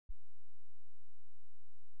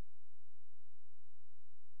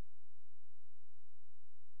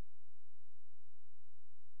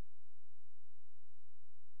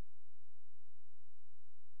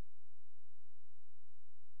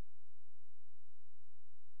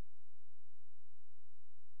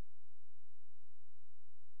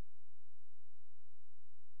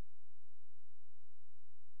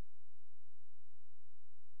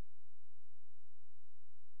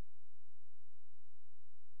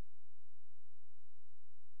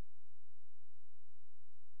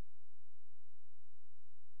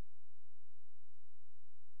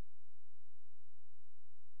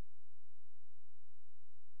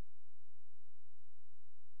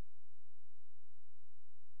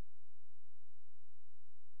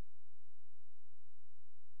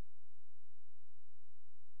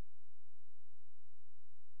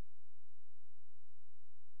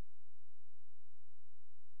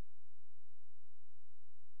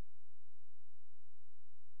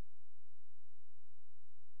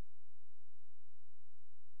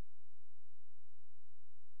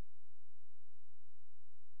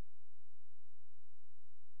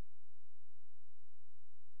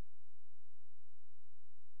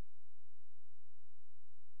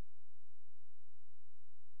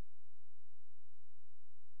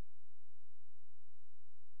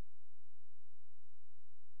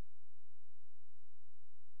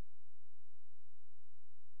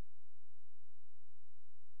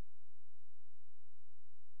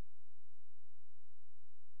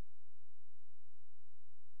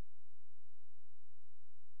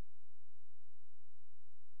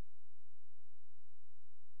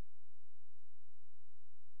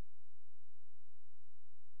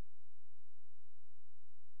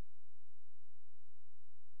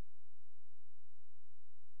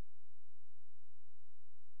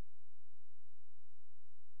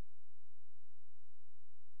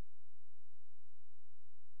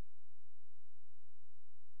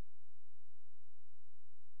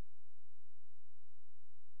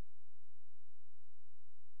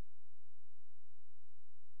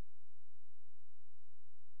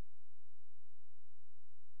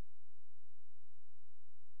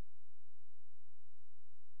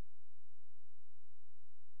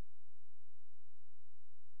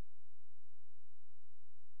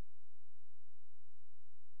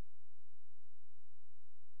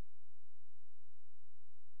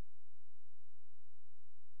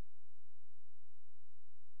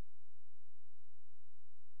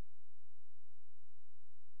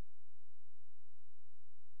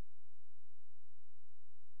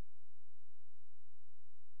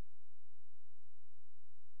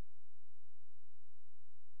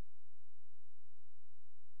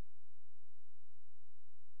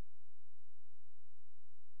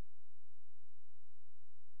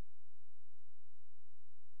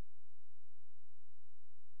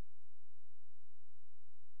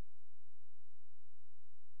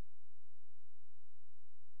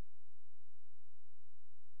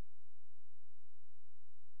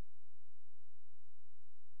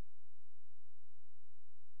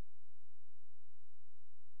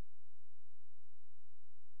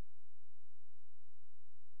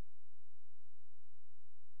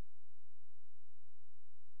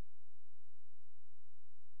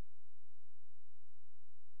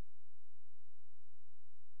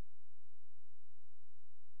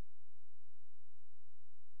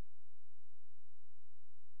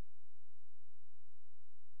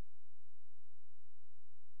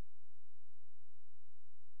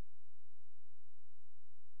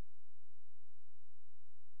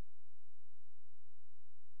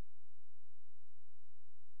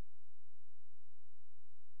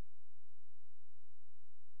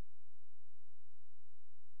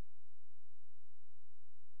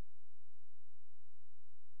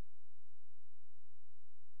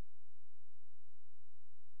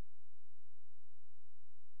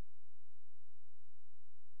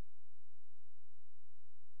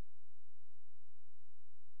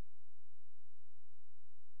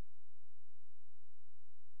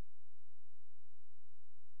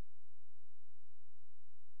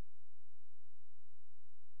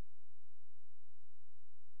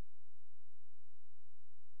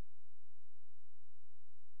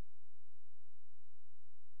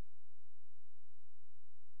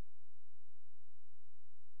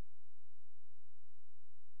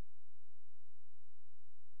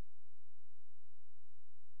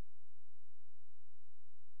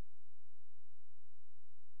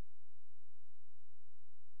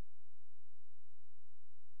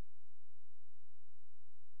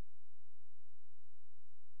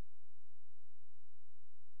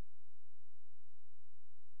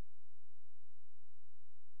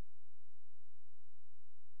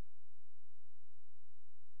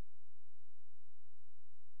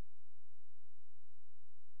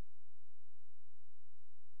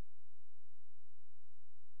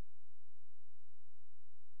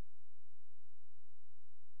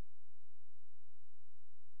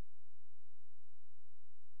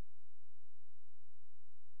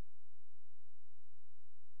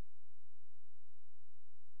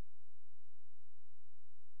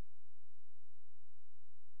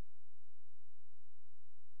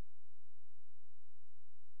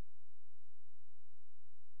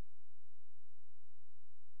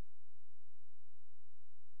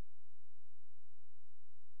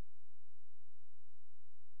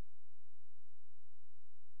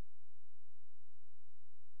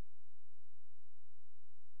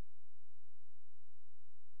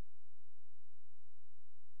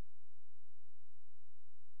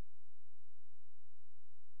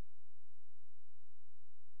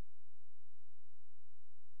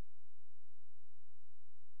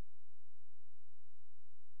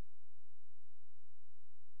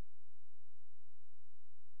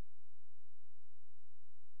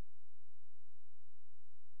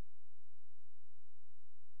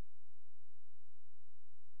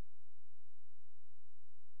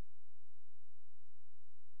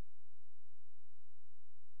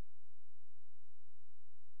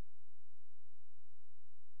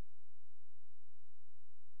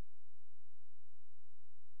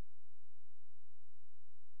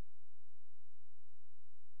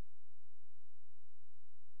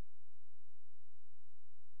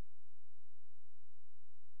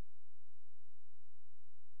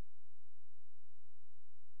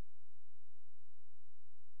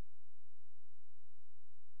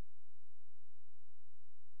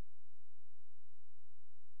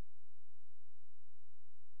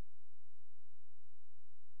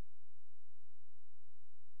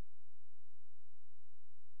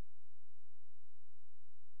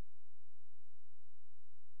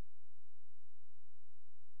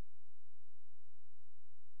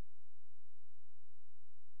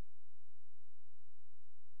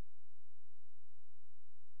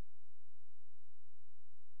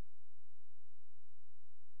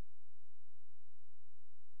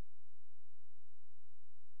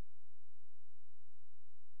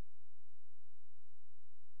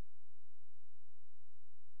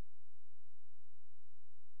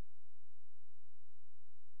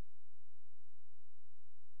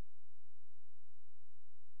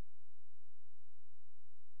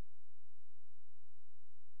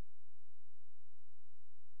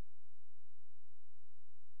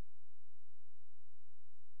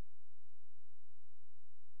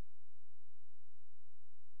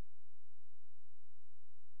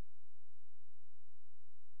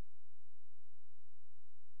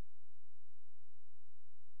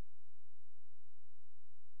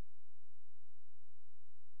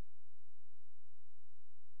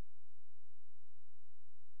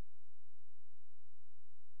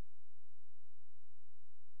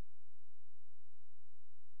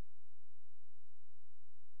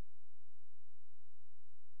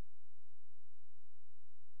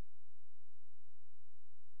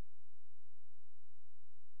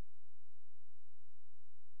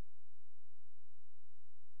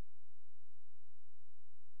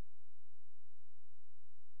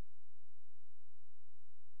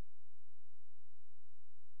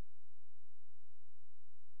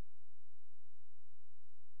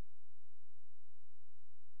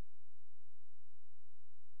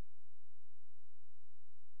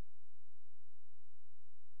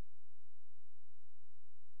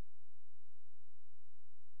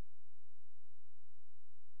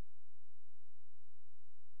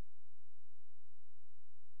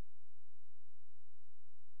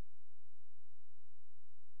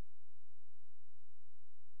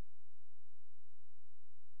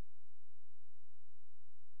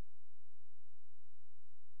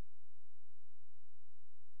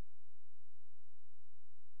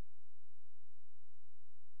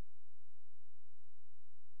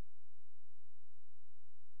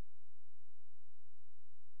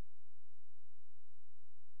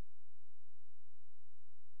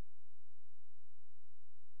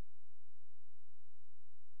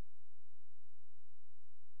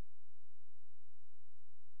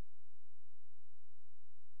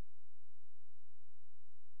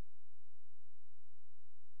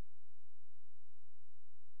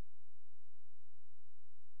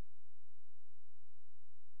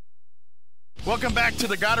Welcome back to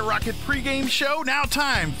the Goddard Rocket pregame show. Now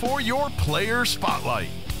time for your player spotlight.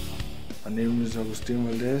 My name is Agustin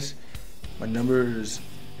Valdez. My number is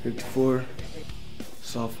 54,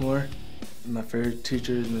 sophomore. My favorite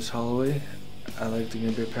teacher is Miss Holloway. I like the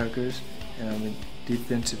Green Bay Packers, and I'm a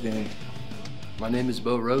defensive end. My name is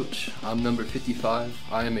Bo Roach. I'm number 55.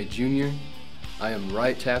 I am a junior. I am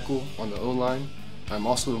right tackle on the O-line. I'm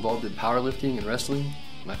also involved in powerlifting and wrestling.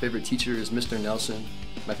 My favorite teacher is Mr. Nelson.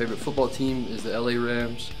 My favorite football team is the LA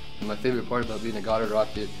Rams. And my favorite part about being a Goddard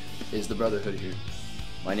Rocket is the brotherhood here.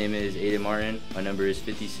 My name is Aiden Martin. My number is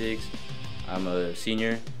 56. I'm a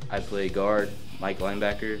senior. I play guard, Mike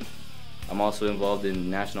linebacker. I'm also involved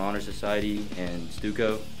in National Honor Society and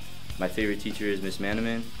Stuco. My favorite teacher is Miss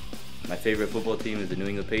Manaman. My favorite football team is the New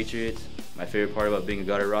England Patriots. My favorite part about being a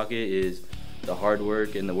Goddard Rocket is the hard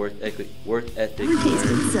work and the work ethic.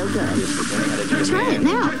 Tastes so good. Try it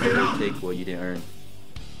now. Never take what you didn't earn.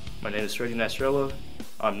 My name is Freddie Nastrella.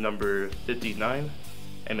 I'm number 59.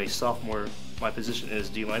 I'm a sophomore. My position is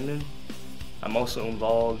D lineman. I'm also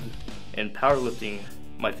involved in powerlifting.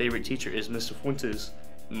 My favorite teacher is Mr. Fuentes.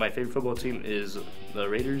 My favorite football team is the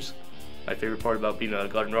Raiders. My favorite part about being a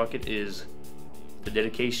Goddard Rocket is the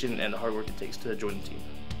dedication and the hard work it takes to join the team.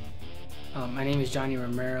 My name is Johnny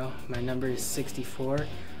Romero. My number is 64.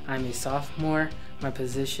 I'm a sophomore. My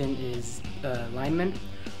position is lineman.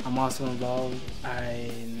 I'm also involved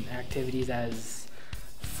in activities as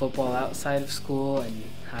football outside of school, and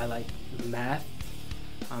I like math.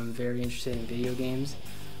 I'm very interested in video games.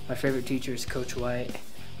 My favorite teacher is Coach White.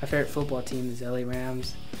 My favorite football team is LA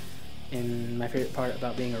Rams. And my favorite part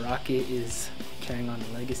about being a Rocket is carrying on the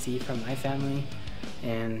legacy from my family.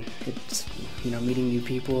 And it's, meeting new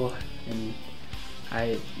people, and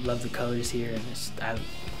I love the colors here, and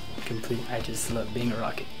I just love being a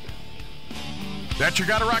Rocket. That's your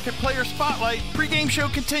Goddard Rocket player spotlight. Pregame show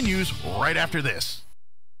continues right after this.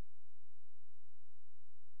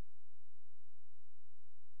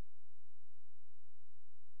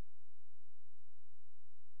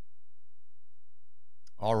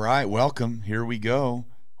 All right, welcome. Here we go.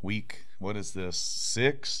 Week, what is this,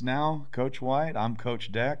 6 now, Coach White? I'm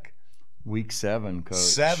Coach Deck. Week 7, Coach.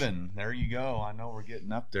 7. There you go. I know we're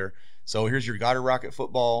getting up there. So here's your Goddard Rocket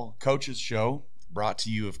football coaches show, brought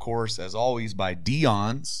to you, of course, as always, by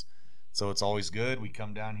Dion's. So it's always good. We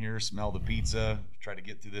come down here, smell the pizza, try to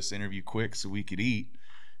get through this interview quick so we could eat.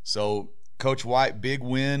 So Coach White, big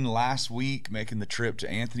win last week, making the trip to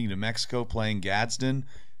Anthony, New Mexico, playing Gadsden.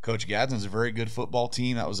 Coach, Gadsden's a very good football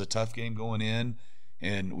team. That was a tough game going in,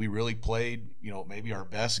 and we really played, maybe our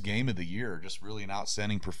best game of the year. Just really an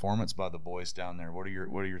outstanding performance by the boys down there. What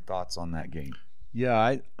are your thoughts on that game?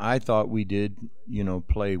 Yeah, I thought we did,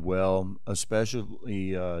 play well,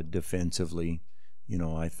 especially defensively.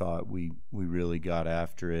 I thought we really got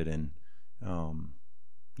after it, and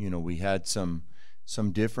we had some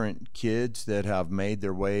different kids that have made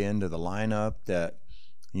their way into the lineup that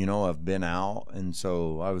have been out, and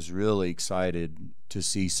so I was really excited to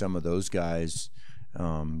see some of those guys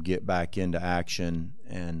get back into action,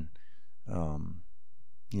 and I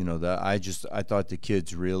thought the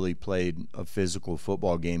kids really played a physical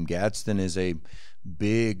football game. Gadsden is a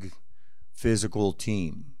big physical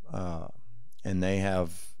team, and they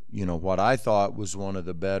have what I thought was one of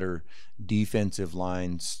the better defensive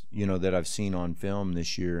lines that I've seen on film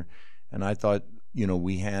this year, and I thought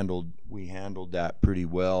we handled that pretty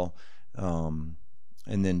well, and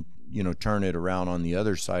then turn it around on the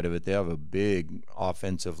other side of it. They have a big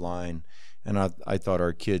offensive line, and I thought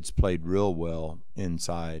our kids played real well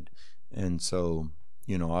inside, and so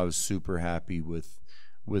I was super happy with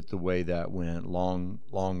the way that went. Long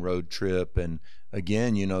road trip, and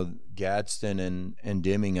again Gadsden and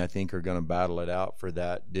Deming I think are going to battle it out for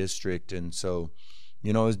that district, and so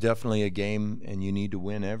it was definitely a game, and you need to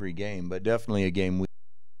win every game, but definitely a game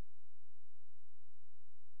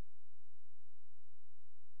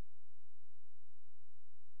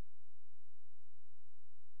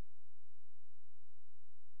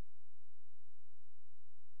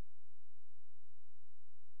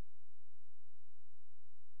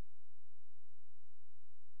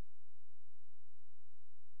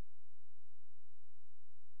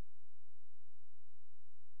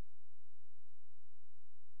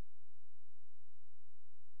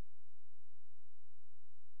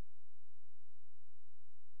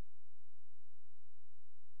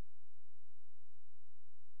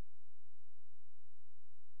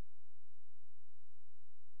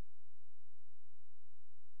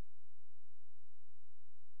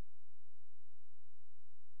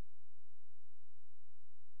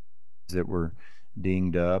that were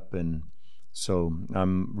dinged up, and So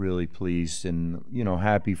I'm really pleased and,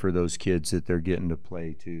 happy for those kids that they're getting to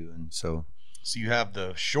play too. And so you have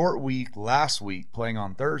the short week last week playing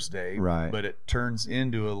on Thursday, right? But it turns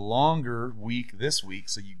into a longer week this week,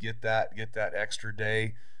 so you get that extra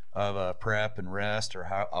day of prep and rest, or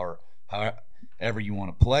however you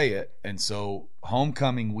want to play it. And so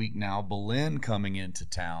homecoming week now, Belen coming into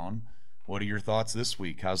town. What are your thoughts this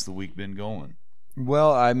week? How's the week been going?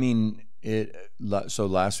 Well, I mean, so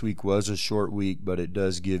last week was a short week, but it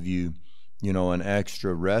does give you, an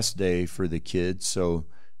extra rest day for the kids. So,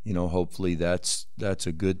 hopefully that's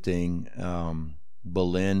a good thing.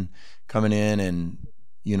 Belen coming in, and,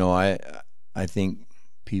 I think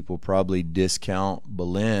people probably discount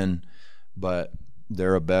Belen, but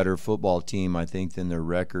they're a better football team, I think, than their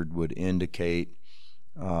record would indicate.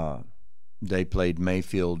 They played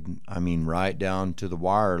Mayfield, right down to the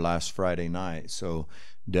wire last Friday night. So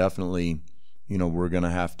definitely, we're going to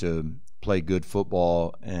have to play good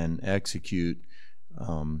football and execute.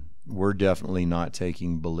 We're definitely not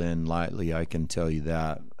taking Belen lightly, I can tell you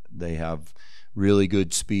that. They have really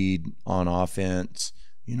good speed on offense.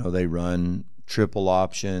 They run triple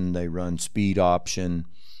option, they run speed option,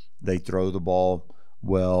 they throw the ball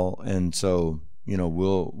well, and so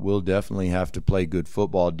we'll definitely have to play good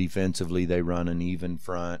football. Defensively, they run an even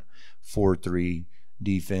front 4-3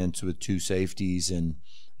 defense with 2 safeties, and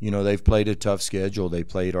they've played a tough schedule. They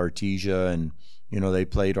played Artesia, and they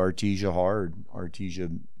played Artesia hard.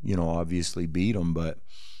 Artesia obviously beat them, but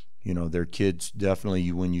their kids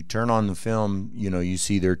definitely, when you turn on the film, you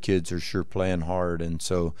see their kids are sure playing hard, and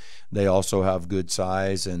so they also have good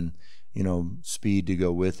size and speed to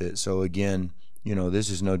go with it. So again, this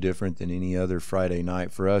is no different than any other Friday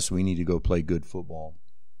night for us. We need to go play good football.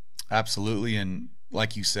 Absolutely. And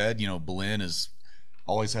like you said, Belen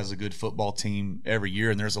always has a good football team every year,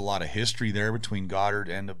 and there's a lot of history there between Goddard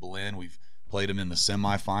and Belen. We've played them in the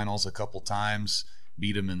semifinals a couple times,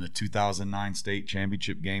 beat them in the 2009 state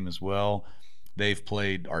championship game as well. They've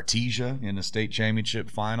played Artesia in the state championship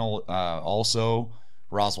final, also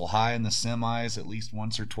Roswell High in the semis at least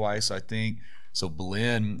once or twice, I think. So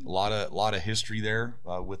Belen, a lot of history there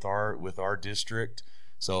with our district.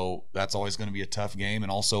 So that's always going to be a tough game,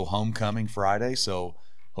 and also homecoming Friday. So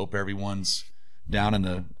hope everyone's down in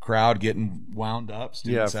the crowd getting wound up.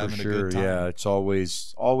 Students having a good time. Yeah, it's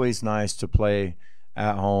always nice to play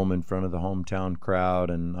at home in front of the hometown crowd,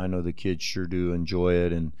 and I know the kids sure do enjoy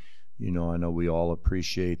it. And I know we all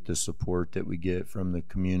appreciate the support that we get from the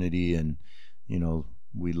community, and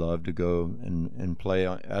we love to go and play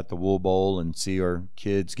at the Wool Bowl and see our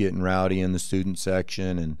kids getting rowdy in the student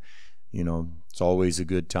section, and it's always a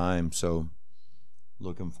good time. So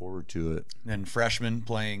looking forward to it. And freshmen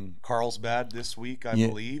playing Carlsbad this week, I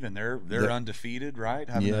believe, and they're undefeated, right?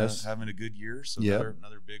 Having a good year. So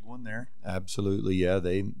another big one there. Absolutely, yeah.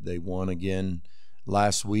 They won again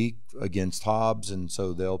last week against Hobbs, and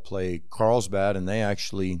so they'll play Carlsbad, and they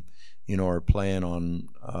actually are playing on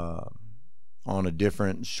a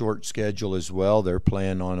different short schedule as well. They're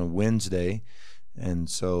playing on a Wednesday, and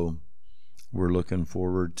so we're looking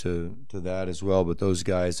forward to that as well. But those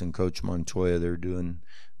guys and Coach Montoya, they're doing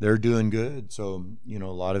good. So a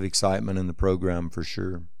lot of excitement in the program for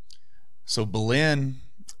sure. So Belen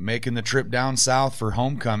making the trip down south for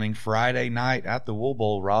homecoming Friday night at the Wool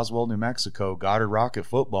Bowl, Roswell, New Mexico. Goddard Rocket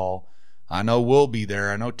football. I know we'll be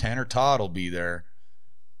there. I know Tanner Todd will be there.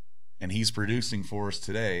 And he's producing for us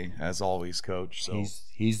today, as always, Coach. So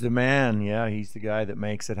he's the man. Yeah, he's the guy that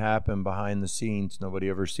makes it happen behind the scenes. Nobody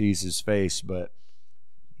ever sees his face, but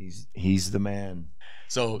he's the man.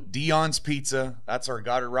 So Dion's Pizza, that's our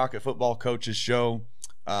Goddard Rocket Football Coaches Show.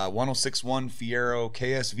 1061 Fierro,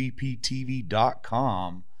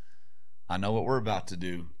 KSVPTV.com. I know what we're about to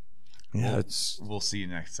do. Yeah, we'll see you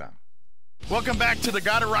next time. Welcome back to the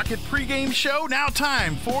Goddard Rocket pregame show. Now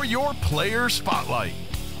time for your player spotlight.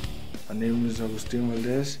 My name is Agustin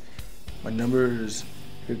Valdez. My number is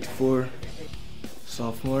 54,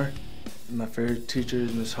 sophomore. My favorite teacher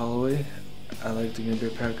is Miss Holloway. I like the Green Bay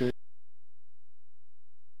Packers.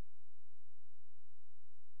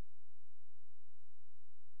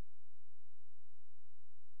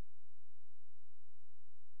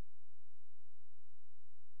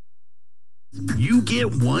 You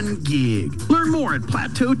get 1 gig. Learn more at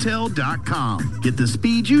plateautel.com. Get the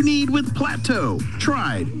speed you need with Plateau.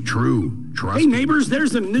 Tried, true. Hey neighbors,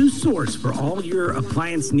 there's a new source for all your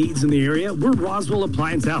appliance needs in the area. We're Roswell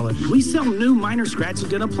Appliance Outlet. We sell new minor scratch and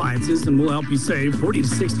dent appliances, and we'll help you save 40 to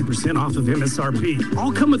 60% off of MSRP.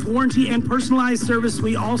 All come with warranty and personalized service.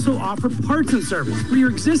 We also offer parts and service for your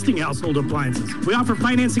existing household appliances. We offer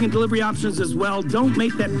financing and delivery options as well. Don't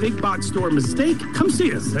make that big box store mistake. Come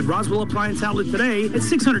see us at Roswell Appliance Outlet today at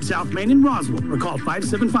 600 South Main in Roswell, or call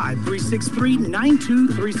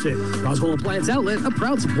 575-363-9236. Roswell Appliance Outlet, a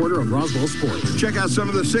proud supporter of Roswell sports. Check out some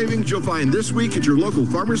of the savings you'll find this week at your local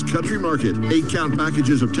Farmers Country Market. 8-count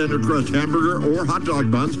packages of tender crust hamburger or hot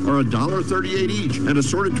dog buns are $1.38 each, and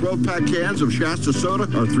assorted 12-pack cans of Shasta soda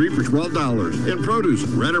are 3 for $12. In produce,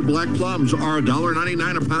 red or black plums are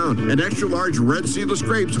 $1.99 a pound, and extra large red seedless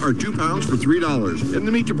grapes are 2 pounds for $3. In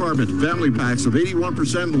the meat department, family packs of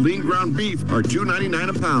 81% lean ground beef are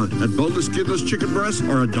 $2.99 a pound, and boneless, skinless chicken breasts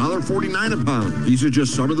are $1.49 a pound. These are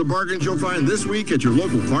just some of the bargains you'll find this week at your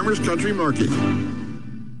local Farmers Country Market.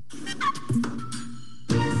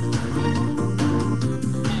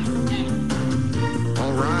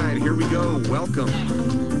 All right, here we go. Welcome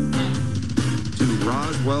to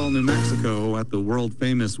Roswell, New Mexico at the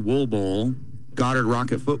world-famous Wool Bowl. Goddard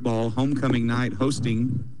Rocket Football homecoming night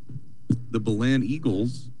hosting the Belen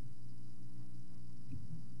Eagles.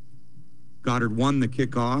 Goddard won the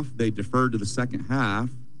kickoff. They deferred to the second half,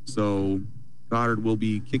 so Goddard will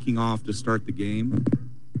be kicking off to start the game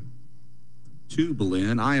to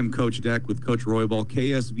Belen. I am Coach Deck with Coach Roybal,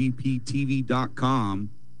 KSVPTV.com.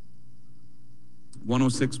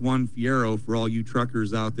 1061 Fierro for all you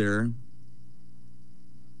truckers out there.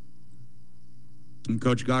 And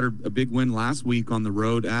Coach Goddard, a big win last week on the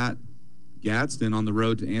road at Gadsden, on the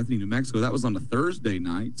road to Anthony, New Mexico. That was on a Thursday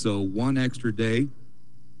night, so one extra day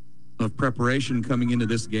of preparation coming into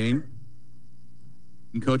this game.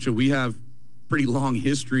 And Coach, we have pretty long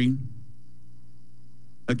history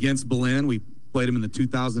against Belen. We played them in the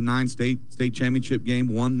 2009 state championship game,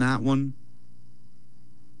 won that one.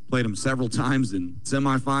 Played them several times in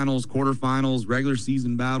semifinals, quarterfinals, regular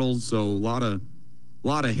season battles. So a lot of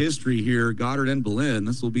history here, Goddard and Belen.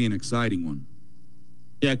 This will be an exciting one.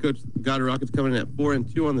 Yeah, Coach, Goddard Rockets coming in at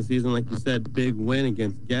 4-2 on the season, like you said, big win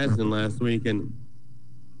against Gadsden last week, and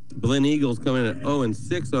Belen Eagles coming in at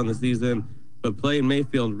 0-6 on the season, but playing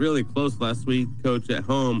Mayfield really close last week, Coach, at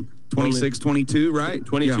home. 26-22, right?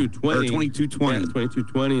 22-20. Yeah, or 22-20. Yeah,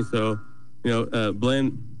 22-20. So,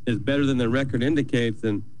 Belen is better than the record indicates,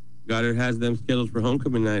 and Goddard has them scheduled for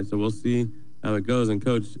homecoming night. So we'll see how it goes. And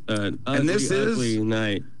Coach, and this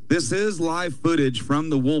is live footage from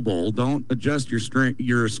the Wool Bowl. Don't adjust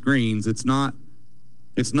your screens. It's not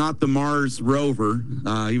the Mars rover,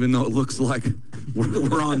 even though it looks like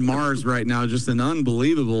we're on Mars right now. Just an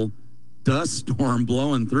unbelievable dust storm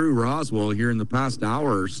blowing through Roswell here in the past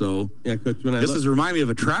hour or so. Yeah, Coach. This is remind me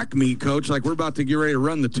of a track meet, Coach. Like we're about to get ready to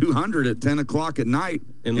run the 200 at 10 o'clock at night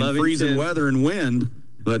in freezing weather and wind.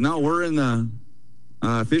 But no, we're in the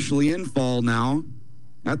officially in fall now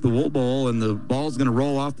at the Wool Bowl, and the ball's going to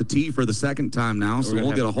roll off the tee for the second time now, so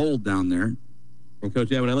we'll get a hold down there. And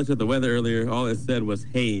Coach, when I looked at the weather earlier, all it said was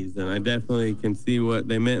haze, and I definitely can see what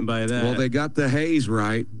they meant by that. Well, they got the haze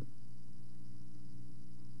right.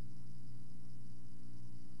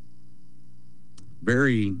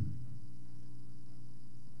 Very,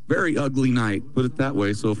 very ugly night, put it that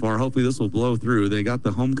way so far. Hopefully this will blow through. They got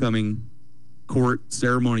the homecoming court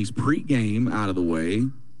ceremonies pregame out of the way.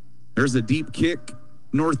 There's a deep kick,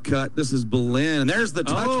 north cut. This is Belen, and there's the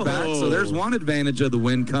touchback. So there's one advantage of the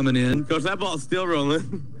wind coming in. Coach, that ball's still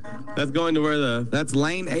rolling. That's going to where that's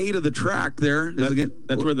lane 8 of the track there.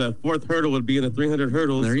 That's where the fourth hurdle would be in the 300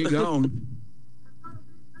 hurdles. There you go.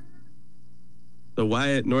 So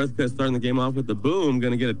Wyatt Northcutt starting the game off with the boom,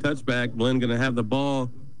 going to get a touchback. Belen going to have the ball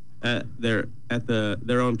at their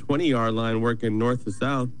own 20-yard line, working north to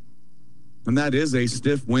south. And that is a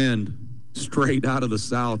stiff wind straight out of the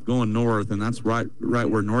south going north, and that's right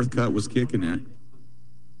where Northcutt was kicking at.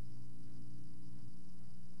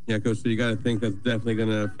 Yeah, Coach, so you got to think that's definitely going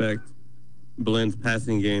to affect Belen's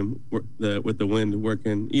passing game with the wind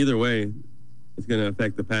working. Either way, it's going to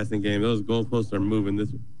affect the passing game. Those goalposts are moving. This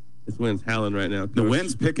wind's howling right now, Coach. The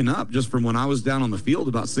wind's picking up just from when I was down on the field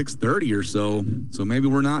about 6:30 or so. So maybe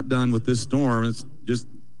we're not done with this storm. It's just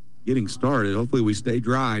getting started. Hopefully we stay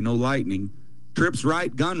dry, no lightning. Trips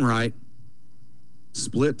right, gun right.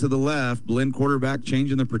 Split to the left. Belen quarterback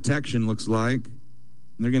changing the protection, looks like.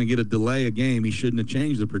 And they're going to get a delay a game. He shouldn't have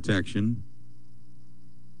changed the protection.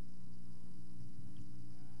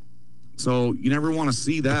 So you never want to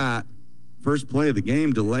see that. First play of the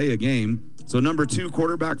game, delay a game. So number 2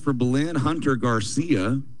 quarterback for Belen, Hunter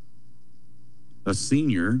Garcia, a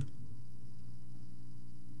senior.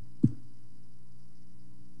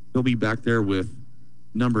 He'll be back there with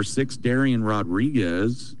number 6, Darian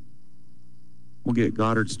Rodriguez. We'll get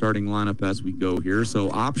Goddard's starting lineup as we go here. So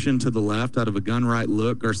option to the left out of a gun right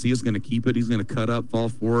look. Garcia's going to keep it. He's going to cut up, fall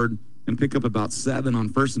forward, and pick up about 7 on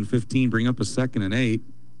 1st and 15, bring up a 2nd and 8.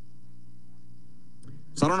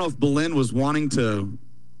 So I don't know if Belen was wanting to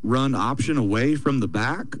run option away from the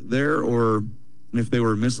back there or if they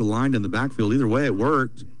were misaligned in the backfield. Either way, it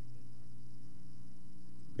worked.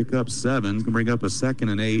 Pick up 7, can bring up a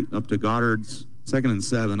 2nd and 8 up to Goddard's 2nd and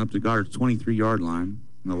 7 up to Goddard's 23-yard line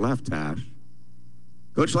in the left hash.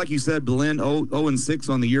 Coach, like you said, Belen 0-6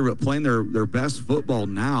 on the year, but playing their best football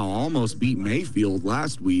now. Almost beat Mayfield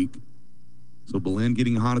last week. So Belen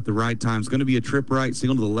getting hot at the right time. It's going to be a trip right,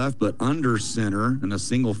 single to the left, but under center and a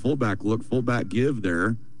single fullback look, fullback give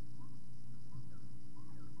there.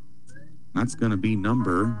 That's going to be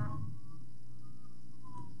number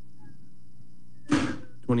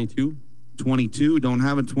 22. 22. Don't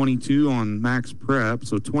have a 22 on Max Prep.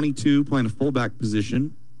 So 22 playing a fullback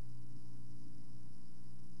position.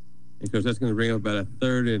 And Coach, that's going to bring up about a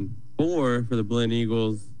 3rd and 4 for the Belen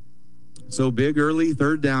Eagles. So big early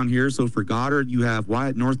 3rd down here. So for Goddard, you have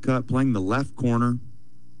Wyatt Northcutt playing the left corner.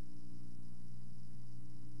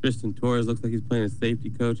 Tristan Torres looks like he's playing a safety,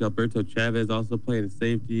 Coach. Alberto Chavez also playing a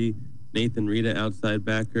safety. Nathan Rita, outside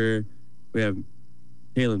backer. We have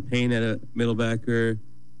Taylon Payne at a middle backer.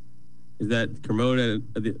 Is that Kermode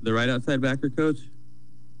at the right outside backer, Coach?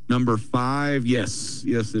 Number 5, yes.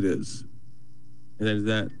 Yes, it is. And then is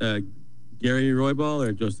that Gary Roybal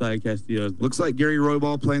or Josiah Castillo? Looks like Gary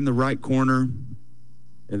Roybal playing the right corner.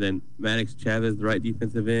 And then Maddox Chavez, the right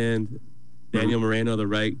defensive end. Daniel Moreno, the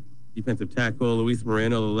right defensive tackle. Luis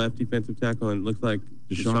Moreno, the left defensive tackle. And it looks like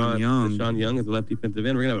Deshaun Young is the left defensive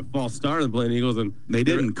end. We're going to have a false start of the Belen Eagles. And they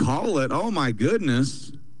didn't call it. Oh, my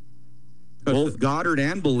goodness. Both Goddard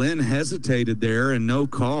and Belen hesitated there and no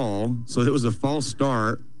call. So it was a false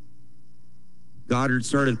start. Goddard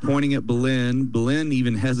started pointing at Belen. Belen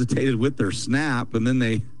even hesitated with their snap, and then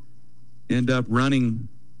they end up running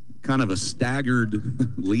kind of a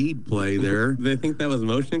staggered lead play there. They think that was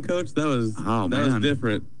motion, Coach? That was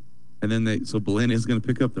different. And then so Belen is going to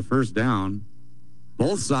pick up the 1st down.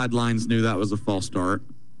 Both sidelines knew that was a false start.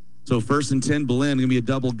 So 1st and 10, Belen, going to be a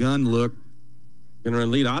double gun look. Going to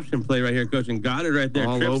run lead option play right here, Coach. And Goddard right there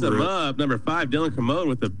trips him up. Number 5, Dylan Kermode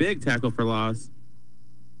with a big tackle for loss.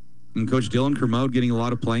 And Coach Dylan Kermode getting a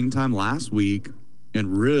lot of playing time last week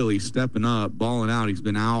and really stepping up, balling out. He's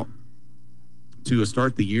been out to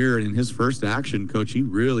start the year. And in his first action, Coach, he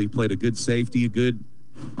really played a good safety, good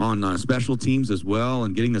on special teams as well,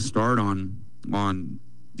 and getting a start on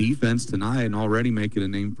defense tonight and already making a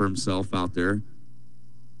name for himself out there.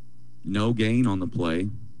 No gain on the play.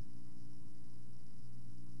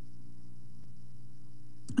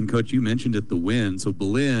 And, Coach, you mentioned it, the wind. So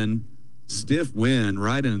Belen, stiff wind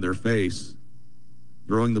right into their face.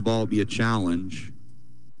 Throwing the ball would be a challenge.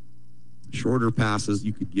 Shorter passes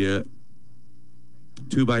you could get.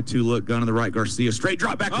 2-by-2 look, gun on the right. Garcia, straight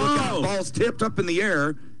drop back. Look out. Ball's tipped up in the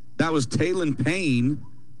air. That was Taylon Payne,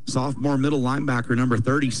 sophomore middle linebacker, number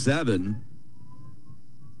 37.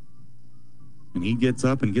 And he gets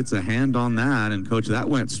up and gets a hand on that. And, Coach, that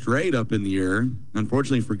went straight up in the air.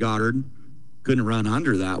 Unfortunately for Goddard, couldn't run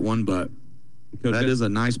under that one, but Coach, that is a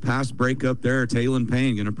nice pass break up there. Taylon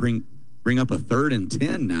Payne going to bring up a 3rd and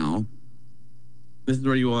 10 now. This is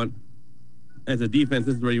where you want, as a defense,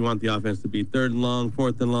 this is where you want the offense to be. 3rd and long,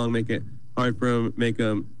 4th and long, make it hard for them, make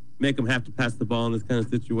them have to pass the ball in this kind of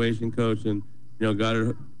situation, Coach. And,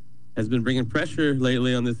 Goddard has been bringing pressure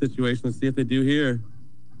lately on this situation. Let's see if they do here.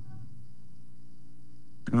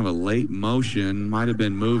 Kind of a late motion, might have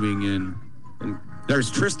been moving in. And there's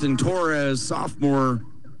Tristan Torres, sophomore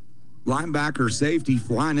linebacker safety,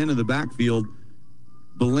 flying into the backfield.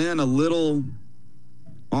 Belen a little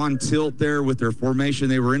on tilt there with their formation.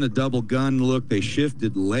 They were in a double gun look. They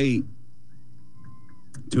shifted late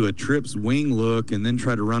to a trips wing look and then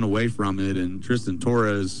tried to run away from it. And Tristan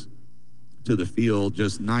Torres to the field,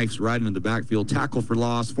 just knifes right into the backfield. Tackle for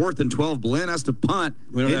loss. 4th and 12. Belen has to punt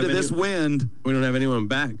into this wind. We don't have anyone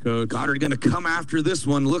back, Coach. Goddard going to come after this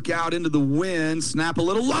one. Look out into the wind. Snap a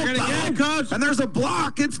little low. Coach. And there's a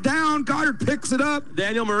block. It's down. Goddard picks it up.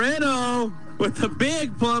 Daniel Moreno with a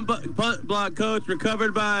big punt block, Coach.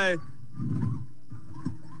 Recovered by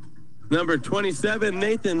number 27,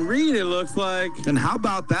 Nathan Reed, it looks like. And how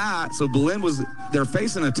about that? So Belen they're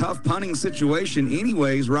facing a tough punting situation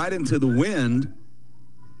anyways, right into the wind.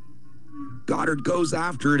 Goddard goes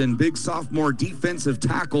after it, and big sophomore defensive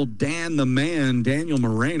tackle, Daniel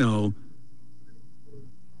Moreno.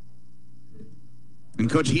 And,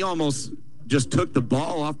 Coach, he almost just took the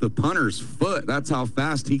ball off the punter's foot. That's how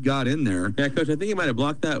fast he got in there. Yeah, Coach, I think he might have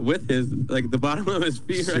blocked that with his, like, the bottom of his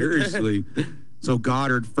feet. Seriously. Right there. So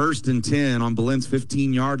Goddard, 1st and 10 on Belen's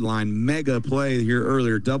 15-yard line. Mega play here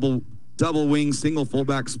earlier. Double wing, single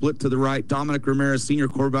fullback split to the right. Dominic Ramirez, senior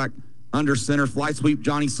quarterback, under center. Fly sweep.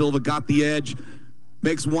 Johnny Silva got the edge.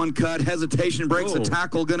 Makes one cut. Hesitation. Breaks a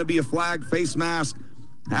tackle. Going to be a flag. Face mask.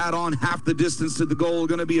 Add on half the distance to the goal.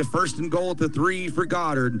 Going to be a 1st and goal at the 3 for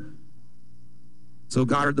Goddard. So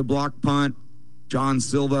Goddard, the block punt. John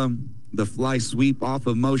Silva, the fly sweep off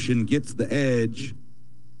of motion, gets the edge.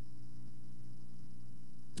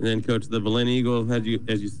 And then, Coach, the Belen Eagle, as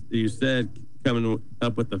you said, coming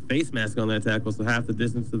up with the face mask on that tackle, so half the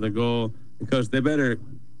distance to the goal. And, Coach, they better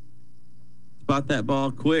spot that ball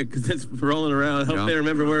quick because it's rolling around. I hope they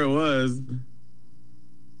remember where it was.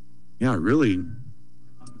 Yeah, really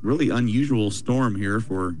unusual storm here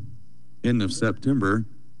for end of September.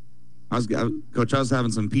 Coach, I was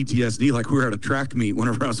having some PTSD like we were at a track meet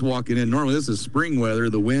whenever I was walking in. Normally, this is spring weather,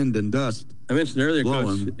 the wind and dust. I mentioned earlier,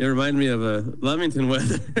 blowing. Coach, it reminded me of Lovington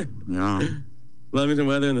weather. Yeah. Lovington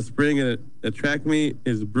weather in the spring and a track meet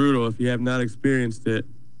is brutal if you have not experienced it.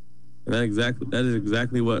 And that is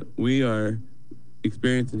exactly what we are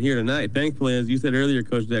experiencing here tonight. Thankfully, as you said earlier,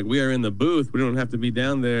 Coach Deck, we are in the booth. We don't have to be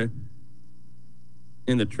down there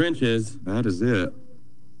in the trenches. That is it.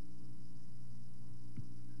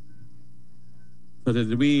 So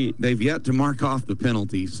they've yet to mark off the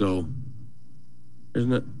penalty, so.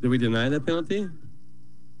 Did we deny that penalty?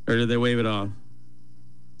 Or did they wave it off?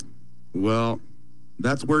 Well,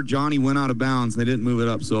 that's where Johnny went out of bounds. They didn't move it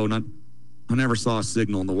up, so I never saw a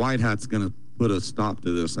signal. And the White Hat's going to put a stop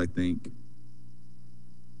to this, I think.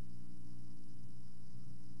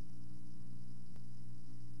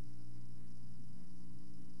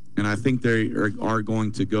 And I think they are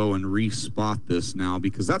going to go and re-spot this now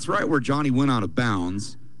because that's right where Johnny went out of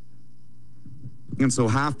bounds. And so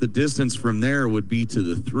half the distance from there would be to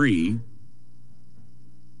the 3.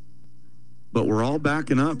 But we're all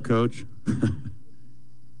backing up, Coach.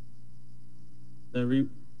 They're replaying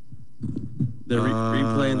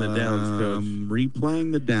the downs, Coach.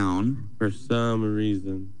 Replaying the down. For some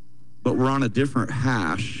reason. But we're on a different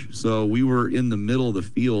hash. So we were in the middle of the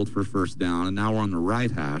field for first down, and now we're on the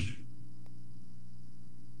right hash.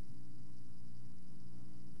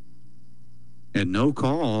 And no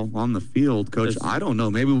call on the field, Coach. I don't know.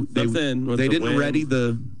 Maybe they didn't ready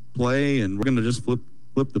the play, and we're going to just flip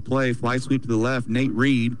the play. Fly sweep to the left. Nate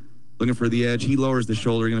Reed looking for the edge. He lowers the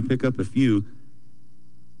shoulder. Going to pick up a few.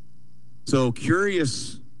 So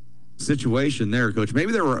curious situation there, Coach.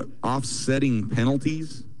 Maybe there were offsetting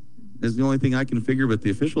penalties is the only thing I can figure, but the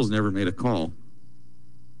officials never made a call.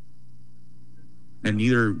 And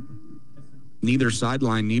neither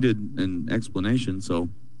sideline needed an explanation, so.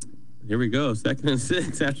 Here we go, 2nd and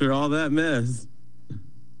 6 after all that mess.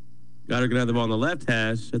 Goddard gonna have the ball on the left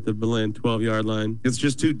hash at the Belen 12-yard line. It's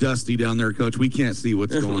just too dusty down there, Coach. We can't see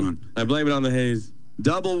what's going on. I blame it on the haze.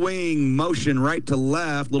 Double wing motion right to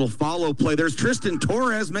left, little follow play. There's Tristan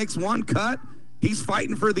Torres, makes one cut. He's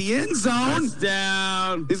fighting for the end zone.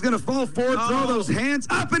 Touchdown. He's going to fall forward, throw those hands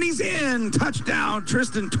up, and he's in. Touchdown.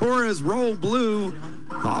 Tristan Torres, roll blue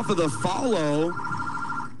off of the follow.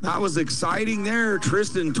 That was exciting there.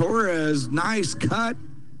 Tristan Torres, nice cut.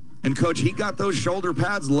 And, Coach, he got those shoulder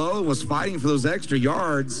pads low and was fighting for those extra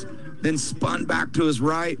yards, then spun back to his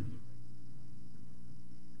right.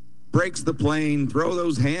 Breaks the plane, throw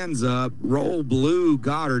those hands up, roll blue,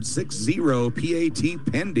 Goddard, 6-0,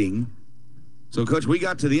 PAT pending. So, Coach, we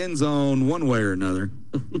got to the end zone one way or another.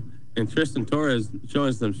 And Tristan Torres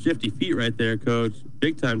showing some shifty feet right there, Coach.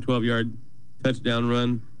 Big-time 12-yard touchdown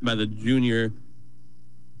run by the junior.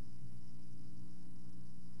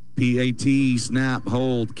 PAT, snap,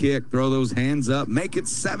 hold, kick, throw those hands up, make it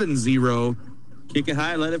 7-0. Kick it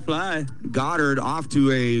high, let it fly. Goddard off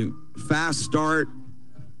to a fast start.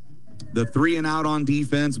 The 3-and-out on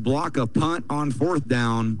defense, block a punt on 4th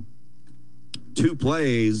down. 2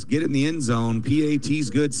 plays, get in the end zone. PAT's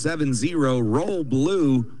good, 7-0. Roll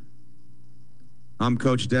blue. I'm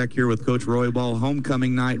Coach Deck here with Coach Roybal.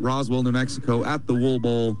 Homecoming night, Roswell, New Mexico, at the Wool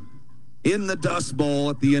Bowl, in the Dust Bowl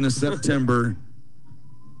at the end of September.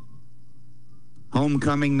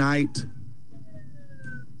 Homecoming night.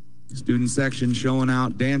 Student section showing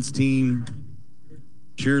out, dance team,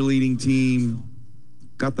 cheerleading team.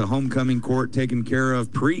 Got the homecoming court taken care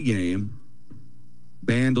of pregame.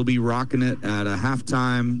 Band will be rocking it at a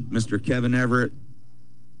halftime. Mr. Kevin Everett.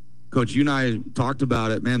 Coach, you and I talked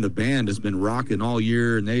about it. Man, the band has been rocking all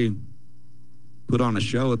year, and they put on a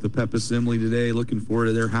show at the Pep Assembly today. Looking forward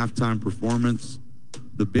to their halftime performance.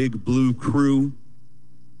 The Big Blue Crew.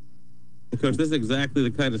 Coach, this is exactly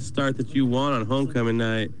the kind of start that you want on homecoming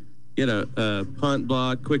night. Get a punt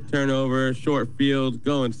block, quick turnover, short field,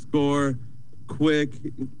 go and score quick.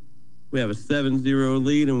 We have a 7-0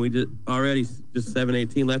 lead, and we just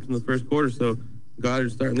 7:18 left in the first quarter. So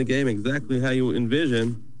Goddard starting the game exactly how you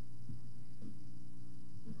envision.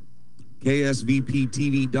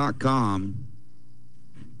 KSVPTV.com,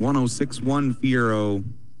 1061 Fiero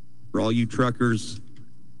for all you truckers.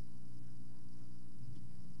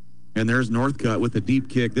 And there's Northcutt with a deep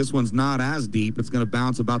kick. This one's not as deep. It's going to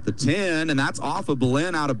bounce about the 10, and that's off of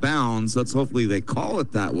Belen out of bounds. Let's hopefully they call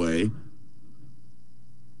it that way.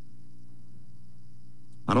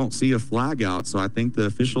 I don't see a flag out, so I think the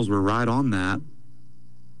officials were right on that.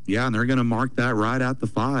 Yeah, and they're going to mark that right at the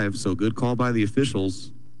 5, so good call by the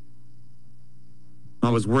officials. I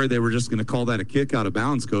was worried they were just going to call that a kick out of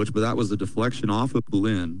bounds, Coach, but that was a deflection off of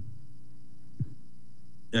Belen.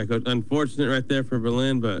 Yeah, Coach, unfortunate right there for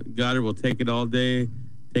Belen, but Goddard will take it all day,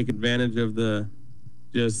 take advantage of the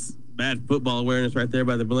just bad football awareness right there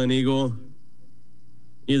by the Belen Eagle.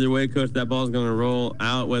 Either way, Coach, that ball's going to roll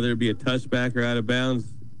out, whether it be a touchback or out of bounds.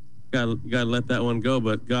 You got to let that one go,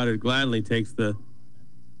 but Goddard gladly takes the...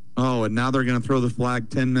 Oh, and now they're going to throw the flag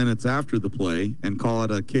 10 minutes after the play and call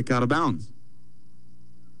it a kick out of bounds.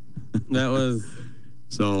 That was...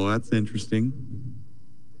 So that's interesting.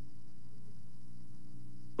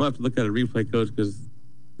 We'll have to look at a replay, Coach, because...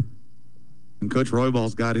 And Coach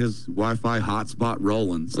Royball's got his Wi-Fi hotspot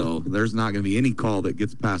rolling, so there's not going to be any call that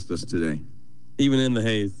gets past us today. Even in the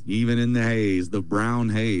haze. Even in the haze, the brown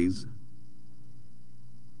haze.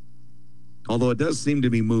 Although it does seem to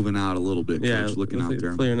be moving out a little bit, Coach, looking out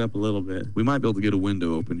there. Clearing up a little bit. We might be able to get a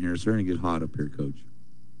window open here. It's starting to get hot up here, Coach.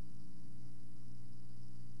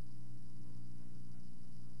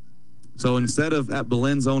 So instead of at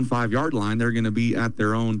Belen's own 5-yard line, they're going to be at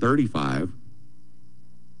their own 35.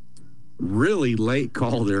 Really late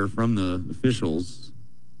call there from the officials.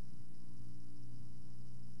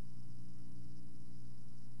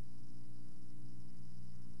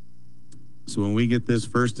 So when we get this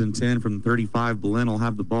 1st and 10 from 35, Belen will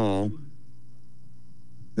have the ball.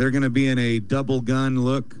 They're going to be in a double gun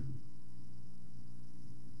look.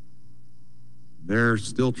 They're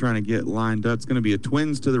still trying to get lined up. It's going to be a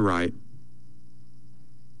twins to the right.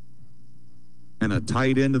 And a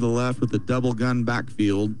tight end to the left with a double gun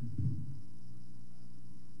backfield.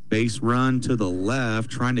 Base run to the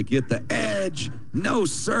left, trying to get the edge. No,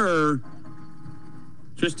 sir.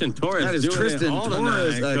 Tristan Torres. That is Tristan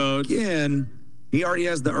Torres Coach. Again. He already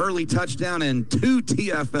has the early touchdown and 2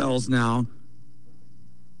 TFLs now.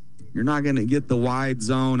 You're not going to get the wide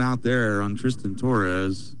zone out there on Tristan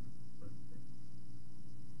Torres.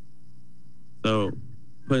 So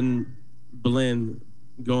putting Belen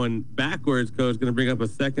going backwards, Coach, going to bring up a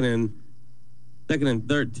second and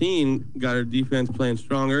 13. Got our defense playing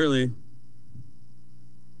strong early.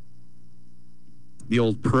 The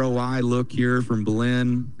old pro eye look here from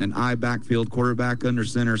Belen. An eye backfield, quarterback under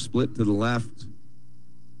center, split to the left.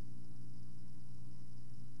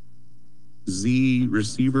 Z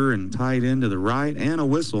receiver and tight end to the right, and a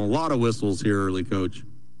whistle. A lot of whistles here early, Coach.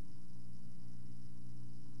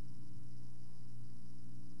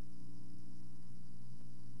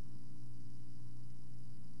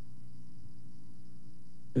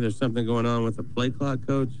 Is there something going on with the play clock,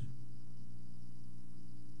 Coach?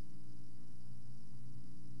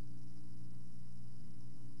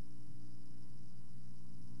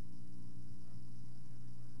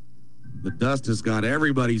 The dust has got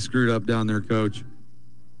everybody screwed up down there, Coach.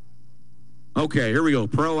 Okay, here we go.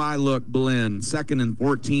 Pro eye look, Belen. 2nd and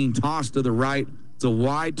 14, toss to the right. It's a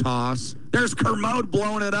wide toss. There's Kermode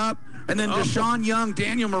blowing it up. And then Deshaun Young,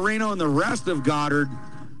 Daniel Moreno, and the rest of Goddard.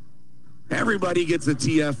 Everybody gets a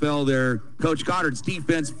TFL there. Coach Goddard's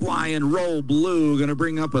defense flying, roll blue, going to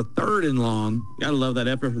bring up a 3rd and long. Gotta love that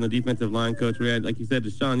effort from the defensive line, Coach. We had, like you said,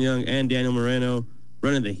 Deshaun Young and Daniel Moreno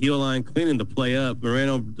running the heel line, cleaning the play up.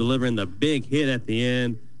 Moreno delivering the big hit at the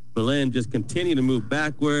end. Belen just continued to move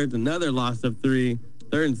backwards. Another loss of 3.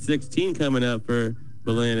 3rd and 16 coming up for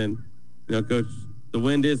Belen. And, you know, Coach, the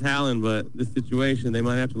wind is howling, but this situation, they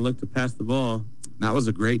might have to look to pass the ball. That was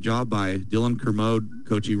a great job by Dylan Kermode.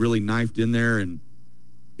 Coach, he really knifed in there, and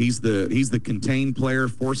he's the contained player,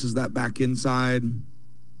 forces that back inside.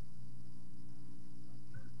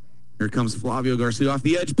 Here comes Flavio Garcia off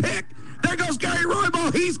the edge. Pick! There goes Gary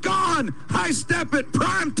Royball. He's gone. High step it.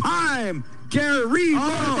 Prime time. Gary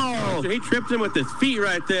Royball. He tripped him with his feet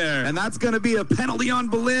right there. And that's going to be a penalty on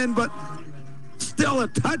Belen, but still a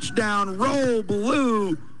touchdown. Roll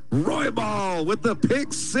blue. Royball with the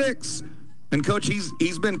pick 6. And, Coach,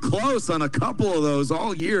 he's been close on a couple of those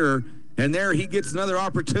all year. And there he gets another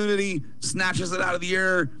opportunity, snatches it out of the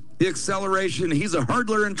air. The acceleration. He's a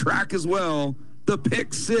hurdler in track as well. The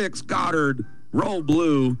pick six, Goddard, roll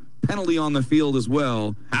blue, penalty on the field as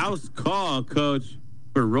well. House call, Coach,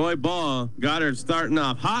 for Roy Ball. Goddard starting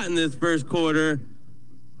off hot in this first quarter.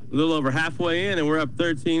 A little over halfway in, and we're up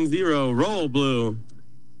 13-0. Roll blue.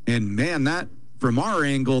 And, man, that, from our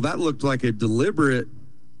angle, that looked like a deliberate,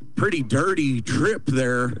 pretty dirty trip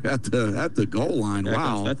there at the goal line. Yeah,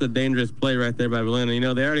 wow. That's a dangerous play right there by Belen. You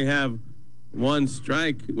know, they already have one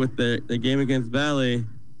strike with the game against Valley.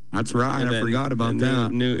 That's right. I forgot about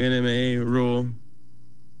that. New NMA rule.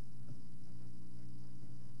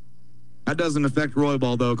 That doesn't affect Roy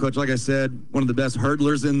Ball, though, Coach. Like I said, one of the best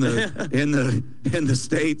hurdlers in the in the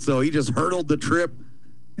state. So he just hurdled the trip,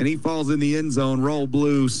 and he falls in the end zone. Roll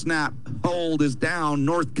blue, snap, hold is down.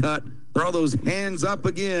 North cut, throw those hands up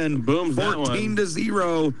again. Boom,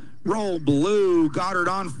 14-0. Roll blue. Goddard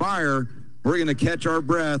on fire. We're going to catch our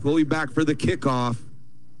breath. We'll be back for the kickoff.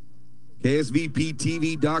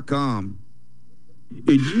 KSVPTV.com.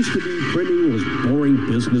 It used to be printing was boring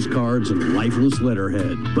business cards and lifeless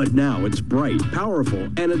letterhead, but now it's bright, powerful,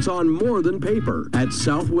 and it's on more than paper. At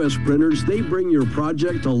Southwest Printers, they bring your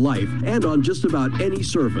project to life and on just about any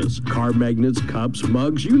surface. Card magnets, cups,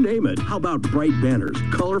 mugs, you name it. How about bright banners,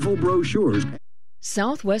 colorful brochures?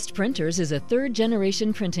 Southwest Printers is a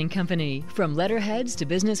third-generation printing company. From letterheads to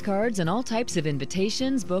business cards and all types of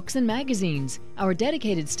invitations, books, and magazines. Our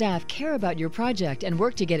dedicated staff care about your project and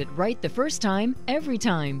work to get it right the first time, every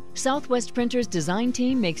time. Southwest Printers' design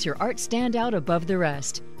team makes your art stand out above the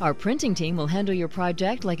rest. Our printing team will handle your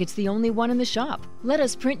project like it's the only one in the shop. Let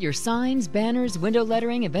us print your signs, banners, window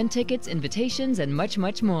lettering, event tickets, invitations, and much,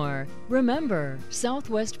 much more. Remember,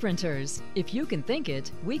 Southwest Printers. If you can think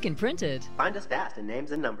it, we can print it. Find us fast in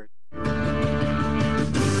names and numbers.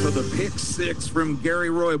 So the pick six from Gary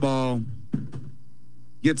Royball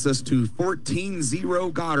gets us to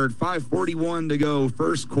 14-0 Goddard, 5:41 to go,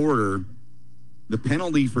 first quarter. The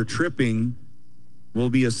penalty for tripping will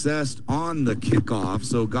be assessed on the kickoff.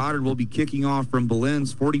 So Goddard will be kicking off from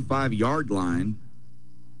Belen's 45-yard line.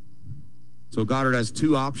 So Goddard has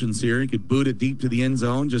two options here. He could boot it deep to the end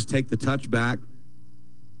zone, just take the touchback,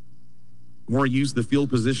 or use the field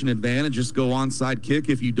position advantage, just go onside kick.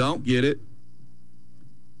 If you don't get it,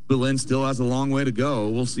 Belen still has a long way to go.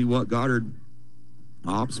 We'll see what Goddard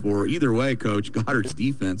opts for. Either way, Coach, Goddard's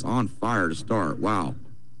defense on fire to start. Wow.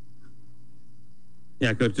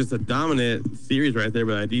 Yeah, Coach, just a dominant series right there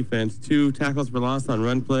by that defense. 2 tackles for loss on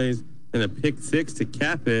run plays and a pick six to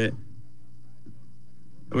cap it.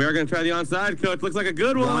 We are going to try the onside, Coach. Looks like a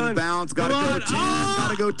good one. One bounce. Got to go 10.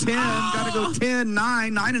 Got to go 10. Got to go 10.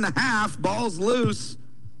 9. 9.5. Ball's loose.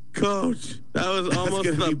 Coach, that was almost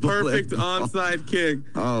the perfect onside kick.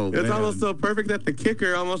 Oh, it's man. almost so perfect that the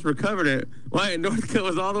kicker almost recovered it. Wyatt Northcutt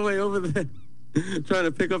was all the way over there trying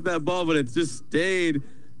to pick up that ball, but it just stayed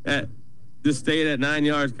at 9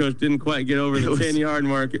 yards, Coach. Didn't quite get over the 10-yard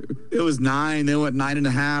mark. It was 9. They went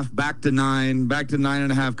 9.5, back to 9, back to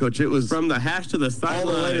 9.5, Coach. It was from the hash to the sideline.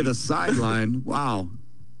 All the way to the sideline. Wow.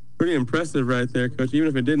 Pretty impressive right there, Coach, even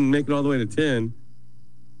if it didn't make it all the way to 10.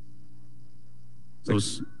 So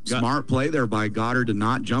smart play there by Goddard to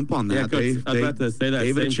not jump on that. Yeah, Coach, I was about to say that.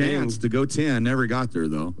 Gave it a chance to go 10. Never got there,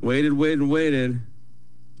 though. Waited.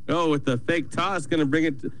 Oh, with the fake toss, going to bring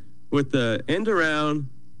it with the end around.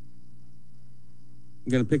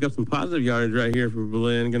 Going to pick up some positive yardage right here for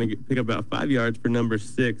Belen. Going to pick up about 5 yards for number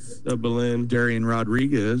 6 of Belen. Darian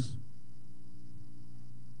Rodriguez.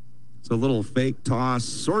 It's a little fake toss,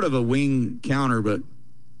 sort of a wing counter, but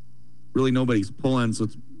really nobody's pulling. So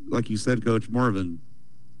it's, like you said, Coach, more of an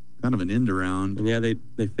kind of an end around. And yeah, they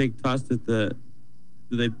fake tossed it. The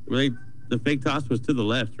fake toss was to the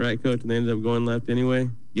left, right, Coach? And they ended up going left anyway.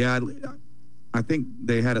 Yeah, I think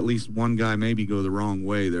they had at least one guy maybe go the wrong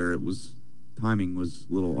way there. Timing was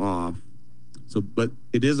a little off. So, but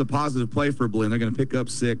it is a positive play for Belen. They're going to pick up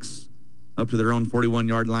 6 up to their own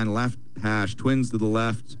 41-yard line, left hash, twins to the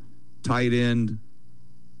left, tight end,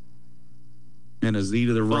 and a Z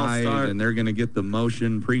to the right, and they're going to get the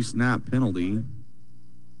motion pre-snap penalty. I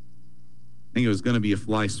think it was going to be a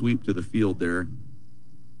fly sweep to the field there.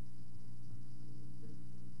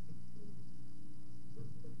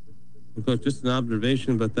 Coach, just an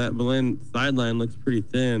observation, but that Belen sideline looks pretty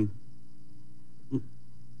thin.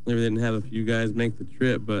 Maybe they didn't have a few guys make the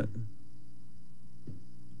trip, but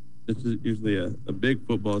this is usually a big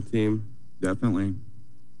football team. Definitely.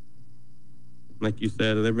 Like you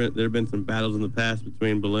said, there have been some battles in the past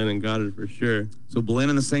between Belen and Goddard for sure. So Belen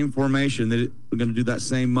in the same formation. They're going to do that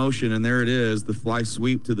same motion, and there it is, the fly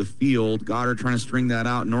sweep to the field. Goddard trying to string that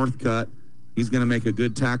out. Northcutt He's going to make a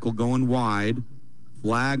good tackle going wide.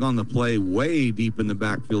 Flag on the play way deep in the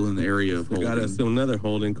backfield in the area of holding. Got us another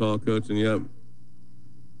holding call, Coach, and yep.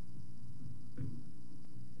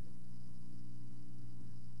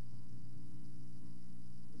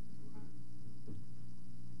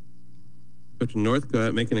 Coach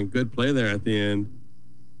Northcutt making a good play there at the end.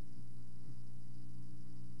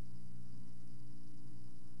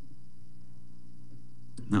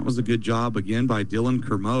 That was a good job again by Dylan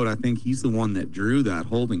Kermode. I think he's the one that drew that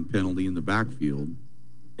holding penalty in the backfield.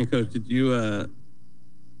 And Coach, did you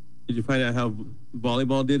find out how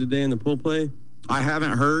volleyball did today in the pool play? I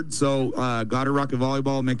haven't heard. So Goddard Rocket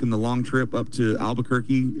Volleyball making the long trip up to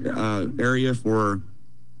Albuquerque area for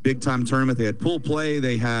big time tournament. They had pool play,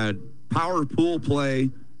 they had power pool play,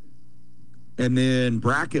 and then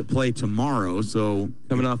bracket play tomorrow. So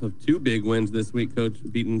coming off of 2 big wins this week, Coach,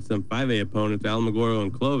 beating some 5A opponents, Alamogordo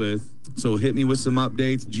and Clovis. So hit me with some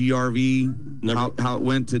updates, GRV, how it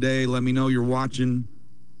went today. Let me know you're watching.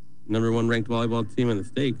 Number 1 ranked volleyball team in the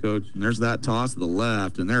state, Coach. And there's that toss to the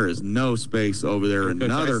left, and there is no space over there. Coach,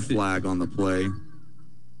 another flag on the play.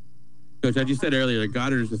 Coach, as you said earlier,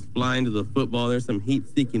 Goddard is just flying to the football. There's some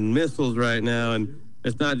heat-seeking missiles right now, and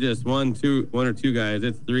it's not just one or two guys.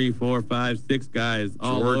 It's 3, 4, 5, 6 guys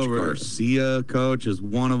all over. George Garcia, Coach, is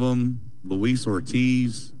one of them. Luis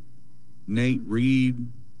Ortiz, Nate Reed,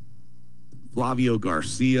 Flavio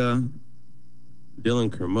Garcia, Dylan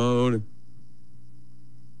Kermode.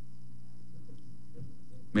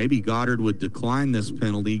 Maybe Goddard would decline this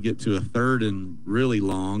penalty, get to a 3rd and really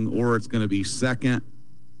long, or it's going to be 2nd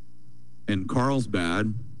and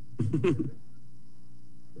Carlsbad.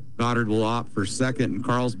 Goddard will opt for 2nd and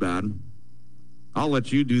Carlsbad. I'll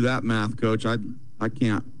let you do that math, Coach. I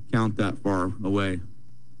can't count that far away.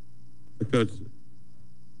 Coach,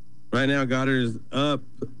 right now Goddard is up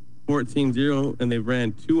 14-0, and they've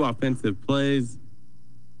ran 2 offensive plays.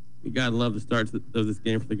 You gotta love the start of this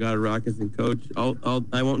game for the Goddard Rockets. And Coach,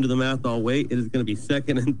 I won't do the math. I'll wait. It is going to be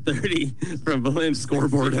 2nd and 30 from Belen.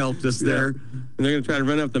 Scoreboard helped us there. And they're going to try to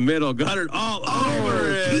run up the middle. Goddard all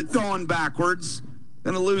over it. Keep going backwards.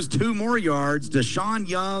 Going to lose 2 more yards. Deshaun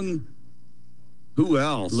Young. Who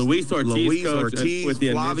else? Luis Ortiz, Coach, with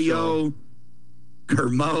the Flavio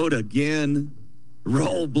Kermode again.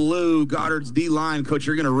 Roll blue. Goddard's D-line. Coach,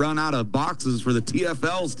 you're going to run out of boxes for the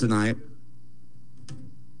TFLs tonight.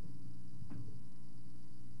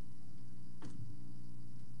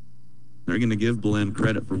 They're going to give Belen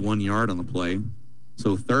credit for 1 yard on the play.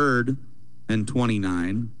 So 3rd and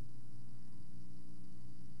 29.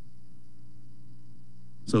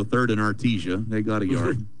 So 3rd and Artesia. They got a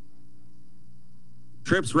yard.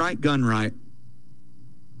 Trips right, gun right.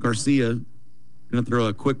 Garcia going to throw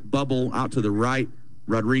a quick bubble out to the right.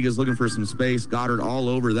 Rodriguez looking for some space. Goddard all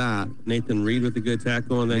over that. Nathan Reed with a good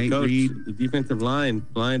tackle. And then Coach, the defensive line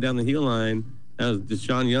flying down the heel line. That was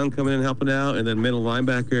Deshaun Young coming in helping out. And then middle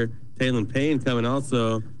linebacker Taylon Payne coming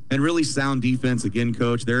also. And really sound defense again,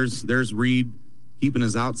 Coach. There's Reed keeping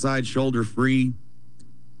his outside shoulder free,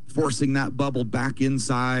 forcing that bubble back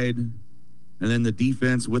inside. And then the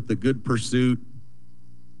defense with the good pursuit.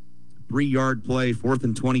 3-yard play, 4th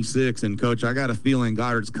and 26. And, Coach, I got a feeling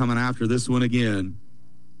Goddard's coming after this one again.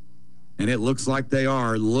 And it looks like they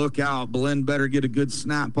are. Look out. Belen better get a good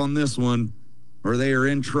snap on this one, or they are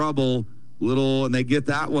in trouble. And they get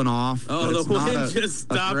that one off. Oh, the wind just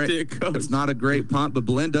stopped it, Coach. It's not a great punt, but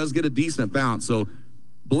Belen does get a decent bounce. So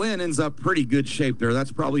Belen ends up pretty good shape there.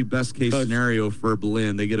 That's probably best case scenario for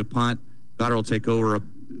Belen. They get a punt. Goddard will take over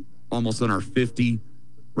almost on our 50,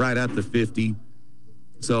 right at the 50.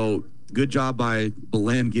 So good job by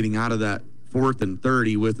Belen getting out of that 4th and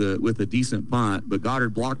 30 with a decent punt. But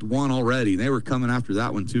Goddard blocked one already. They were coming after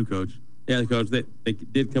that one too, Coach. Yeah, Coach, they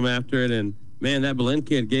did come after it, and man, that Belen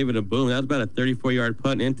kid gave it a boom. That was about a 34-yard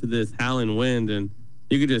punt into this howling wind, and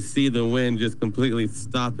you could just see the wind just completely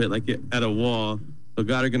stop it like at a wall. So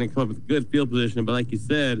Goddard going to come up with good field position, but like you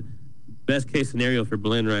said, best case scenario for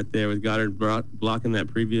Belen right there with Goddard blocking that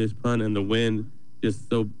previous punt and the wind just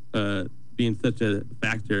so being such a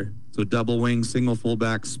factor. So double wing, single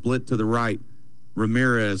fullback, split to the right.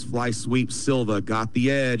 Ramirez, fly sweep, Silva, got the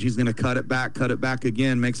edge. He's going to cut it back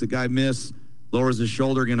again, makes a guy miss. Lowers his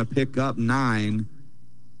shoulder, going to pick up 9.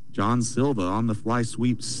 John Silva on the fly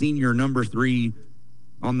sweep, senior number 3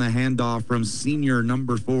 on the handoff from senior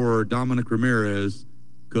number 4, Dominic Ramirez.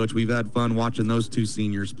 Coach, we've had fun watching those 2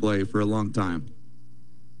 seniors play for a long time.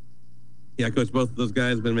 Yeah, Coach, both of those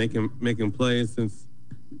guys have been making plays since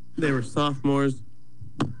they were sophomores.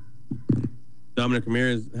 Dominic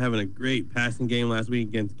Ramirez having a great passing game last week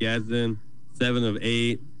against Gadsden, 7 of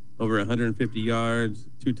 8, over 150 yards,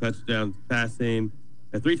 2 touchdowns passing.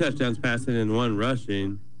 3 touchdowns passing and 1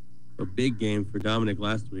 rushing. A big game for Dominic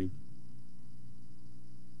last week.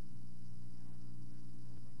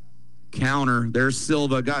 Counter. There's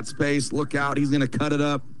Silva. Got space. Look out. He's going to cut it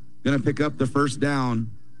up. Going to pick up the first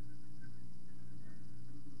down.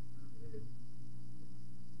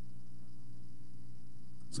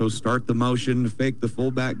 So start the motion, fake the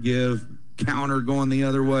fullback give, counter going the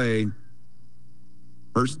other way.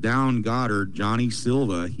 First down, Goddard. Johnny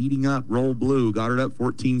Silva heating up, roll blue. Goddard up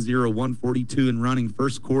 14-0, 142 and running.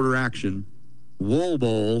 First quarter action. Wool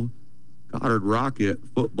Bowl, Goddard Rocket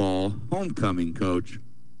football homecoming, Coach.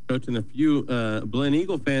 Coach, and a few Belen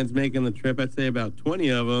Eagle fans making the trip. I'd say about 20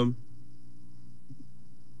 of them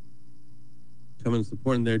coming and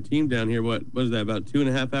supporting their team down here. What is that, about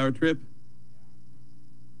 2.5 hour trip?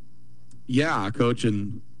 Yeah, Coach,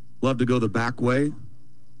 and love to go the back way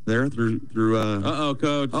there through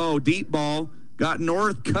Coach. Oh, deep ball. Got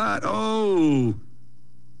Northcutt. Oh.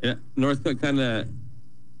 Yeah, Northcutt kind of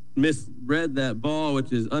misread that ball,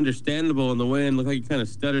 which is understandable in the wind. Looked like he kind of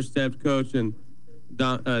stutter stepped, Coach, and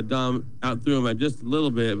Dom out threw him at just a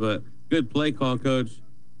little bit, but good play call, Coach.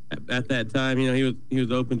 At that time, you know, he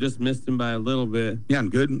was open, just missed him by a little bit. Yeah, and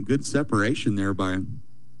good separation there by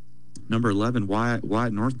number 11, Wyatt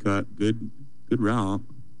Northcutt. Good route.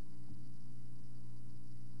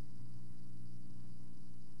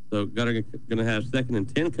 So Goddard gonna have 2nd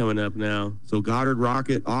and 10 coming up now. So Goddard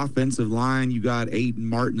Rocket offensive line. You got Aiden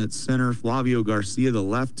Martin at center. Flavio Garcia, the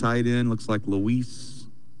left tight end. Looks like Luis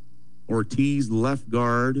Ortiz, left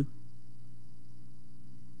guard.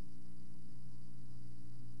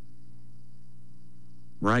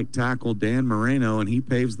 Right tackle Dan Moreno, and he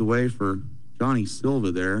paves the way for Johnny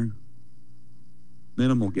Silva there.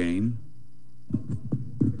 Minimal gain.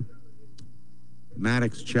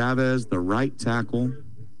 Maddox Chavez, the right tackle.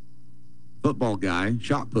 Football guy,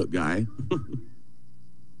 shot put guy.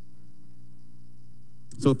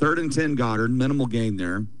 So 3rd and 10 Goddard, minimal gain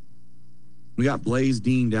there. We got Blaze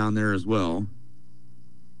Dean down there as well.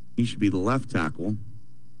 He should be the left tackle.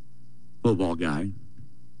 Football guy.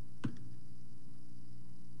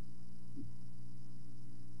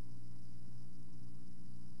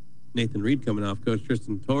 Nathan Reed coming off. Coach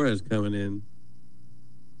Tristan Torres coming in.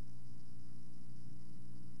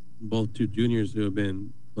 Both 2 juniors who have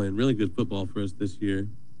been playing really good football for us this year.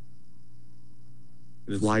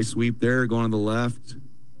 Fly sweep there, going to the left.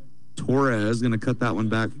 Torres going to cut that one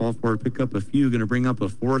back, fall forward, pick up a few. Going to bring up a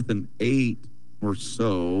 4th and 8 or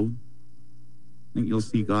so. I think you'll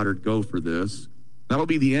see Goddard go for this. That'll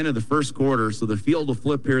be the end of the first quarter, so the field will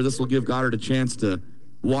flip here. This will give Goddard a chance to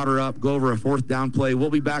water up, go over a 4th down play. We'll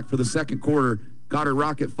be back for the second quarter. Goddard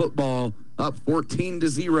Rocket football up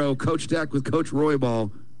 14-0. Coach Deck with Coach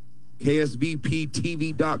Roybal.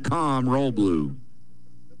 KSVPTV.com. Roll blue.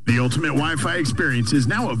 The ultimate Wi-Fi experience is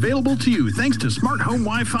now available to you thanks to Smart Home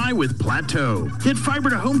Wi-Fi with Plateau. Get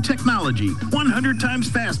fiber-to-home technology 100 times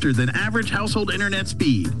faster than average household internet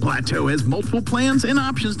speed. Plateau has multiple plans and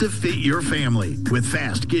options to fit your family. With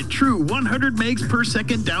fast, get true 100 megs per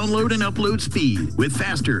second download and upload speed. With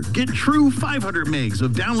faster, get true 500 megs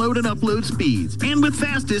of download and upload speeds. And with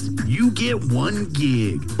fastest, you get 1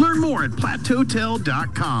 gig. Learn more at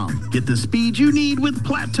plateautel.com. Get the speed you need with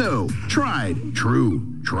Plateau. Tried, true,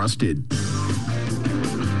 trusted.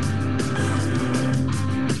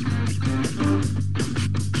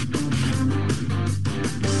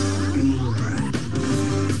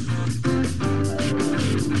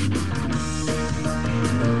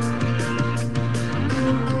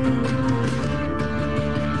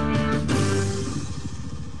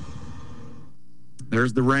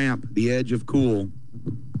 There's the ramp, the edge of cool.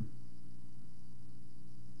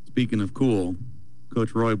 Speaking of cool,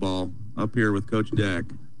 Coach Roybal up here with Coach Deck.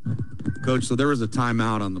 Coach, so there was a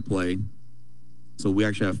timeout on the play. So we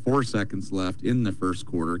actually have 4 seconds left in the first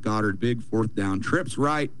quarter. Goddard, big 4th down. Trips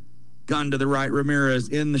right, gun to the right. Ramirez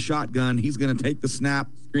in the shotgun. He's going to take the snap.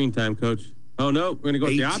 Screen time, Coach. Oh, no, we're going to go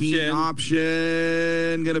with the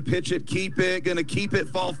option. Going to pitch it, keep it. Going to keep it,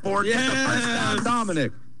 fall forward. Get the first down,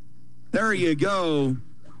 Dominic. There you go.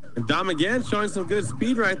 And Dom again showing some good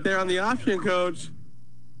speed right there on the option, Coach.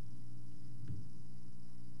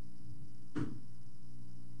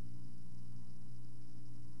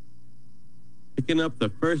 Picking up the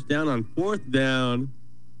first down on 4th down.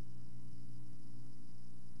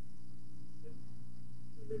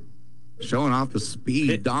 Showing off the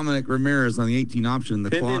speed. Dominic Ramirez on the 18 option.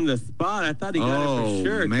 Pinned in the spot. I thought he got it for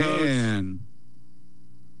sure, man. Coach.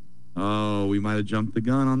 Oh, we might have jumped the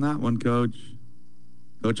gun on that one, Coach.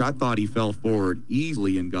 Coach, I thought he fell forward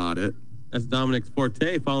easily and got it. That's Dominic's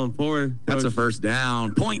forte, falling forward. Coach. That's a first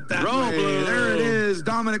down. Point that Roll way. blue. There it is.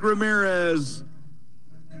 Dominic Ramirez.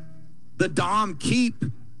 the Dom keep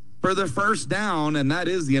for the first down, and that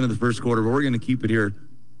is the end of the first quarter, but we're going to keep it here.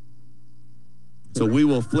 So we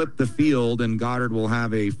will flip the field, and Goddard will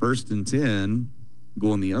have a 1st and 10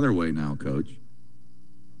 going the other way now, Coach.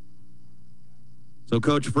 So,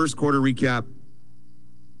 Coach, first quarter recap.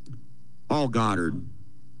 All Goddard.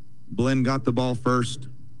 Belen got the ball first.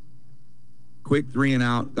 Quick 3 and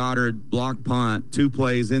out. Goddard block punt. 2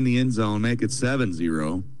 plays in the end zone. Make it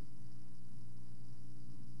 7-0.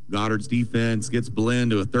 Goddard's defense gets Belen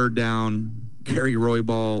to a 3rd down. Gary Roy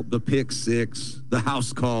ball. The pick 6. The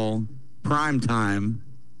house call. Prime time.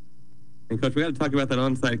 And, Coach, we got to talk about that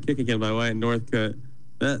onside kick again by Wyatt Northcutt.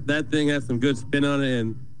 That thing has some good spin on it,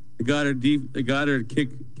 and the Goddard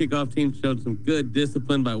kickoff team showed some good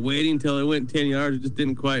discipline by waiting until it went 10 yards. It just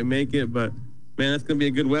didn't quite make it, but, man, that's going to be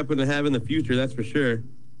a good weapon to have in the future, that's for sure.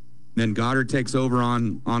 Then Goddard takes over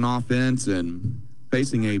on offense, and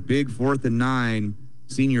facing a big 4th and 9,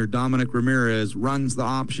 senior Dominic Ramirez runs the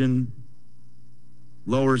option,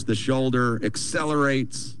 lowers the shoulder,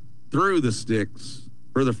 accelerates through the sticks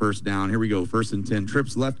for the first down. Here we go, 1st and 10.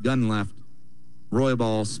 Trips left, gun left. Roy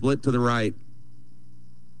ball split to the right.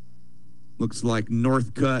 Looks like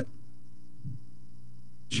Northcutt,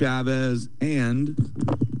 Chavez, and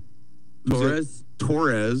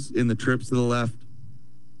Torres in the trips to the left.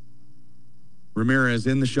 Ramirez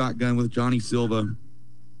in the shotgun with Johnny Silva.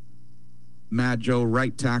 Mad Joe,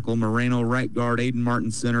 right tackle. Moreno, right guard. Aiden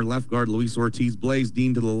Martin, center. Left guard, Luis Ortiz. Blaze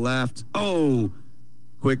Dean to the left. Oh!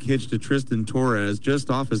 Quick hitch to Tristan Torres,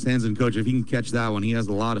 just off his hands. And, Coach, if he can catch that one, he has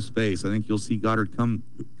a lot of space. I think you'll see Goddard come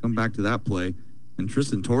back to that play. And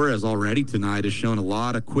Tristan Torres already tonight has shown a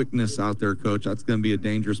lot of quickness out there, Coach. That's going to be a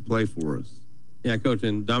dangerous play for us. Yeah, Coach,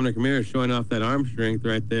 and Dominic Ramirez showing off that arm strength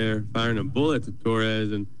right there, firing a bullet to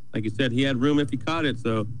Torres. And like you said, he had room if he caught it,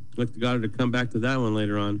 so look to Goddard to come back to that one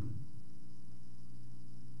later on.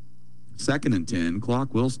 2nd and 10.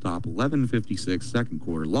 Clock will stop. 11:56, second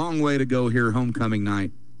quarter. Long way to go here, homecoming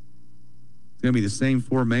night. It's going to be the same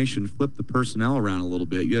formation. Flip the personnel around a little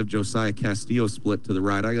bit. You have Josiah Castillo split to the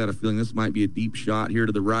right. I got a feeling this might be a deep shot here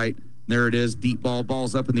to the right. There it is. Deep ball.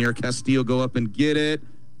 Ball's up in the air. Castillo go up and get it.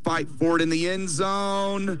 Fight for it in the end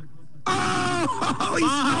zone. Oh, he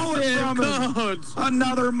stole it from him.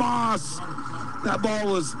 Another Moss. That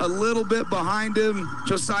ball was a little bit behind him.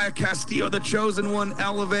 Josiah Castillo, the chosen one,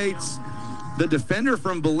 elevates. The defender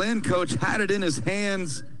from Belen, Coach, had it in his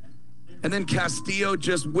hands. And then Castillo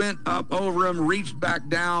just went up over him, reached back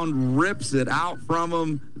down, rips it out from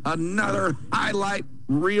him. Another highlight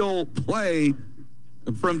reel play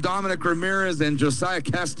from Dominic Ramirez and Josiah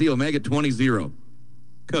Castillo. Make it 20-0.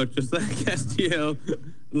 Coach, Josiah Castillo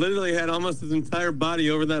literally had almost his entire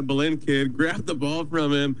body over that Belen kid, grabbed the ball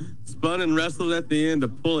from him, spun and wrestled at the end to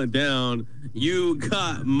pull it down. You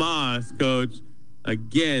got Moss, Coach.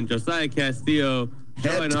 Again, Josiah Castillo.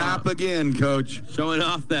 Head tap again, Coach. Showing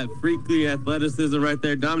off that freaky athleticism right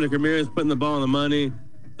there. Dominic Ramirez putting the ball on the money.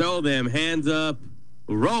 Throw them hands up.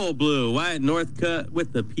 Roll blue. Wyatt Northcutt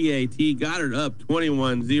with the PAT. Goddard up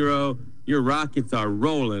 21-0. Your Rockets are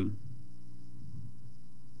rolling.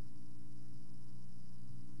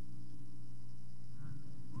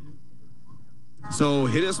 So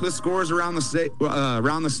hit us with scores around the state.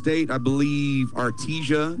 I believe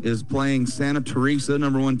Artesia is playing Santa Teresa,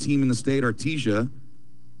 number 1 team in the state. Artesia.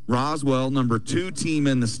 Roswell, number 2 team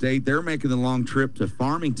in the state. They're making the long trip to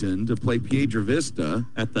Farmington to play Piedra Vista.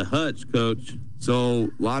 At the Hutch, Coach. So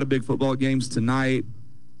a lot of big football games tonight.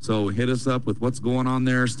 So hit us up with what's going on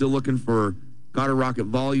there. Still looking for Goddard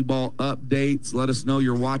Rocket volleyball updates. Let us know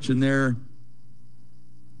you're watching there.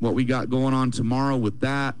 What we got going on tomorrow with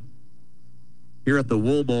that. Here at the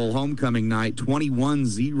Wool Bowl homecoming night,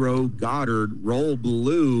 21-0 Goddard. Roll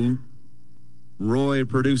blue. Roy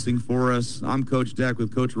producing for us. I'm Coach Deck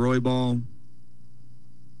with Coach Roy Ball.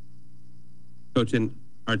 Coach, and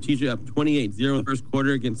Artesia up 28-0 in the first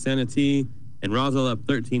quarter against Santa T, and Roswell up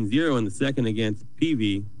 13-0 in the second against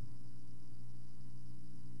PV.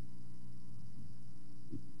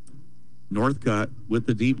 Northcutt with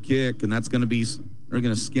the deep kick, and that's going to be, they're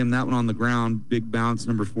going to skim that one on the ground. Big bounce,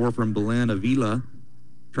 number 4 from Belen, Avila.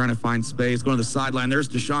 Trying to find space, going to the sideline. There's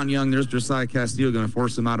Deshaun Young. There's Josiah Castillo going to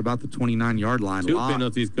force him out about the 29-yard line. 2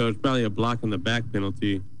 penalties, Coach. Probably a block in the back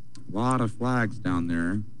penalty. A lot of flags down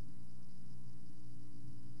there.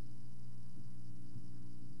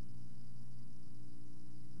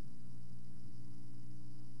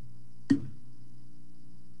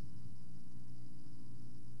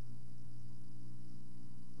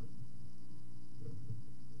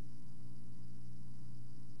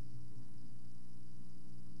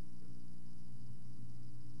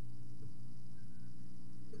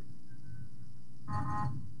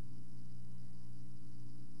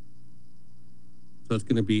 So it's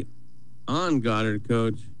going to be on Goddard,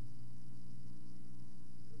 Coach.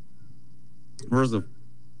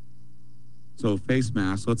 So face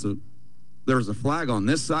mask. So there was a flag on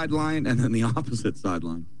this sideline and then the opposite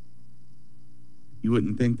sideline. You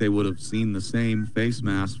wouldn't think they would have seen the same face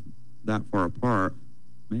mask that far apart.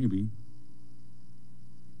 Maybe.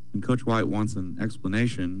 And Coach White wants an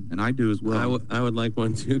explanation, and I do as well. I would like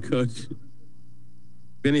one too, Coach.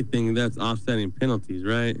 If anything, that's offsetting penalties,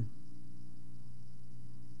 right?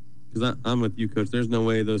 Because I'm with you, Coach. There's no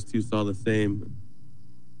way those two saw the same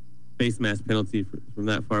face mask penalty from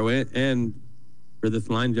that far away. And for this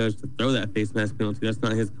line judge to throw that face mask penalty, that's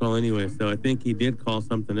not his call anyway. So I think he did call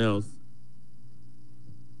something else.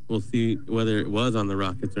 We'll see whether it was on the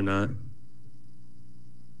Rockets or not.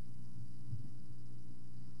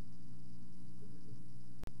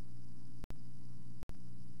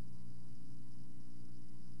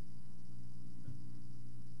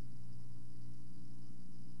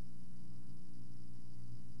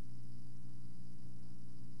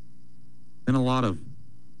 Been a lot of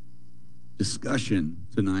discussion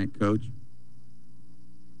tonight, Coach.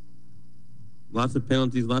 Lots of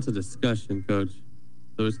penalties, lots of discussion, Coach.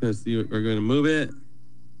 So we're just going to see. We're going to move it.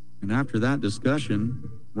 And after that discussion,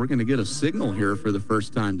 we're going to get a signal here for the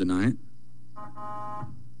first time tonight.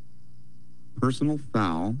 Personal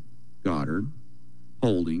foul, Goddard,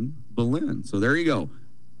 holding, Belen. So there you go.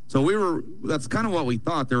 So that's kind of what we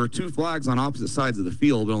thought. There were two flags on opposite sides of the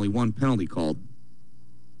field, but only one penalty called.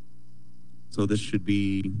 So this should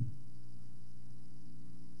be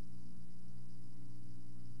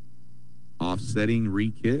offsetting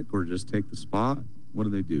re-kick or just take the spot. What do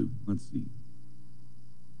they do? Let's see.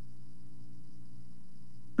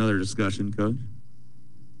 Another discussion, Coach.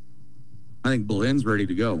 I think Belen's ready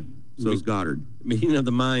to go. So is Goddard. Meeting of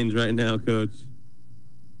the minds right now, Coach.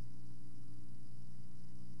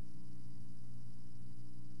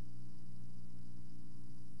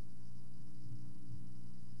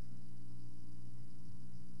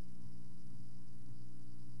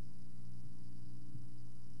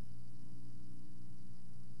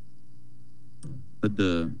 But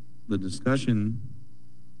the discussion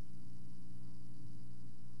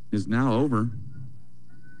is now over.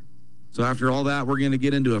 So after all that, we're going to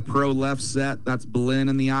get into a pro left set. That's Belen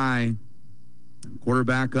in the eye.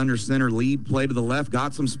 Quarterback under center, lead play to the left,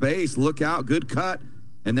 got some space. Look out, good cut.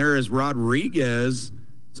 And there is Rodriguez.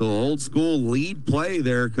 So old school lead play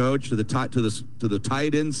there, Coach, to the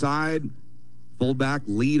tight inside. Fullback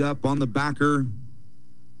lead up on the backer.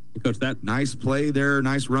 Coach, that nice play there.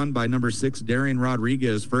 Nice run by number 6, Darian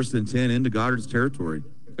Rodriguez. 1st and 10 into Goddard's territory.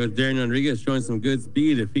 Coach Darian Rodriguez showing some good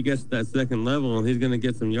speed. If he gets to that second level, he's going to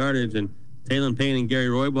get some yardage. And Taylon Payne and Gary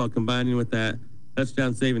Roybal combining with that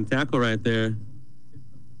touchdown saving tackle right there.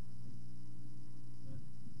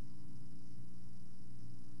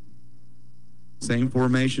 Same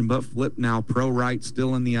formation, but flip now. Pro right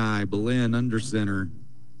still in the eye. Belen under center.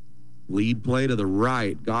 Lead play to the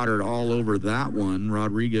right. Goddard all over that one.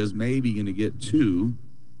 Rodriguez maybe going to get 2.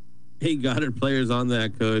 8 Goddard players on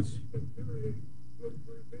that, Coach.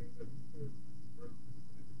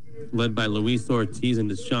 Led by Luis Ortiz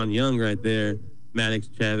and Deshaun Young right there. Maddox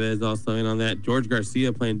Chavez also in on that. George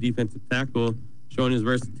Garcia playing defensive tackle, showing his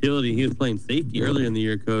versatility. He was playing safety earlier in the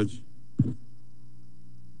year, Coach.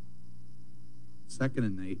 2nd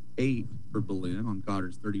and 8 for Belen on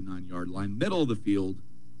Goddard's 39-yard line. Middle of the field.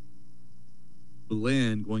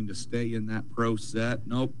 Belen going to stay in that pro set.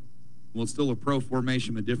 Nope. Well, it's still a pro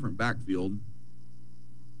formation, a different backfield. And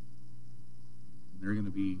they're going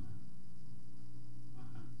to be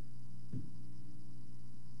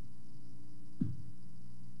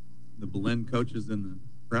the Belen coaches in the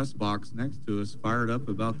press box next to us fired up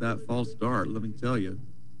about that false start. Let me tell you.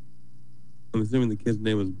 I'm assuming the kid's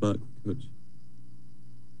name was Buck, Coach.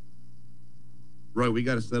 Roy, we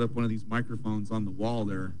got to set up one of these microphones on the wall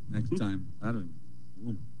there next time.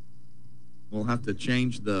 We'll have to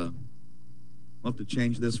change this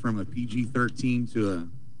from a PG-13 to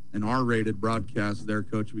an R-rated broadcast there,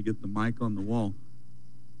 Coach. We get the mic on the wall.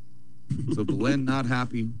 So Belen not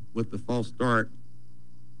happy with the false start.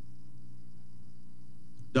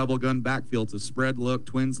 Double gun backfield to spread look.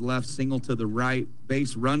 Twins left, single to the right.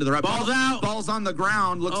 Base run to the right. Ball's out. Ball's on the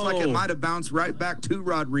ground. Looks like it might have bounced right back to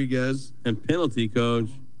Rodriguez. And penalty, Coach.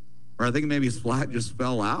 Or I think maybe his flat just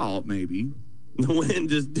fell out, maybe. The wind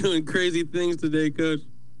just doing crazy things today, Coach.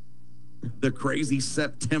 The crazy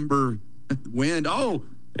September wind. Oh,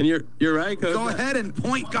 and you're right, Coach. Go ahead and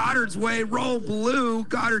point Goddard's way. Roll blue.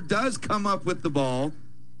 Goddard does come up with the ball.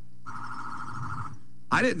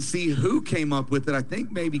 I didn't see who came up with it. I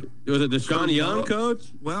think maybe was it Deshaun Young, Coach?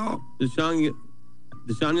 Well, Deshaun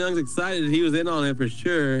Deshaun Young's excited. He was in on it for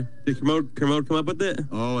sure. Did Kermode come up with it?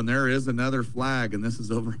 Oh, and there is another flag, and this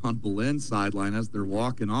is over on Belen's sideline as they're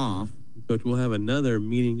walking off. Coach, we'll have another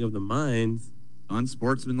meeting of the minds.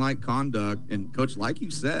 Unsportsmanlike conduct. And, Coach, like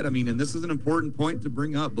you said, I mean, and this is an important point to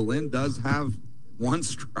bring up, Belen does have one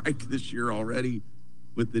strike this year already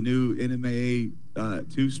with the new NMAA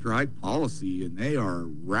two-strike policy, and they are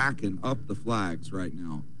racking up the flags right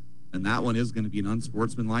now. And that one is going to be an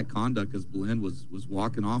unsportsmanlike conduct as Belen was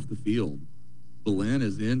walking off the field. Belen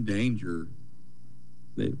is in danger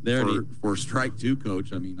for strike two,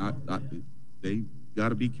 Coach. I mean, they got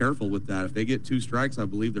to be careful with that. If they get 2 strikes, I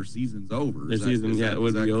believe their season's over. It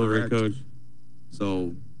would be over, Coach.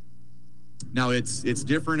 So now it's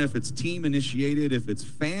different if it's team initiated. If it's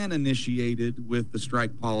fan initiated with the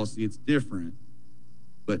strike policy, it's different.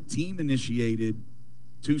 But team initiated,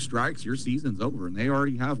 2 strikes, your season's over, and they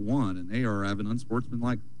already have 1, and they are having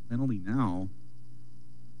unsportsmanlike penalty now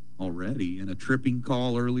already. And a tripping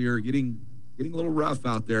call earlier, getting a little rough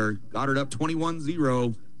out there. Goddard up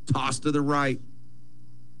 21-0, toss to the right.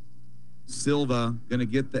 Silva going to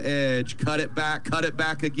get the edge, cut it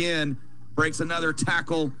back again, breaks another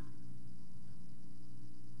tackle.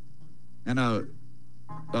 And a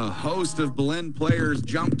host of Belen players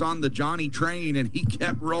jumped on the Johnny train, and he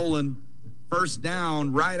kept rolling. First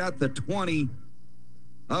down right at the 20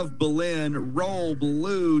 of Belen. Roll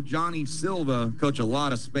blue, Johnny Silva. Coach, a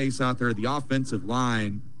lot of space out there. The offensive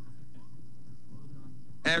line.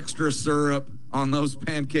 Extra syrup on those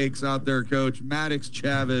pancakes out there, Coach. Maddox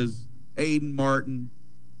Chavez, Aiden Martin,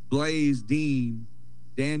 Blaze Dean,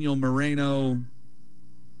 Daniel Moreno.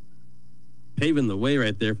 Paving the way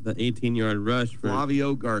right there for the 18-yard rush.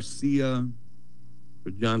 Flavio Garcia.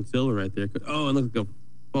 For John Silva right there. Oh, and look like a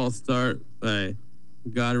false start by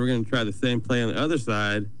Goddard. We're going to try the same play on the other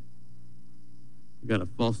side. We got a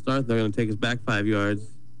false start. They're going to take us back 5 yards.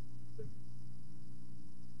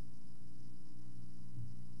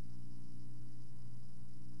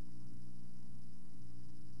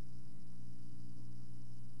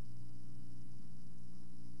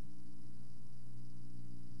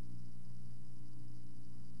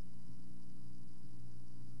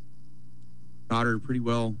 Goddard pretty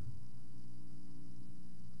well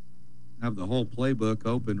have the whole playbook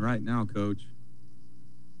open right now, Coach.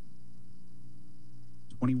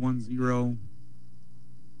 21-0.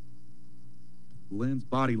 Belen's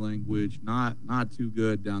body language not too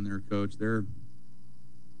good down there, Coach. They're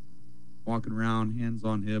walking around, hands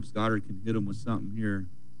on hips. Goddard can hit them with something here.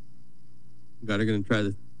 Goddard going to try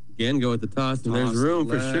this again, go with the toss, and there's room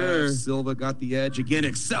for sure. Silva got the edge again.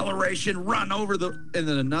 Acceleration, run over and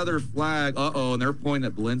then another flag. And they're pointing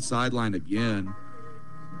at Belen's sideline again.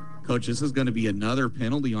 Coach, this is going to be another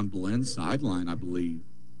penalty on Belen's sideline, I believe.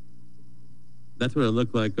 That's what it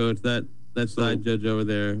looked like, Coach. That side judge over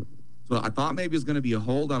there. So I thought maybe it was going to be a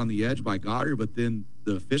hold out on the edge by Goddard, but then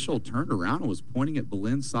the official turned around and was pointing at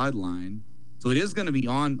Belen's sideline. So it is going to be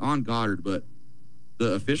on Goddard, but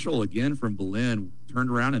the official, again, from Belen, turned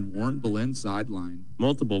around and warned Belen's sideline.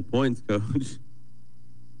 Multiple points, Coach.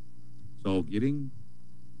 So I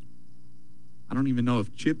don't even know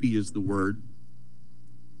if chippy is the word.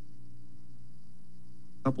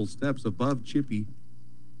 A couple steps above chippy.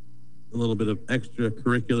 A little bit of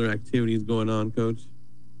extracurricular activities going on, Coach.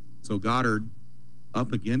 So Goddard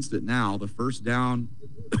up against it now. The first down,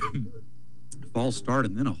 false start,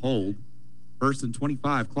 and then a hold. 1st and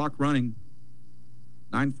 25, clock running.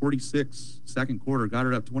 9:46, second quarter.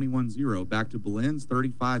 Goddard up 21-0. Back to Belen's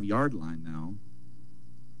 35-yard line now.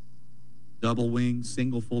 Double wing,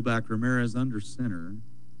 single fullback Ramirez under center.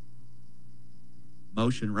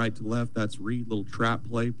 Motion right to left. That's Reed. Little trap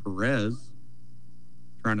play. Perez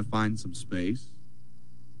trying to find some space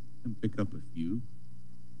and pick up a few.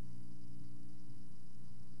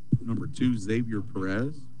 Number 2, Xavier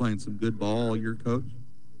Perez, playing some good ball all year, Coach.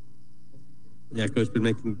 Yeah, Coach been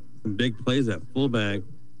making some big plays at fullback.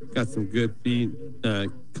 Got some good feet,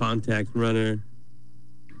 contact runner.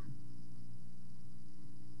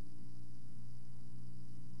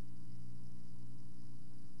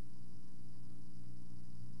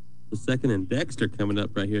 The second and Dexter coming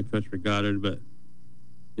up right here, Coach, for Goddard. But,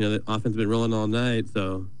 the offense has been rolling all night,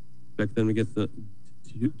 so expect them to get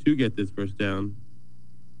to get this first down.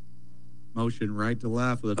 Motion right to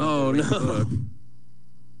left with a hook.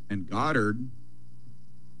 And Goddard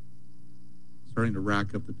starting to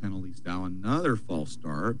rack up the penalties now. Another false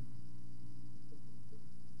start.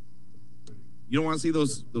 You don't want to see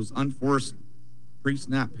those unforced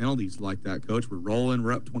pre-snap penalties like that, Coach. We're rolling.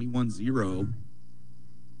 We're up 21-0.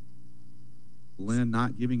 Belen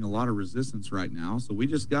not giving a lot of resistance right now, so we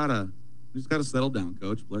just gotta settle down,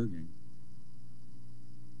 Coach. Blair game.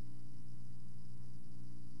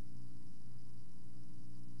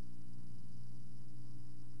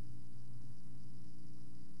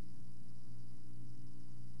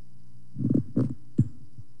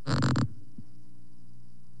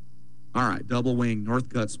 All right, double wing, north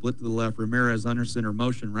cut, split to the left. Ramirez under center,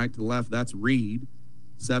 motion right to the left. That's Reed.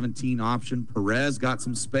 17 option. Perez got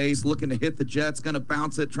some space, looking to hit the Jets, going to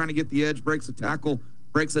bounce it, trying to get the edge, breaks a tackle,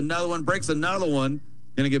 breaks another one.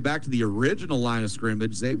 Going to get back to the original line of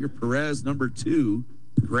scrimmage. Xavier Perez, number 2.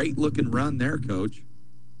 Great looking run there, Coach.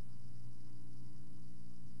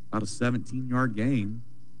 About a 17-yard gain.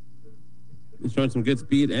 He's showing some good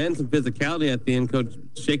speed and some physicality at the end, Coach,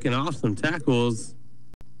 shaking off some tackles.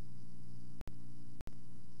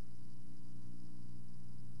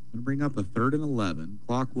 Going to bring up a 3rd and 11.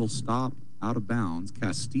 Clock will stop out of bounds.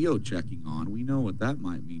 Castillo checking on. We know what that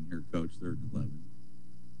might mean here, Coach, 3rd and 11.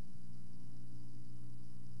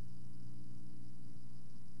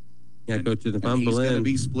 Yeah, Coach, if I'm he's going to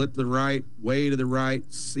be split to the right, way to the right,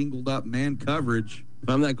 singled up man coverage. If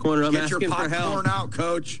I'm that corner, I'm asking for help. Get your popcorn out,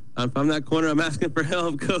 Coach. If I'm that corner, I'm asking for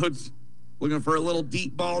help, Coach. Looking for a little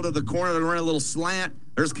deep ball to the corner. They're running a little slant.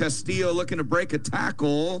 There's Castillo looking to break a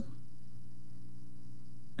tackle.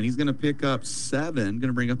 And he's going to pick up 7, going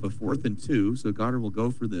to bring up a 4th and 2. So Goddard will go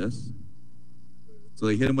for this. So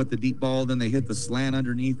they hit him with the deep ball, then they hit the slant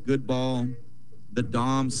underneath. Good ball. The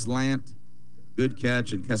Dom slant. Good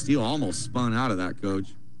catch. And Castillo almost spun out of that,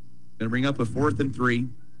 Coach. Going to bring up a 4th and 3.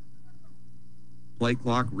 Play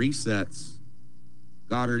clock resets.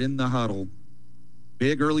 Goddard in the huddle.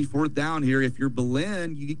 Big early 4th down here. If you're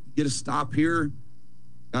Belen, you get a stop here.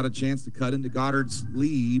 Got a chance to cut into Goddard's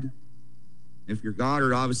lead. If you're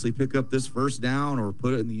Goddard, obviously pick up this 1st down or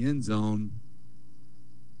put it in the end zone.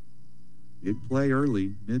 Big play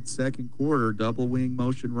early, mid-second quarter, double wing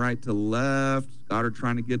motion right to left. Goddard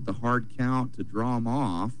trying to get the hard count to draw him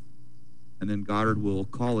off. And then Goddard will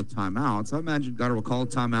call a timeout. So I imagine Goddard will call a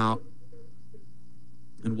timeout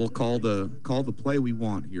and we'll call the play we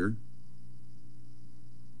want here.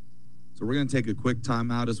 So we're going to take a quick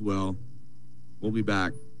timeout as well. We'll be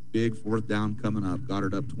back. Big 4th down coming up.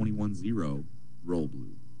 Goddard up 21-0. Roll Blue.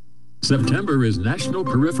 September is National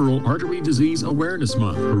Peripheral Artery Disease Awareness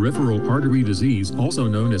Month. Peripheral artery disease, also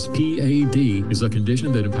known as PAD, is a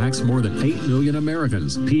condition that impacts more than 8 million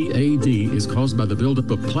Americans. PAD is caused by the buildup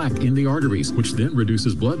of plaque in the arteries, which then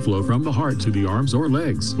reduces blood flow from the heart to the arms or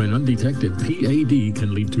legs. When undetected, PAD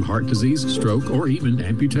can lead to heart disease, stroke, or even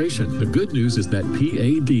amputation. The good news is that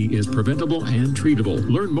PAD is preventable and treatable.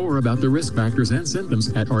 Learn more about the risk factors and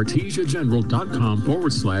symptoms at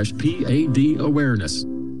artesiageneral.com/PAD awareness.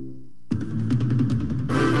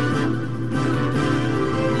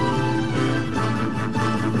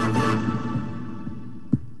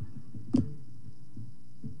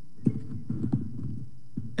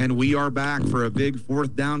 And we are back for a big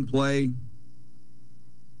 4th down play.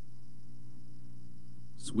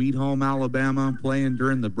 Sweet Home Alabama playing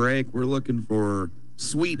during the break. We're looking for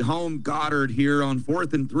Sweet Home Goddard here on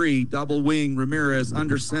 4th and 3. Double wing Ramirez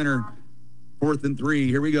under center. 4th and 3.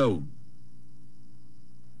 Here we go.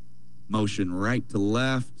 Motion right to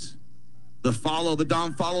left. The follow, the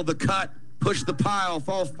Dom follow, the cut. Push the pile,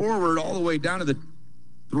 fall forward all the way down to the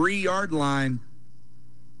 3-yard line.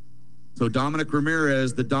 So Dominic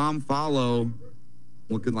Ramirez, the Dom follow,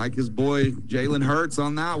 looking like his boy Jalen Hurts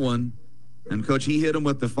on that one. And, Coach, he hit him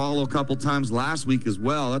with the follow a couple times last week as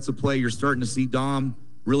well. That's a play you're starting to see Dom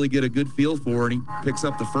really get a good feel for, and he picks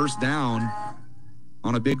up the 1st down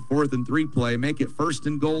on a big 4th and 3 play. Make it 1st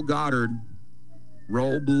and goal, Goddard.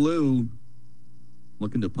 Roll Blue.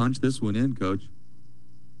 Looking to punch this one in, Coach.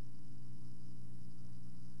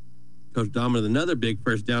 Coach Dom with another big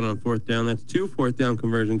 1st down on 4th down. That's 2 4th down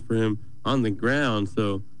conversions for him on the ground.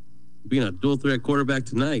 So being a dual threat quarterback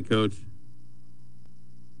tonight, Coach.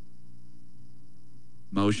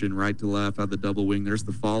 Motion right to left out the double wing. There's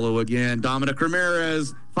the follow again. Dominic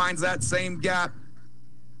Ramirez finds that same gap.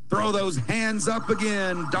 Throw those hands up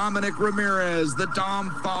again. Dominic Ramirez, the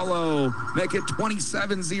Dom follow. Make it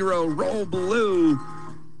 27-0. Roll Blue.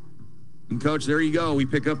 And, Coach, there you go. We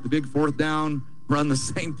pick up the big 4th down. Run the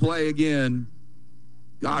same play again.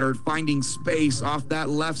 Goddard finding space off that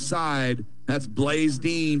left side. That's Blaze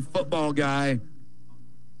Dean, football guy.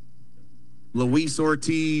 Luis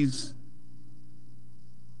Ortiz.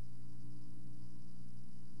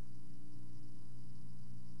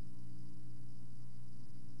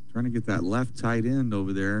 Trying to get that left tight end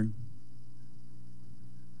over there.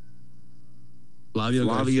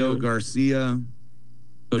 Flavio Garcia.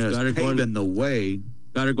 Coach Goddard paving the way.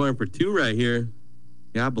 Goddard going for 2 right here.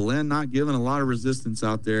 Yeah, Belen not giving a lot of resistance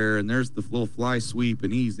out there. And there's the little fly sweep,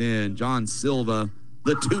 and he's in. John Silva,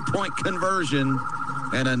 the 2-point conversion.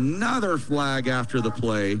 And another flag after the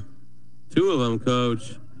play. 2 of them,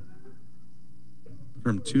 Coach.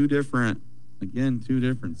 From 2 different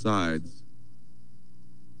sides.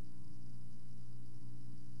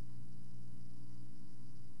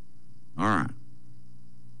 All right.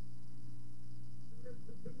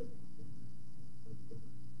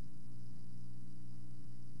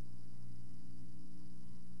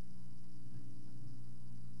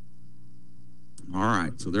 All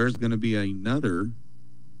right, so there's going to be another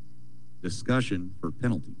discussion for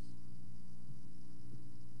penalties.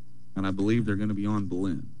 And I believe they're going to be on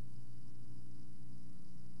Belen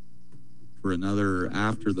for another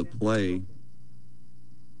after the play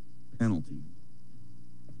penalty.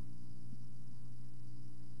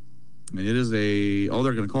 And it is they're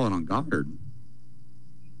going to call it on Goddard.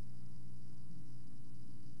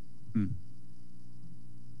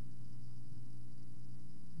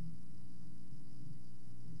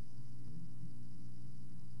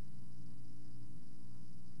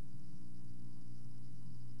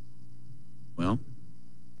 Well,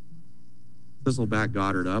 this will back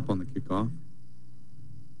Goddard up on the kickoff.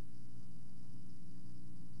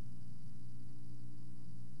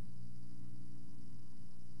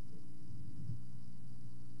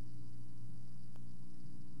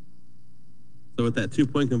 So with that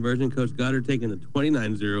 2-point conversion, Coach Goddard taking the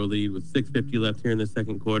 29-0 lead with 6:50 left here in the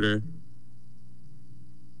second quarter.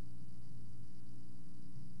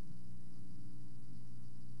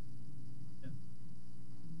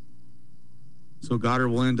 So Goddard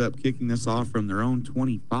will end up kicking this off from their own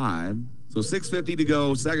 25. So 6:50 to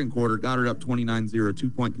go, second quarter. Goddard up 29-0.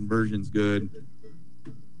 2-point conversion's good.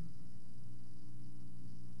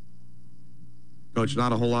 Coach,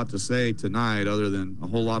 not a whole lot to say tonight other than a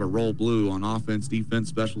whole lot of roll blue on offense, defense,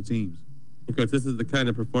 special teams. Coach, this is the kind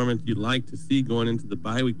of performance you'd like to see going into the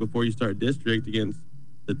bye week before you start district against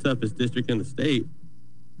the toughest district in the state.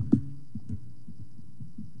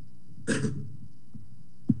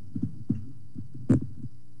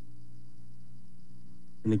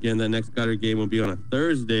 And again, that next Goddard game will be on a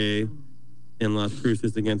Thursday in Las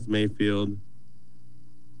Cruces against Mayfield.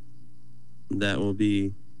 That will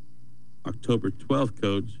be October 12th,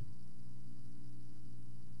 Coach.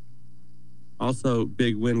 Also,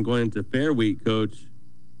 big win going into Fair Week, Coach.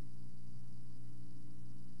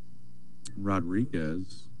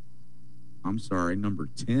 Rodriguez. I'm sorry, number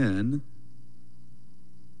 10.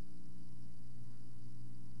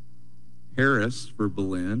 Harris for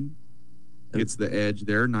Belen. Gets the edge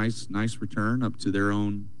there. Nice return up to their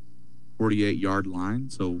own 48-yard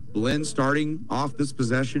line. So Belen starting off this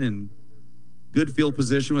possession in good field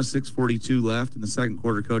position with 6:42 left in the second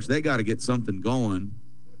quarter, Coach. They got to get something going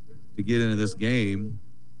to get into this game.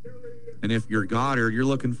 And if you're Goddard, you're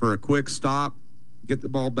looking for a quick stop, get the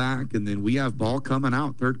ball back, and then we have ball coming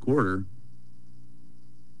out third quarter.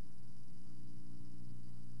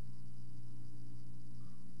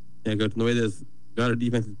 Yeah, Coach, the way this Goddard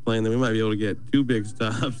defense is playing, then we might be able to get 2 big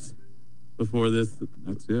stops before this.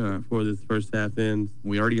 That's it. Before this first half ends.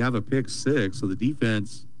 We already have a pick 6, so the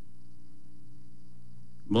defense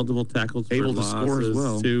multiple tackles able for to score as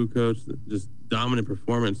well. Too, Coach. Just dominant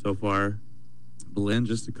performance so far. Belen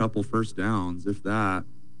just a couple first downs, if that.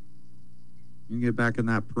 You can get back in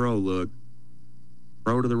that pro look.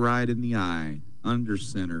 Pro to the right in the eye. Under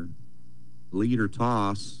center. Lead or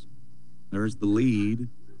toss. There's the lead.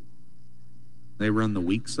 They run the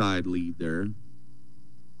weak side lead there.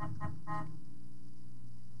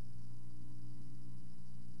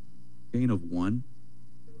 Gain of 1.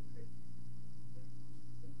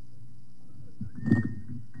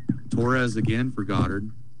 Torres again for Goddard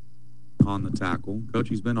on the tackle. Coach,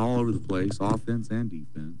 he's been all over the place, offense and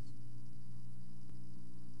defense.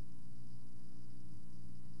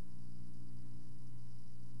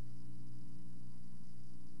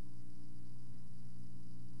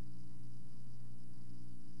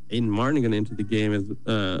 Aiden Martin going to enter the game as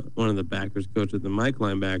one of the backers, Coach, of the Mike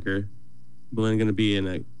linebacker. Belen going to be in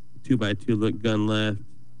a 2x2 look, gun left.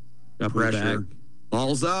 Got Pressure. back.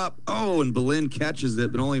 Ball's up. Oh, and Belen catches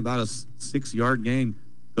it, but only about a 6-yard gain.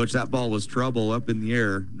 Coach, that ball was trouble up in the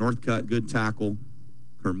air. Northcutt, good tackle.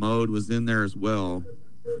 Kermode was in there as well.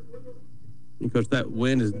 And Coach, that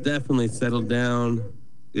wind has definitely settled down.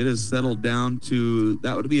 It has settled down to,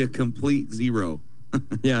 that would be a complete 0.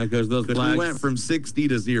 Yeah, because those flags. We went from 60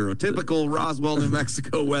 to 0. Typical Roswell, New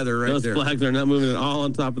Mexico weather right those there. Those flags are not moving at all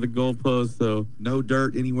on top of the goalpost, so. No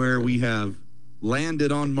dirt anywhere. We have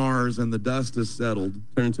landed on Mars and the dust has settled.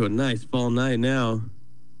 Turned into a nice fall night now.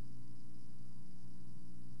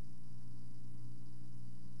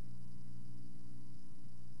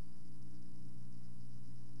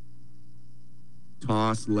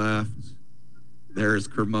 Toss left. There's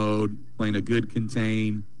Kermode playing a good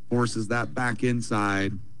contain. Forces that back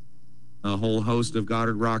inside. A whole host of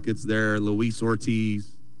Goddard Rockets there. Luis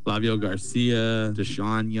Ortiz. Flavio Garcia.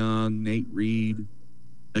 Deshaun Young. Nate Reed.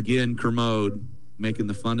 Again, Kermode. making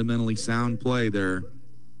the fundamentally sound play there,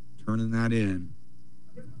 turning that in.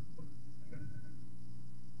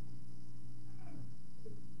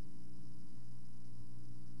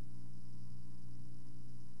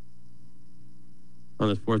 On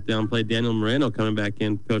this fourth down play, Daniel Moreno coming back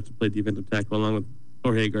in, coach to play defensive tackle along with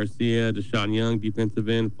Jorge Garcia, Deshaun Young, defensive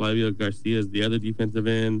end. Flavio Garcia is the other defensive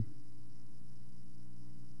end.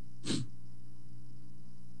 It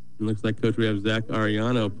looks like, Coach, we have Zach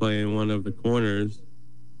Ariano playing one of the corners.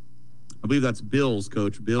 I believe that's Bills,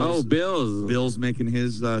 Coach. Bills. Oh, Bills. Bills making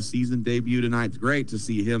his season debut tonight. It's great to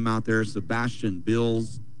see him out there. Sebastian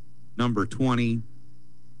Bills, number 20.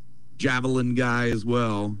 Javelin guy as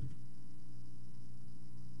well.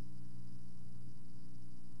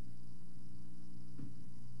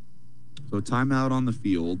 So timeout on the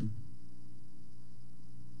field.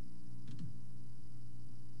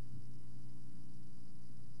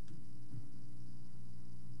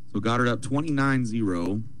 So Goddard up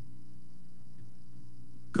 29-0.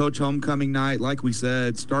 Coach, homecoming night, like we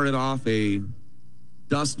said, started off a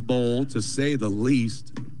dust bowl, to say the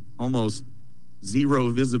least. Almost zero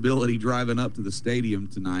visibility driving up to the stadium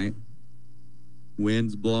tonight.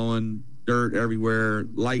 Winds blowing, dirt everywhere,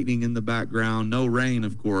 lightning in the background, no rain,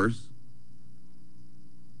 of course.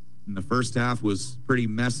 And the first half was pretty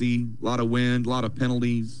messy, a lot of wind, a lot of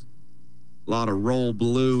penalties, a lot of roll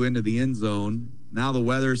blue into the end zone. Now the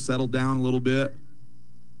weather settled down a little bit.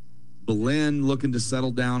 Belen looking to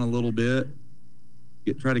settle down a little bit,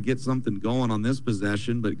 try to get something going on this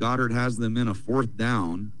possession, but Goddard has them in a fourth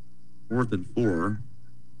down, 4th and 4,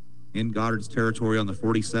 in Goddard's territory on the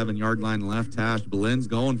 47-yard line, left hash. Belen's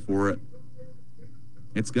going for it.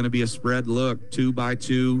 It's going to be a spread look,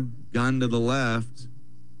 2-by-2, gun to the left.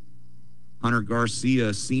 Hunter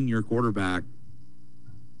Garcia, senior quarterback.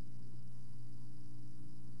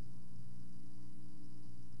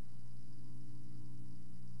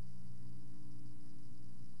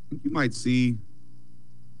 I think you might see,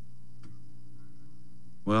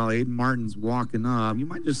 well, Aiden Martin's walking up. You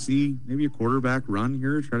might just see maybe a quarterback run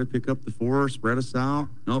here, try to pick up the 4, spread us out.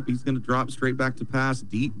 Nope, he's going to drop straight back to pass,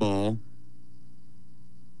 deep ball.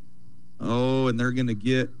 Oh, and they're going to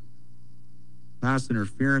get pass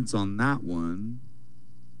interference on that one.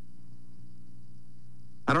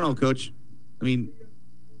 I don't know, Coach. I mean,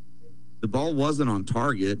 the ball wasn't on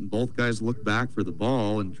target, and both guys looked back for the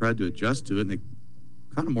ball and tried to adjust to it, and they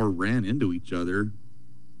kind of more ran into each other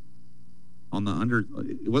on the under.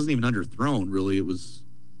 It wasn't even underthrown, really. It was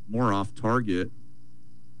more off target.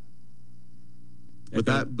 But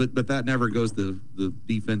that never goes the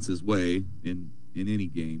defense's way in any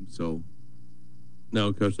game. So.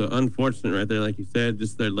 No, Coach. So unfortunate right there, like you said,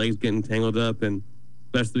 just their legs getting tangled up, and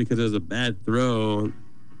especially because it was a bad throw.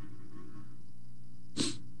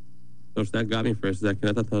 Coach, that got me for a second.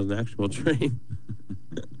 I thought that was an actual train.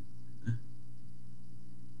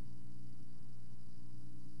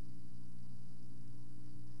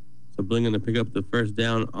 So Belen to pick up the first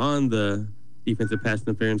down on the defensive pass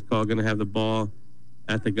interference call. Going to have the ball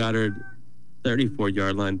at the Goddard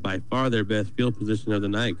 34-yard line. By far their best field position of the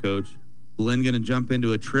night, Coach. Belen going to jump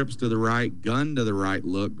into a trips to the right, gun to the right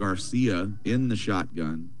look. Garcia in the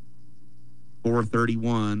shotgun.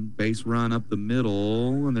 431, base run up the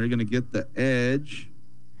middle, and they're going to get the edge.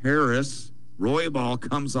 Harris, Roybal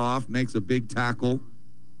comes off, makes a big tackle,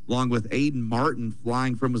 along with Aiden Martin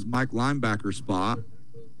flying from his Mike linebacker spot.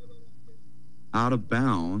 Out of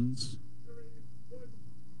bounds.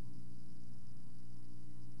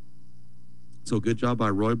 So good job by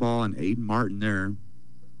Roybal and Aiden Martin there.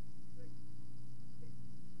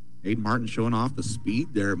 Aiden Martin showing off the speed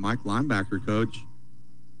there, Mike linebacker, Coach.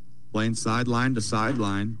 Playing sideline to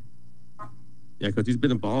sideline. Yeah, Coach, he's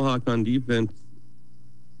been a ball hawk on defense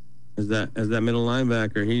as that middle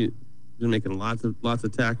linebacker. He's been making lots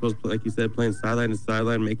of tackles, like you said, playing sideline to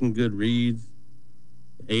sideline, making good reads.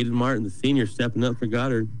 Aiden Martin, the senior, stepping up for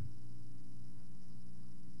Goddard.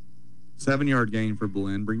 7-yard gain for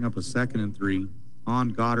Belen, bring up a 2nd and 3 on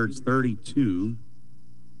Goddard's 32.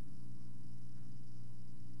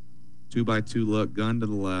 2-by-2 look, gun to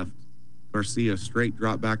the left. Garcia straight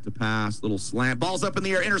drop back to pass, little slant. Ball's up in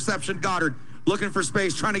the air, interception. Goddard looking for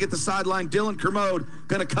space, trying to get the sideline. Dylan Kermode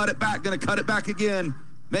going to cut it back again.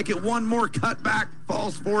 Make it one more cut back.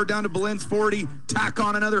 Falls forward down to Belen's 40. Tack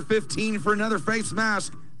on another 15 for another face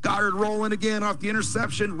mask. Goddard rolling again off the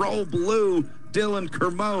interception. Roll blue, Dylan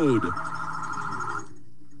Kermode.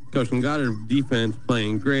 Coach, and Goddard defense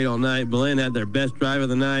playing great all night. Belen had their best drive of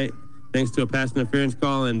the night thanks to a pass interference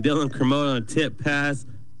call, and Dylan Kermode on a tip pass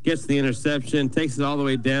gets the interception, takes it all the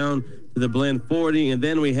way down to the Belen 40, and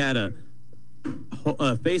then we had a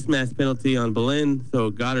a face mask penalty on Belen, so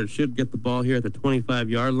Goddard should get the ball here at the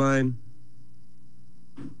 25-yard line.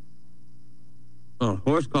 Oh,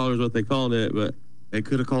 horse collar is what they called it, but they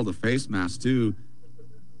could have called a face mask too.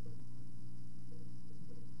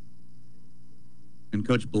 And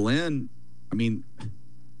Coach Belen, I mean,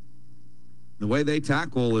 the way they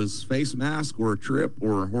tackle is face mask or a trip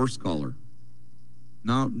or a horse collar.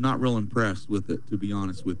 Not real impressed with it, to be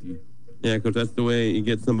honest with you. Yeah, Coach, that's the way you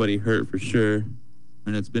get somebody hurt for sure.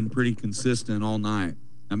 And it's been pretty consistent all night.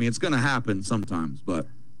 I mean, it's going to happen sometimes, but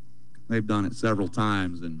they've done it several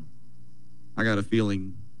times, and I got a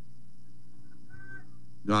feeling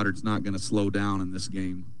Goddard's not going to slow down in this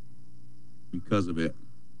game because of it.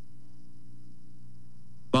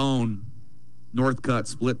 Bone, Northcutt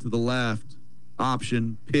split to the left,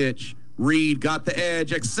 option, pitch, Reed got the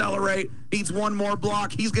edge, accelerate, needs one more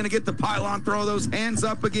block. He's going to get the pylon, throw those hands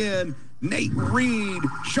up again. Nate Reed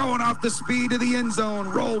showing off the speed to the end zone.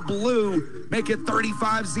 Roll blue, make it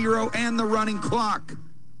 35-0 and the running clock.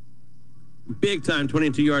 Big time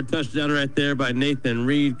 22-yard touchdown right there by Nathan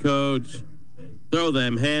Reed, Coach. Throw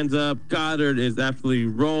them hands up. Goddard is absolutely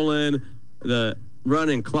rolling. The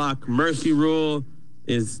running clock mercy rule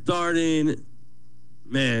is starting.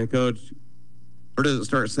 Man, Coach. Or does it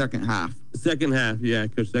start second half? Second half, yeah,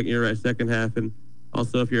 Coach. You're right, second half. And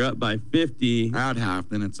also, if you're up by 50. At half,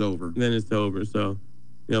 then it's over. Then it's over. So,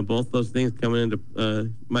 both those things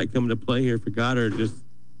might come into play here for Goddard, just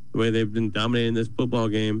the way they've been dominating this football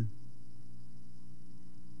game.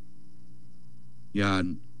 Yeah,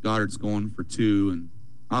 and Goddard's going for 2, and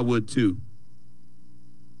I would too.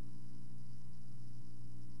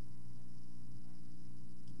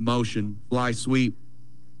 Motion, fly sweep.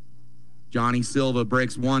 Johnny Silva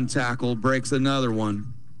breaks one tackle, breaks another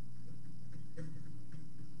one.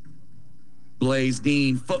 Blaze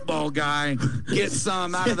Dean, football guy, gets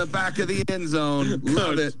some out of the back of the end zone.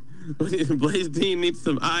 Love it. Blaze Dean needs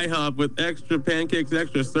some IHOP with extra pancakes,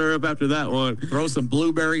 extra syrup after that one. Throw some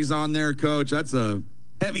blueberries on there, Coach. That's a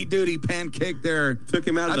heavy-duty pancake there. Took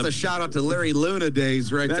him out of That's a shout-out to Larry Luna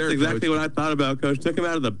days right there, That's exactly Coach. what I thought about, Coach. Took him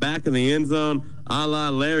out of the back of the end zone, a la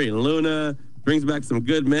Larry Luna. Brings back some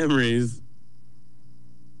good memories.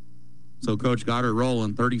 So, Coach, Goddard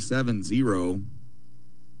rolling 37-0.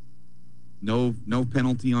 No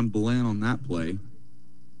penalty on Belen on that play.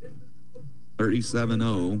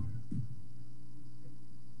 37-0.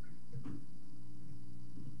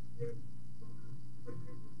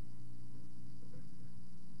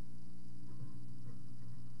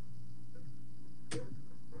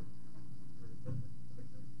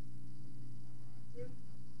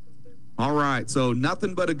 All right, so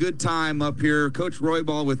nothing but a good time up here. Coach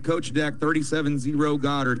Roybal with Coach Deck, 37-0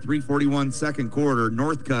 Goddard, 3:41 second quarter.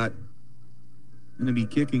 Northcutt going to be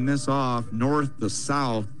kicking this off north to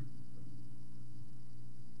south.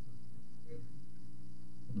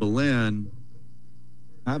 Belen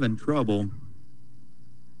having trouble.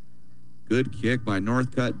 Good kick by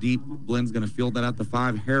Northcutt deep. Belen's going to field that out to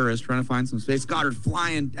 5. Harris trying to find some space. Goddard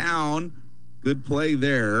flying down. Good play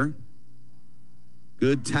there.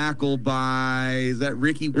 Good tackle by, is that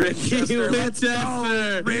Ricky Winchester?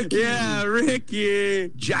 Ricky. Yeah, Ricky.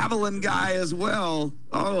 Javelin guy as well.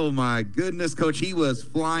 Oh, my goodness, Coach. He was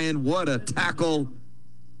flying. What a tackle.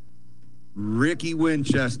 Ricky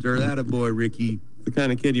Winchester. That a boy, Ricky. The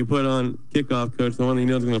kind of kid you put on kickoff, Coach. The one you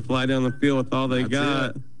know is going to fly down the field with all they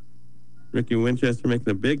got. It. Ricky Winchester making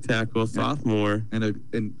a big tackle, sophomore.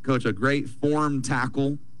 And Coach, a great form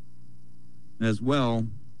tackle as well.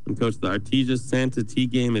 And Coach, the Artesia Santa T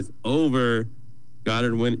game is over.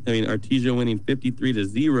 Artesia winning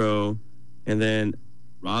 53-0, and then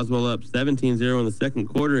Roswell up 17-0 in the second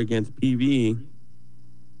quarter against PV.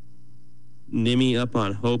 Nimi up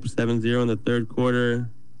on Hope 7-0 in the third quarter.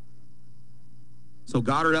 So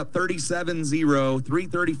Goddard up 37-0,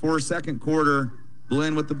 3:34 second quarter.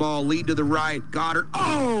 Belen with the ball, lead to the right. Goddard,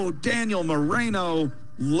 Daniel Moreno,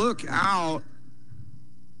 look out.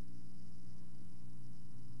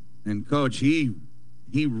 And Coach, he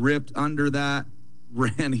ripped under that,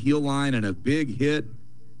 ran heel line and a big hit. I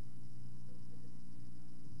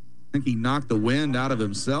think he knocked the wind out of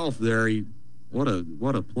himself there. What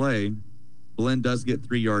a play. Belen does get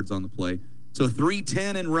 3 yards on the play. So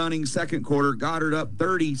 3:10 in running second quarter. Goddard up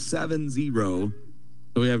 37-0.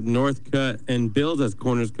 So we have Northcutt and Bills as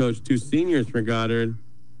corners, Coach, 2 seniors for Goddard. And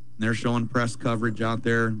they're showing press coverage out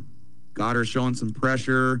there. Goddard showing some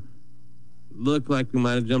pressure. Looked like we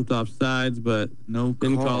might have jumped off sides, but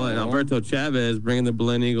didn't call it. Alberto Chavez bringing the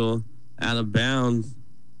Belen Eagle out of bounds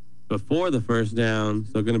before the first down.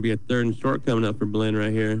 So going to be a 3rd and short coming up for Belen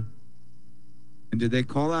right here. And did they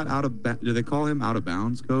call that did they call him out of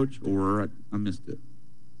bounds, Coach, or I missed it?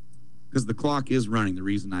 Because the clock is running. The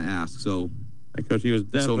reason I asked, so Coach, he was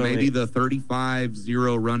definitely. So maybe the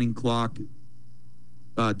 35-0 running clock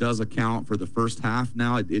does account for the first half.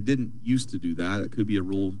 Now it didn't used to do that. It could be a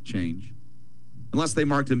rule change, unless they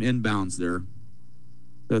marked him inbounds there.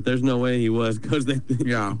 But there's no way he was, Coach.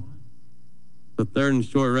 Yeah. The third and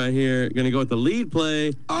short right here. Going to go with the lead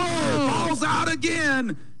play. Oh, ball's out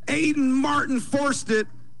again. Aiden Martin forced it,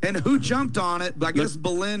 and who jumped on it? I guess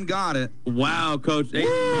Belen got it. Wow, Coach.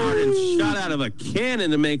 Aiden Martin shot out of a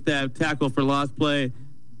cannon to make that tackle for lost play.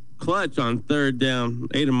 Clutch on third down.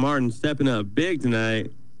 Aiden Martin stepping up big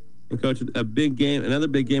tonight. And, Coach, a big game, another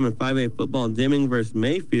big game in 5A football. Deming versus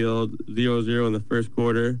Mayfield, 0-0 in the first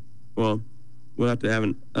quarter. Well, we'll have to have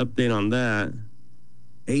an update on that.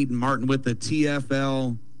 Aiden Martin with the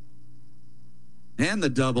TFL and the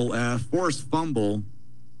double F. Forced fumble.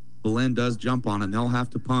 Belen does jump on it, and they'll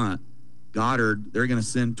have to punt. Goddard, they're going to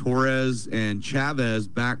send Torres and Chavez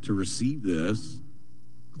back to receive this.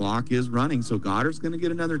 Clock is running, so Goddard's going to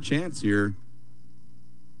get another chance here.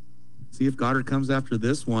 See if Goddard comes after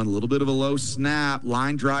this one. A little bit of a low snap.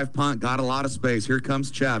 Line drive punt. Got a lot of space. Here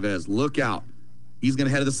comes Chavez. Look out. He's going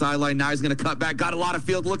to head to the sideline. Now he's going to cut back. Got a lot of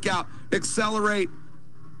field. Look out. Accelerate.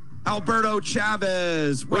 Alberto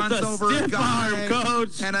Chavez runs over a guy,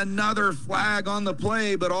 Coach. And another flag on the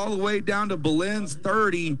play, but all the way down to Belen's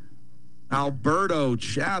 30. Alberto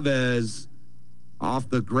Chavez off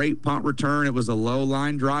the great punt return. It was a low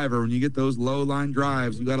line driver. When you get those low line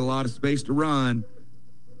drives, you got a lot of space to run.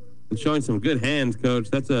 And showing some good hands,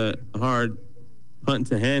 Coach. That's a hard punt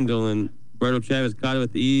to handle, and Alberto Chavez caught it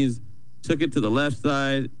with ease, took it to the left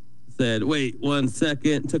side, said, wait 1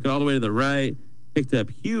 second, took it all the way to the right. Picked up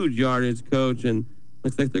huge yardage, Coach, and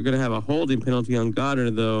looks like they're going to have a holding penalty on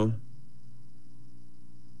Goddard, though.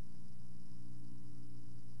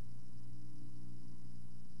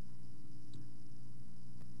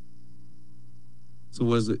 So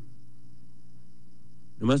was it?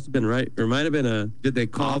 It must have been right. Or it might have been a. Did they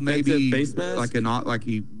call maybe face mask? like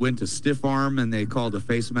he went to stiff arm and they called a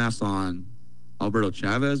face mask on Alberto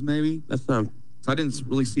Chavez? Maybe that's not. So I didn't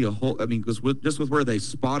really see a whole. I mean, because just with where they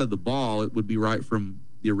spotted the ball, it would be right from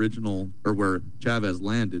the original or where Chavez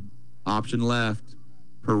landed. Option left.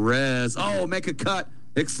 Perez. Oh, make a cut.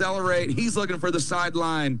 Accelerate. He's looking for the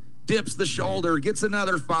sideline. Dips the shoulder. Gets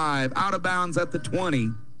another 5. Out of bounds at the 20.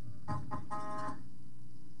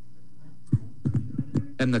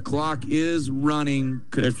 And the clock is running,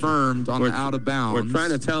 confirmed on the out of bounds. We're trying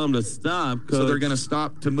to tell them to stop, Coach. So they're going to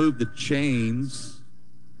stop to move the chains.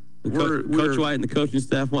 Coach White and the coaching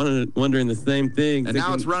staff wondering the same thing. And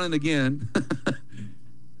now it's running again.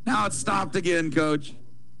 Now it's stopped again, Coach.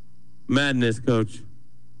 Madness, Coach.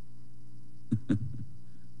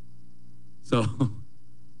 So,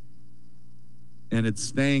 and it's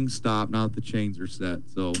staying stopped now that the chains are set.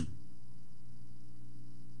 So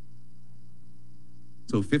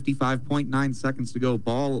 55.9 seconds to go.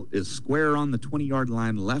 Ball is square on the 20-yard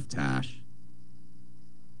line, left hash.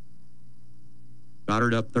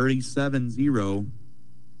 Goddard up 37-0.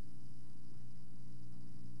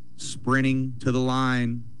 Sprinting to the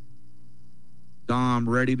line. Dom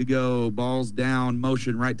ready to go. Ball's down.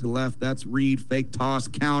 Motion right to left. That's Reed. Fake toss.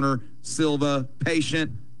 Counter. Silva.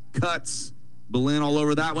 Patient. Cuts. Belen all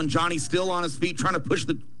over that one. Johnny still on his feet trying to push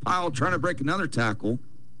the pile. Trying to break another tackle.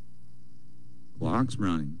 Clock's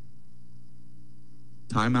running.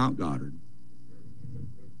 Timeout Goddard.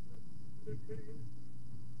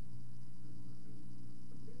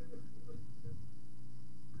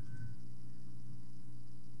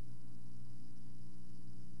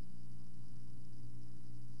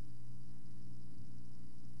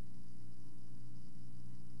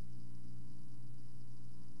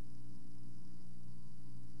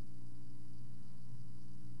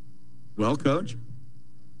 Well, Coach.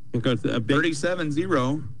 And Coach, a big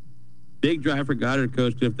 37-0. Big drive for Goddard,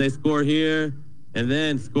 Coach. If they score here and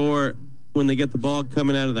then score when they get the ball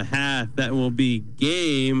coming out of the half, that will be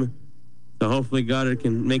game. So hopefully Goddard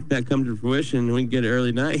can make that come to fruition and we can get an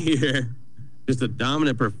early night here. Just a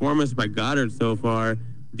dominant performance by Goddard so far.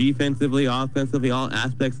 Defensively, offensively, all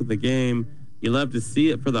aspects of the game. You love to see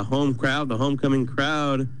it for the home crowd, the homecoming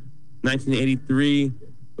crowd. 1983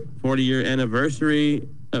 40-year anniversary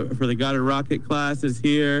for the Goddard Rocket class is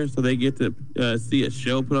here, so they get to see a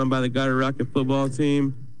show put on by the Goddard Rocket football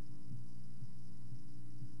team.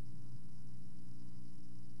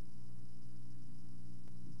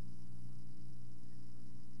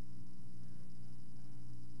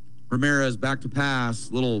 Ramirez back to pass,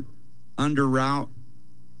 little under route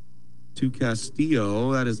to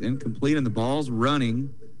Castillo. That is incomplete, and the ball's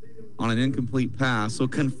running on an incomplete pass. So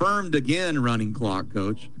confirmed again, running clock,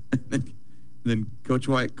 Coach. Then Coach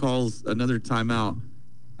White calls another timeout.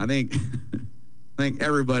 I think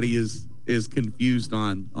everybody is confused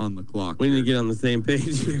on the clock. We need to get on the same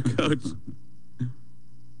page here, Coach.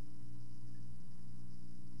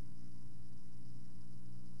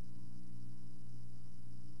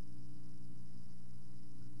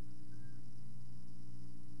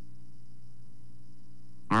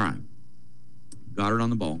 All right. Goddard on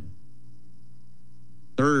the ball.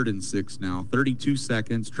 3rd and 6 now. 32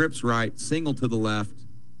 seconds. Trips right. Single to the left.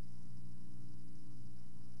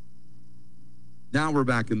 Now we're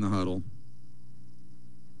back in the huddle.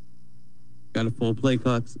 Got a full play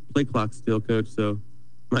clock still, Coach, so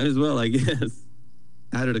might as well, I guess.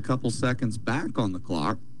 Added a couple seconds back on the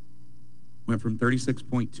clock. Went from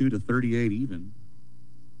 36.2 to 38 even.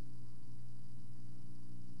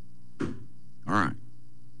 All right.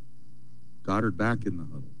 Goddard back in the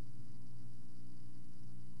huddle.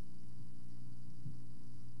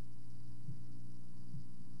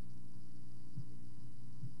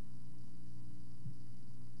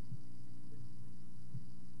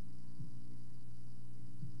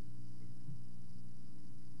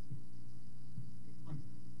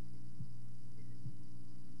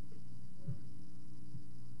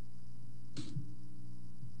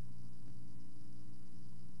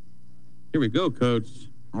 Here we go, Coach.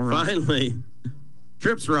 All right. Finally.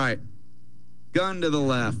 Trips right. Gun to the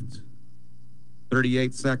left.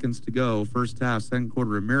 38 seconds to go. First half, second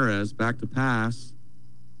quarter. Ramirez back to pass.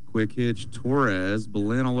 Quick hitch. Torres.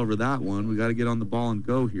 Belen all over that one. We got to get on the ball and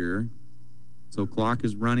go here. So clock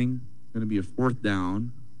is running. Going to be a 4th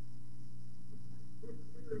down.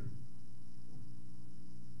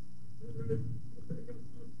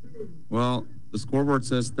 Well, the scoreboard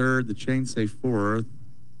says 3rd. The chains say 4th.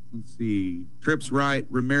 Let's see. Trips right.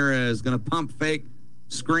 Ramirez going to pump fake.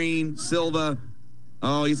 Screen. Silva.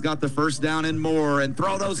 Oh, he's got the first down and more. And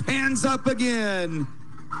throw those hands up again.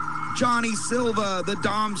 Johnny Silva, the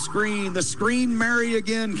Dom screen. The screen Mary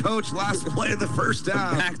again, Coach. Last play of the first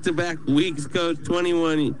half. Back-to-back weeks, Coach.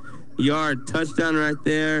 21-yard touchdown right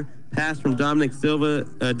there. Pass from Dominic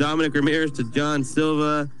Ramirez to John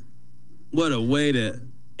Silva. What a way to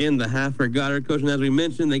end the half for Goddard, Coach. And as we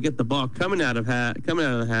mentioned, they get the ball coming out of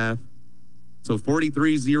the half. So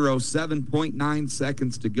 43-0, 7.9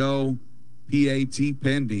 seconds to go. PAT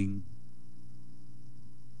pending.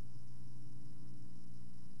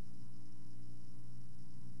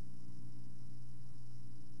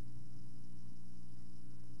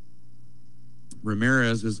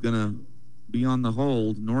 Ramirez is going to be on the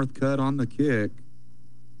hold. Northcutt on the kick.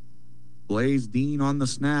 Blaze Dean on the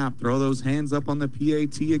snap. Throw those hands up on the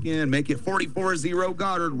PAT again. Make it 44-0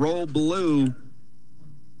 Goddard. Roll blue.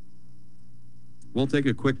 We'll take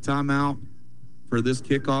a quick timeout for this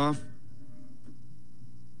kickoff.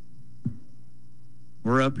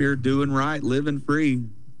 We're up here doing right, living free.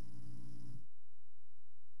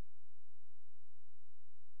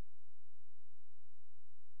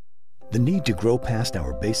 The need to grow past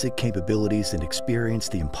our basic capabilities and experience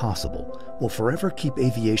the impossible will forever keep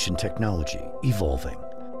aviation technology evolving.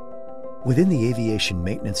 Within the Aviation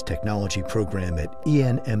Maintenance Technology program at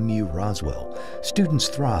ENMU Roswell, students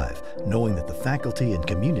thrive knowing that the faculty and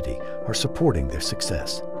community are supporting their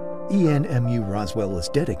success. ENMU Roswell is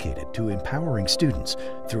dedicated to empowering students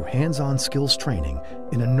through hands-on skills training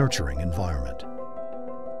in a nurturing environment.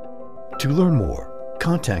 To learn more,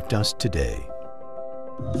 contact us today.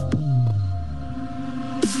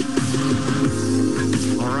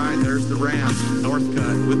 All right, there's the ramp.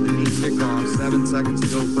 Northcutt with the knee kickoff. 7 seconds to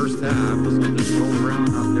go first half. This will just roll around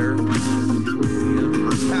out there.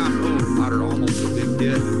 First half, Goddard almost a big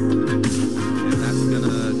hit. And that's going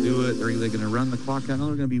to do it. Are they going to run the clock out? No,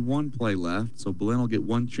 there's going to be one play left. So Belen will get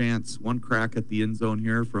one chance, one crack at the end zone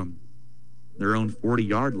here from their own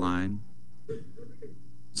 40-yard line.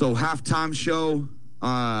 So halftime show,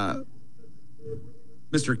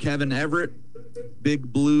 Mr. Kevin Everett,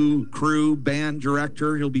 Big Blue Crew band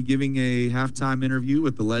director. He'll be giving a halftime interview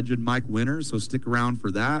with the legend Mike Winters, so stick around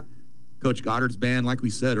for that. Coach Goddard's band, like we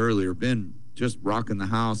said earlier, been just rocking the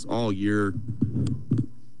house all year.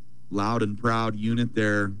 Loud and proud unit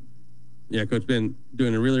there. Yeah, Coach been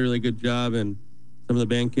doing a really, really good job, and some of the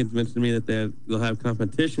band kids mentioned to me that they'll have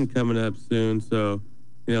competition coming up soon, so,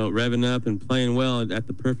 you know, revving up and playing well at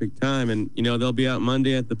the perfect time, and, you know, they'll be out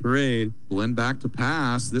Monday at the parade. Belen back to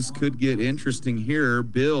pass. This could get interesting here.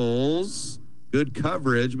 Bills, good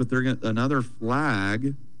coverage, but they're getting another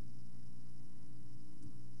flag.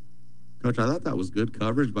 Coach, I thought that was good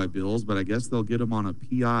coverage by Bills, but I guess they'll get him on a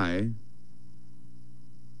PI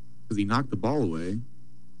because he knocked the ball away.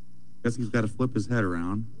 Guess he's got to flip his head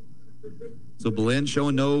around. So Belen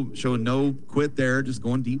showing no quit there, just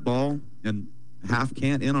going deep ball and half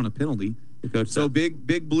can't in on a penalty. So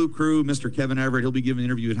big blue crew, Mr. Kevin Everett, he'll be giving an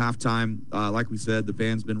interview at halftime. Like we said, the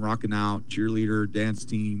band's been rocking out, cheerleader, dance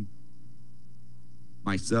team.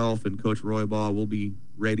 Myself and Coach Roybaugh will be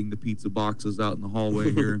raiding the pizza boxes out in the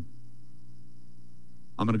hallway here.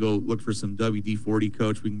 I'm going to go look for some WD-40,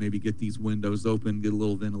 Coach. We can maybe get these windows open, get a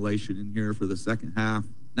little ventilation in here for the second half.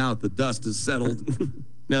 Now that the dust is settled.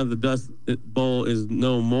 Now the dust bowl is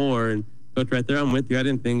no more. And, Coach, right there, I'm with you. I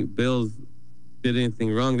didn't think Bills did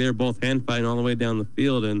anything wrong. They were both hand fighting all the way down the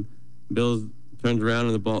field, and Bills turns around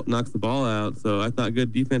and the ball knocks the ball out. So I thought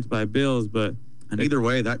good defense by Bills, but and either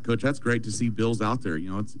way, that Coach, that's great to see Bills out there.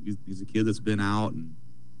 You know, he's a kid that's been out, and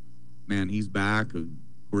man, he's back. Of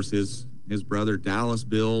course, his brother Dallas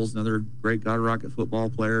Bills, another great Goddard Rocket football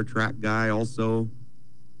player, track guy, also.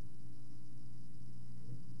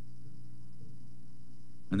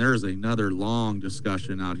 And there's another long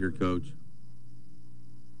discussion out here, Coach.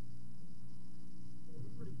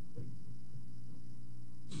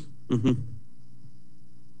 Mm-hmm.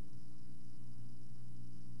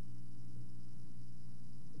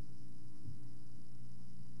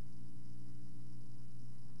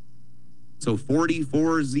 So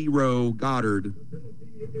 44-0 Goddard.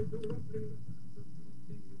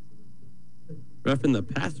 Roughing the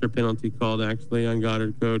passer penalty called actually on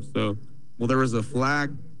Goddard, Coach. So, well, there was a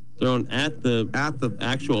flag thrown at the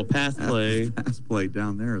actual pass play. Pass play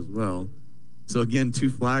down there as well. So again, two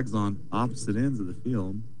flags on opposite ends of the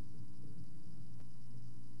field.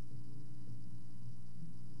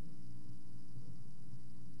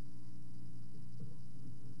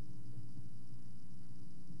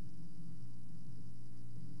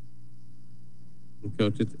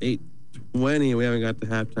 Coach, it's 8:20. We haven't got to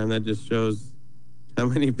halftime. That just shows how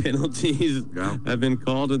many penalties have been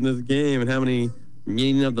called in this game and how many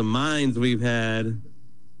meeting of the minds we've had.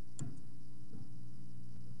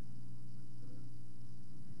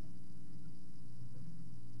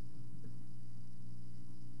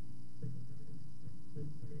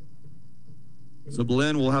 So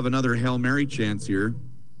Belen will have another Hail Mary chance here.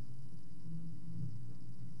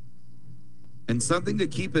 And something to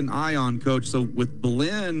keep an eye on, Coach. So with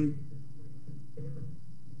Belen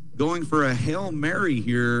going for a Hail Mary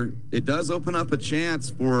here, it does open up a chance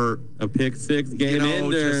for a pick six game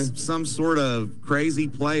ender. Just some sort of crazy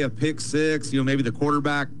play, a pick six. Maybe the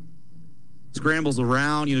quarterback scrambles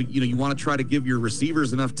around. You want to try to give your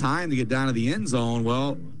receivers enough time to get down to the end zone.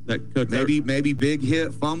 Well, maybe big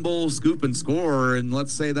hit, fumble, scoop, and score. And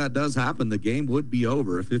let's say that does happen. The game would be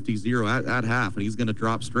over, a 50-0 at half, and he's going to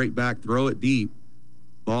drop straight back, throw it deep.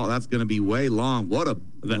 Ball, that's going to be way long. What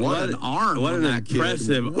an arm! What an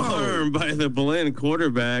impressive arm by the Belen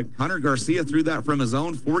quarterback. Hunter Garcia threw that from his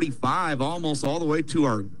own 45, almost all the way to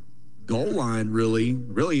our goal line. Really,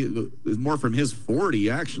 it was more from his 40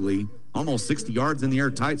 actually. Almost 60 yards in the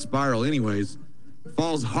air, tight spiral. Anyways,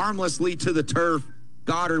 falls harmlessly to the turf.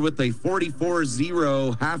 Goddard with a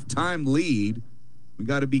 44-0 halftime lead. We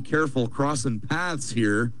got to be careful crossing paths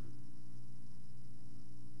here.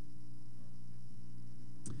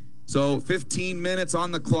 So 15 minutes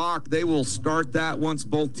on the clock. They will start that once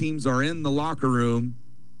both teams are in the locker room.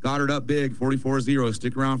 Goddard up big, 44-0.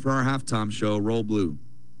 Stick around for our halftime show. Roll Blue.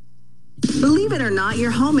 Believe it or not,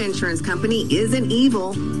 your home insurance company isn't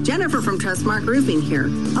evil. Jennifer from Trustmark Roofing here.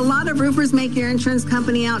 A lot of roofers make your insurance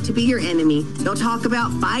company out to be your enemy. They'll talk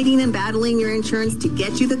about fighting and battling your insurance to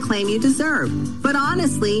get you the claim you deserve. But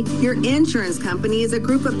honestly, your insurance company is a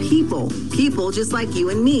group of people just like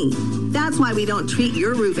you and me. That's why we don't treat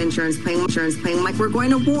your roof insurance claim like we're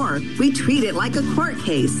going to war. We treat it like a court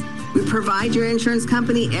case. We provide your insurance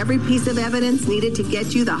company every piece of evidence needed to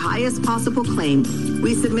get you the highest possible claim.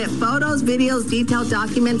 We submit photos, videos, detailed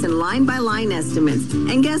documents, and line-by-line estimates.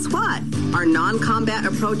 And guess what? Our non-combat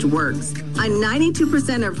approach works. On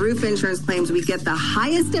 92% of roof insurance claims, we get the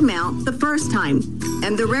highest amount the first time.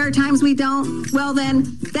 And the rare times we don't, well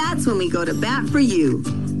then, that's when we go to bat for you.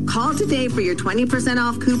 Call today for your 20%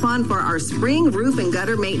 off coupon for our spring roof and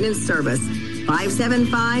gutter maintenance service.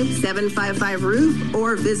 575-755-ROOF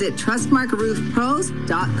or visit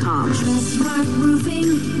TrustmarkRoofPros.com. Trustmark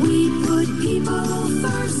Roofing, we put people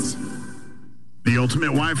first. The ultimate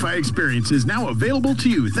Wi-Fi experience is now available to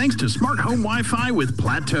you thanks to smart home Wi-Fi with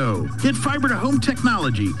Plateau. Get fiber to home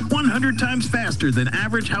technology 100 times faster than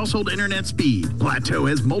average household internet speed. Plateau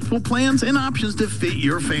has multiple plans and options to fit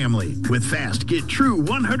your family. With fast, get true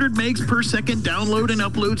 100 megs per second download and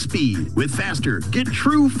upload speed. With faster, get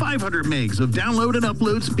true 500 megs of download and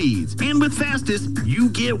upload speeds. And with fastest, you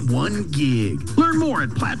get 1 gig. Learn more at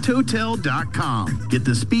plateautel.com. Get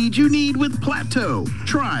the speed you need with Plateau.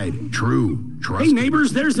 Tried, true. Hey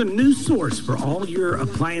neighbors, there's a new source for all your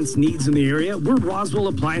appliance needs in the area. We're Roswell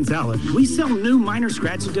Appliance Outlet. We sell new minor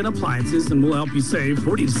scratch and dent appliances and we'll help you save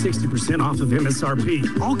 40 to 60% off of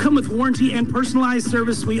MSRP. All come with warranty and personalized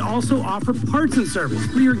service. We also offer parts and service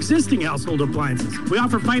for your existing household appliances. We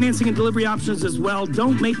offer financing and delivery options as well.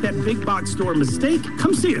 Don't make that big box store mistake.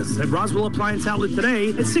 Come see us at Roswell Appliance Outlet today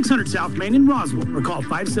at 600 South Main in Roswell or call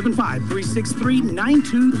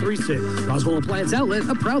 575-363-9236. Roswell Appliance Outlet,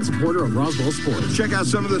 a proud supporter of Roswell Sports. Check out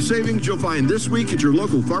some of the savings you'll find this week at your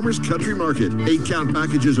local Farmers Country Market. 8-count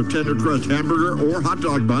packages of tender crust hamburger or hot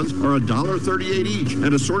dog buns are $1.38 each,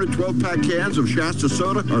 and assorted 12-pack cans of Shasta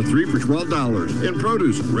soda are 3 for $12. In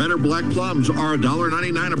produce, red or black plums are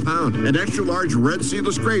 $1.99 a pound, and extra large red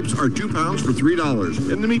seedless grapes are 2 pounds for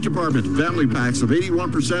 $3. In the meat department, family packs of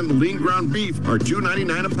 81% lean ground beef are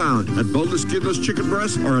 $2.99 a pound, and boneless skinless chicken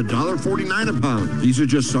breasts are $1.49 a pound. These are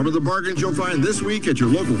just some of the bargains you'll find this week at your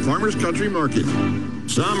local Farmers Country Market.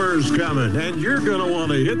 Summer's coming, and you're going to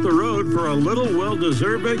want to hit the road for a little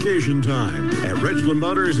well-deserved vacation time. At Richland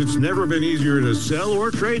Motors, it's never been easier to sell or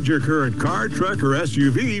trade your current car, truck, or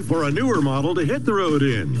SUV for a newer model to hit the road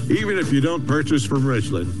in. Even if you don't purchase from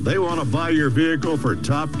Richland, they want to buy your vehicle for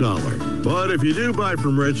top dollar. But if you do buy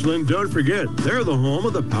from Richland, don't forget, they're the home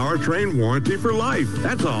of the powertrain warranty for life.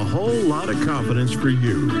 That's a whole lot of confidence for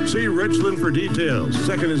you. See Richland for details.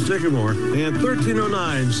 2nd and Sycamore and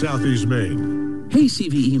 1309 Southeast Main. Hey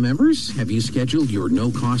CVE members, have you scheduled your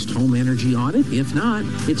no-cost home energy audit? If not,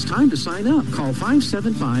 it's time to sign up. Call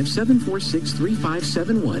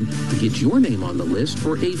 575-746-3571 to get your name on the list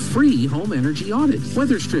for a free home energy audit.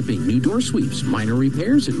 Weather stripping, new door sweeps, minor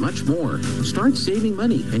repairs, and much more. Start saving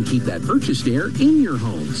money and keep that purchased air in your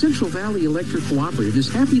home. Central Valley Electric Cooperative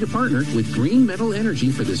is happy to partner with Green Metal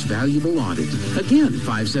Energy for this valuable audit. Again,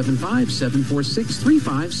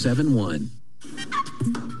 575-746-3571.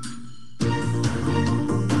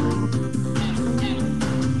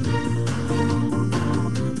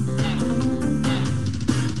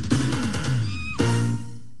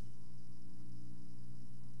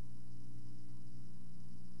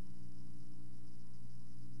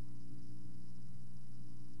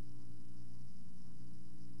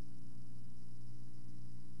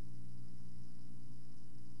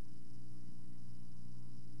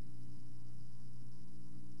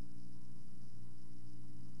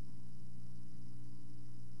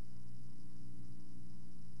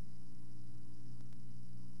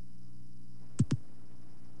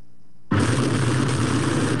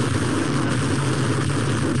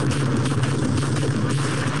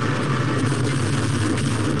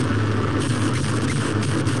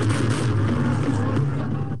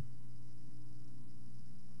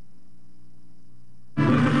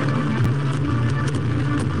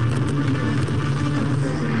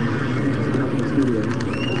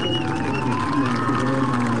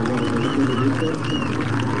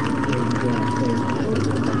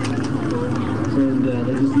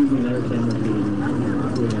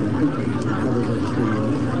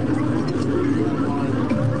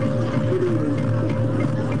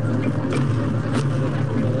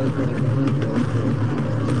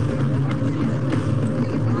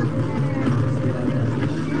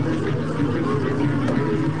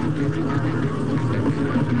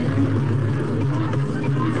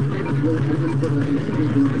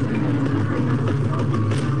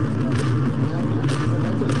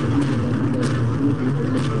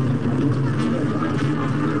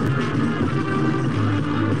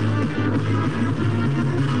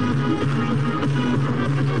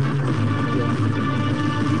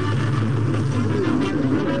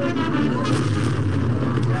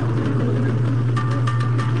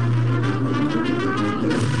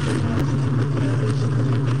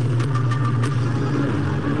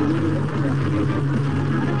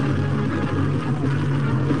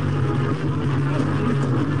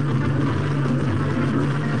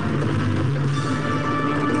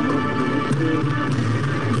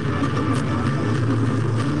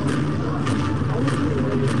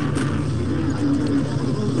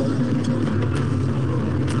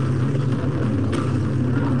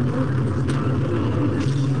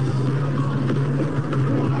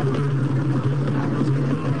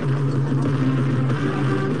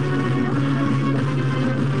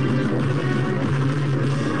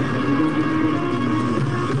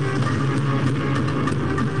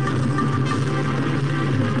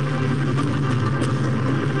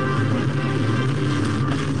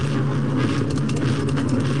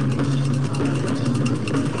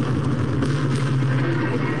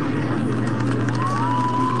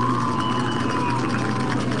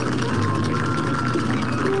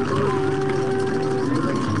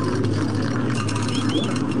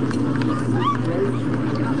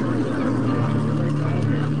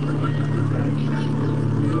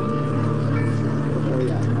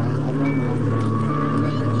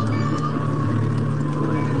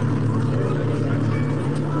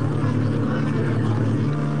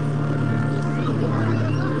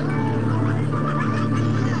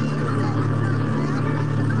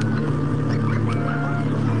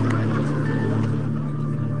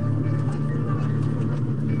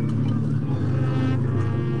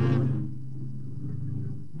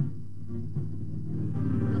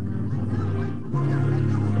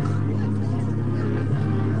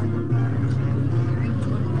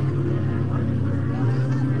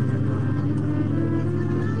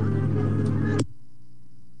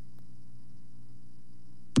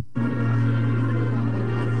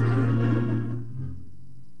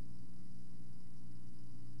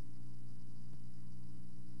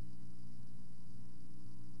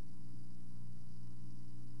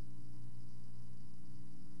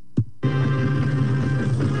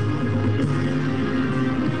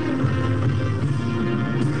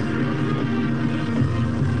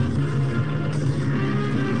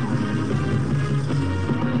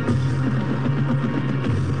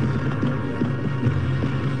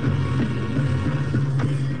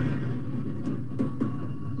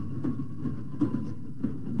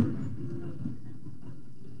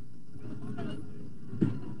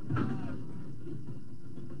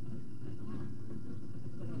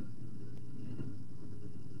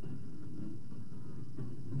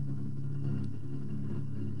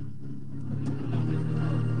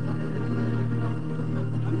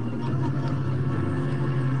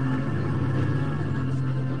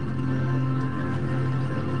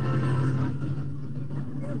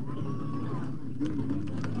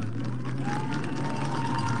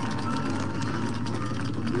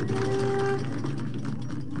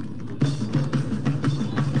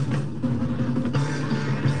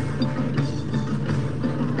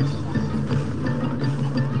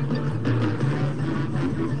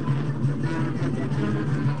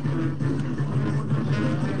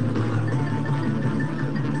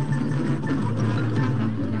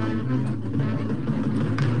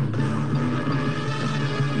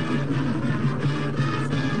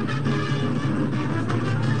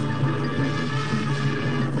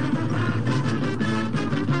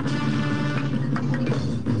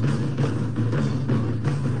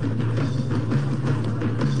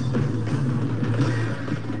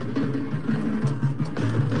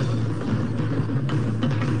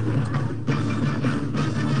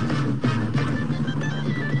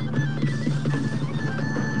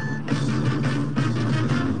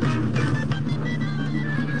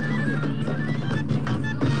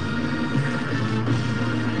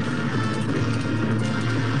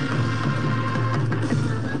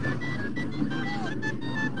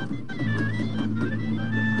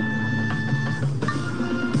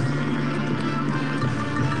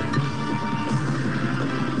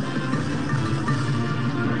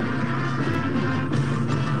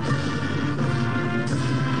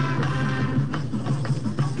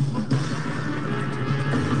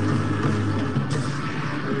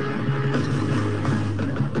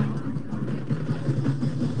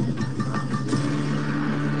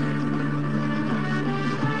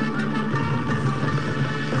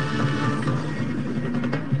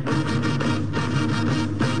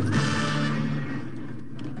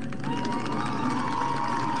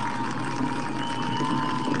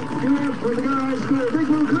 Give it up for the Goddard High School Big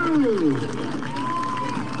Blue Crew.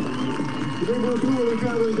 The Big Blue Crew will be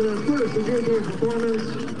traveling to their first adjudicated performance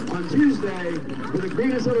on Tuesday for the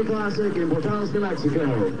Green Soda Classic in Portales, New Mexico.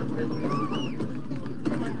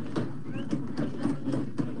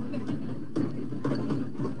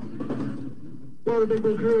 While the Big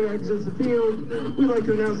Blue Crew exits the field, we'd like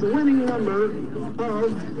to announce the winning number of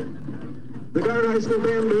the Goddard High School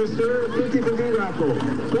Band Booster 50-50 raffle.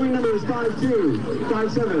 The winning number is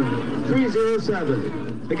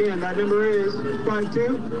 5257307. Again, that number is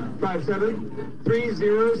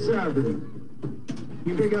 5257307.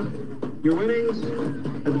 You pick up your winnings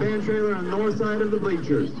at the band trailer on the north side of the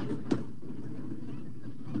bleachers.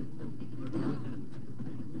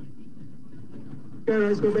 Goddard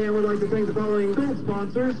High School Band would like to thank the following gold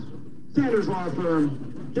sponsors: Sanders Law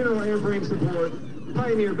Firm, General Airframe Support,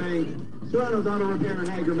 Pioneer Bank, Serrano's Auto Repair and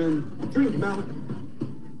Hagerman, Drink Milk,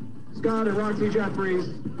 Scott and Roxy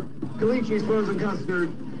Jeffries, Calici's Frozen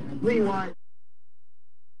Custard, Lee White.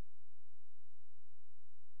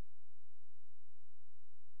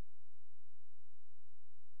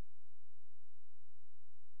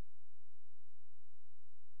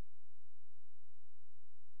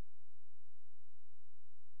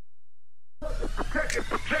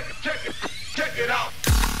 Check it out.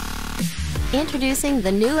 Introducing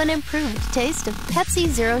the new and improved taste of Pepsi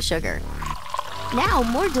Zero Sugar. Now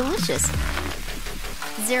more delicious.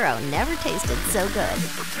 Zero never tasted so good.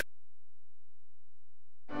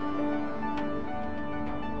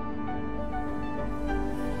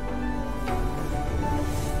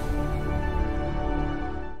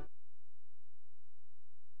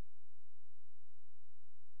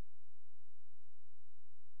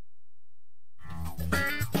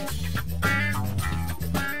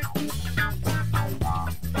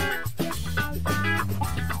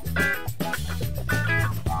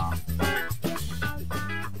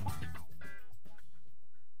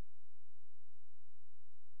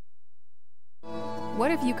 What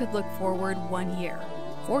if you could look forward 1 year,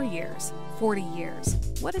 4 years, 40 years?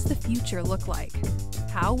 What does the future look like?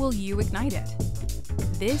 How will you ignite it?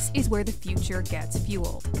 This is where the future gets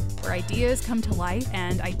fueled, where ideas come to life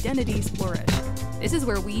and identities flourish. This is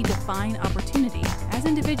where we define opportunity as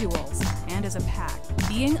individuals and as a pack.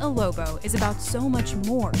 Being a Lobo is about so much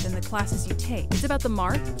more than the classes you take. It's about the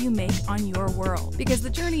mark you make on your world, because the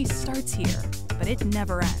journey starts here, but it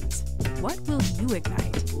never ends. What will you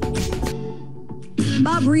ignite?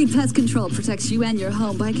 Bob Reed Pest Control protects you and your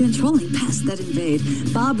home by controlling pests that invade.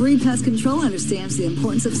 Bob Reed Pest Control understands the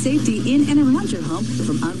importance of safety in and around your home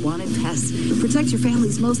from unwanted pests. Protect your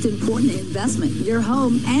family's most important investment, your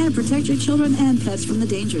home, and protect your children and pets from the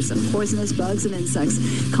dangers of poisonous bugs and insects.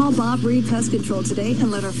 Call Bob Reed Pest Control today and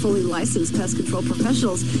let our fully licensed pest control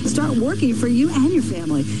professionals start working for you and your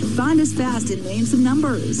family. Find us fast in names and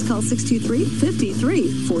numbers. Call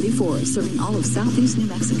 623-5344, serving all of Southeast New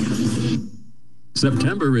Mexico.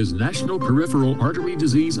 September is National Peripheral Artery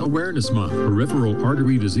Disease Awareness Month. Peripheral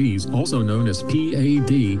artery disease, also known as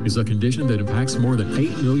PAD, is a condition that impacts more than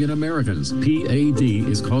 8 million Americans. PAD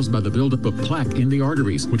is caused by the buildup of plaque in the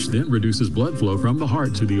arteries, which then reduces blood flow from the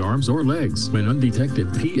heart to the arms or legs. When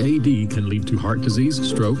undetected, PAD can lead to heart disease,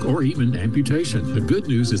 stroke, or even amputation. The good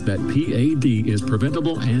news is that PAD is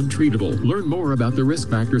preventable and treatable. Learn more about the risk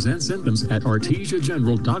factors and symptoms at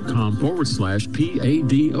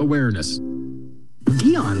artesiageneral.com/PAD awareness.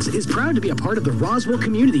 Dion's is proud to be a part of the Roswell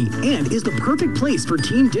community and is the perfect place for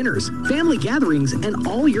team dinners, family gatherings, and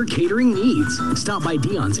all your catering needs. Stop by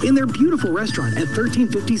Dion's in their beautiful restaurant at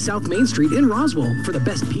 1350 South Main Street in Roswell for the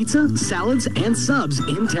best pizza, salads, and subs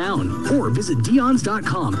in town. Or visit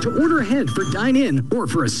Dion's.com to order ahead for dine-in or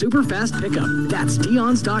for a super fast pickup. That's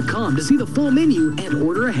Dion's.com to see the full menu and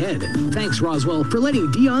order ahead. Thanks, Roswell, for letting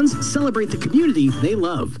Dion's celebrate the community they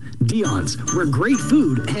love. Dion's, where great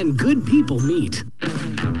food and good people meet.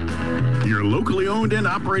 Your locally owned and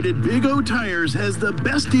operated Big O Tires has the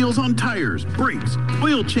best deals on tires, brakes,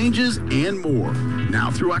 oil changes, and more.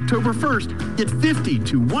 Now through October 1st, get $50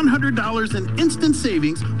 to $100 in instant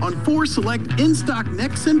savings on 4 select in-stock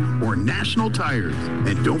Nexen or National tires.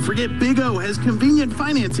 And don't forget, Big O has convenient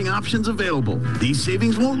financing options available. These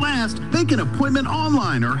savings won't last. Make an appointment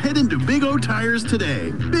online or head into Big O Tires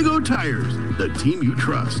today. Big O Tires, the team you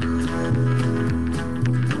trust.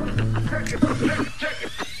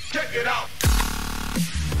 Check it out.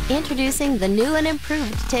 Introducing the new and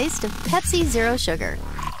improved taste of Pepsi Zero Sugar.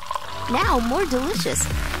 Now more delicious.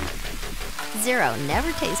 Zero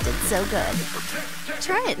never tasted so good.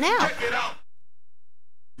 Try it now.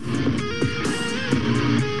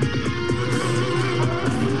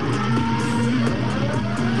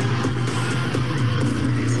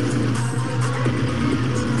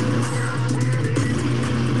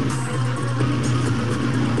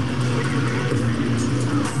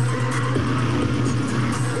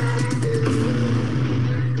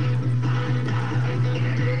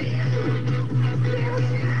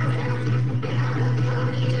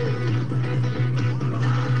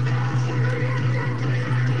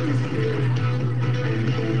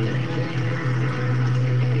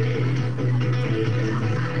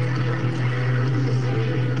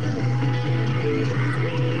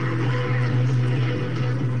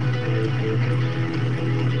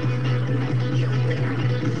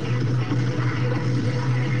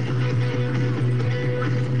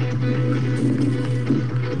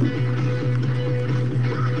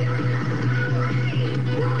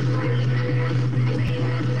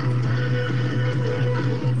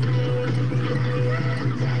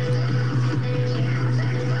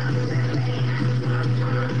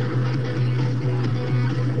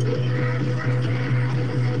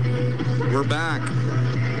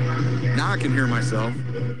 Now I can hear myself.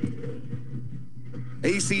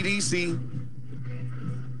 AC/DC,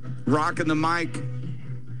 rocking the mic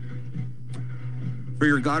for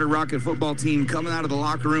your Goddard Rocket football team, coming out of the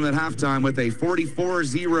locker room at halftime with a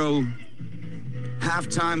 44-0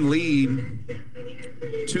 halftime lead.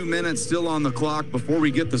 2 minutes still on the clock before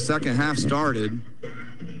we get the second half started.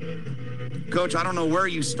 Coach, I don't know where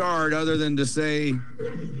you start other than to say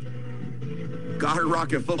Goddard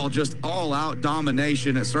Rocket football, just all-out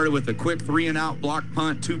domination. It started with a quick 3-and-out block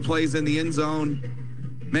punt, 2 plays in the end zone,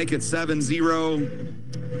 make it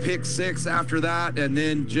 7-0, pick 6 after that, and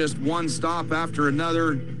then just one stop after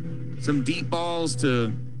another. Some deep balls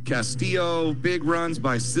to Castillo, big runs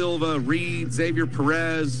by Silva, Reed, Xavier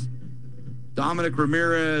Perez, Dominic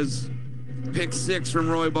Ramirez, pick 6 from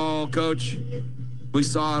Roy Ball. Coach, we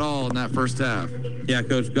saw it all in that first half. Yeah,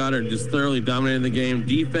 Coach Goddard just thoroughly dominated the game.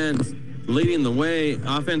 Defense leading the way.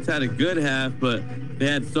 Offense had a good half, but they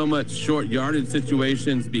had so much short yardage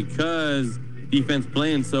situations because defense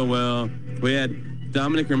playing so well. We had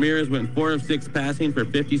Dominic Ramirez went 4 of 6 passing for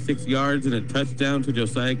 56 yards and a touchdown to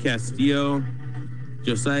Josiah Castillo.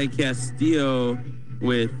 Josiah Castillo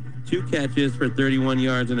with 2 catches for 31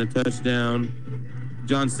 yards and a touchdown.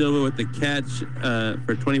 John Silva with the catch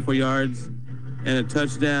for 24 yards and a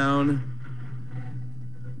touchdown.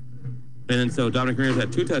 And then so Dominic Ramirez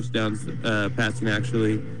had 2 touchdowns passing,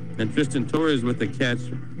 actually. And Tristan Torres with the catch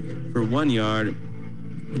for 1 yard.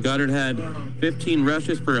 Goddard had 15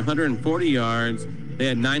 rushes for 140 yards. They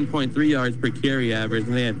had 9.3 yards per carry average,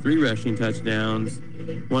 and they had 3 rushing touchdowns.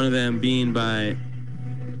 One of them being by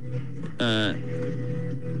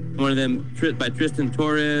by Tristan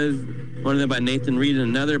Torres, one of them by Nathan Reed, and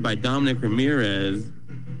another by Dominic Ramirez.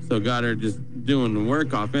 So Goddard just doing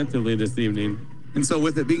work offensively this evening. And so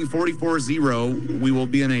with it being 44-0, we will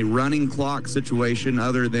be in a running clock situation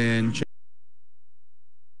other than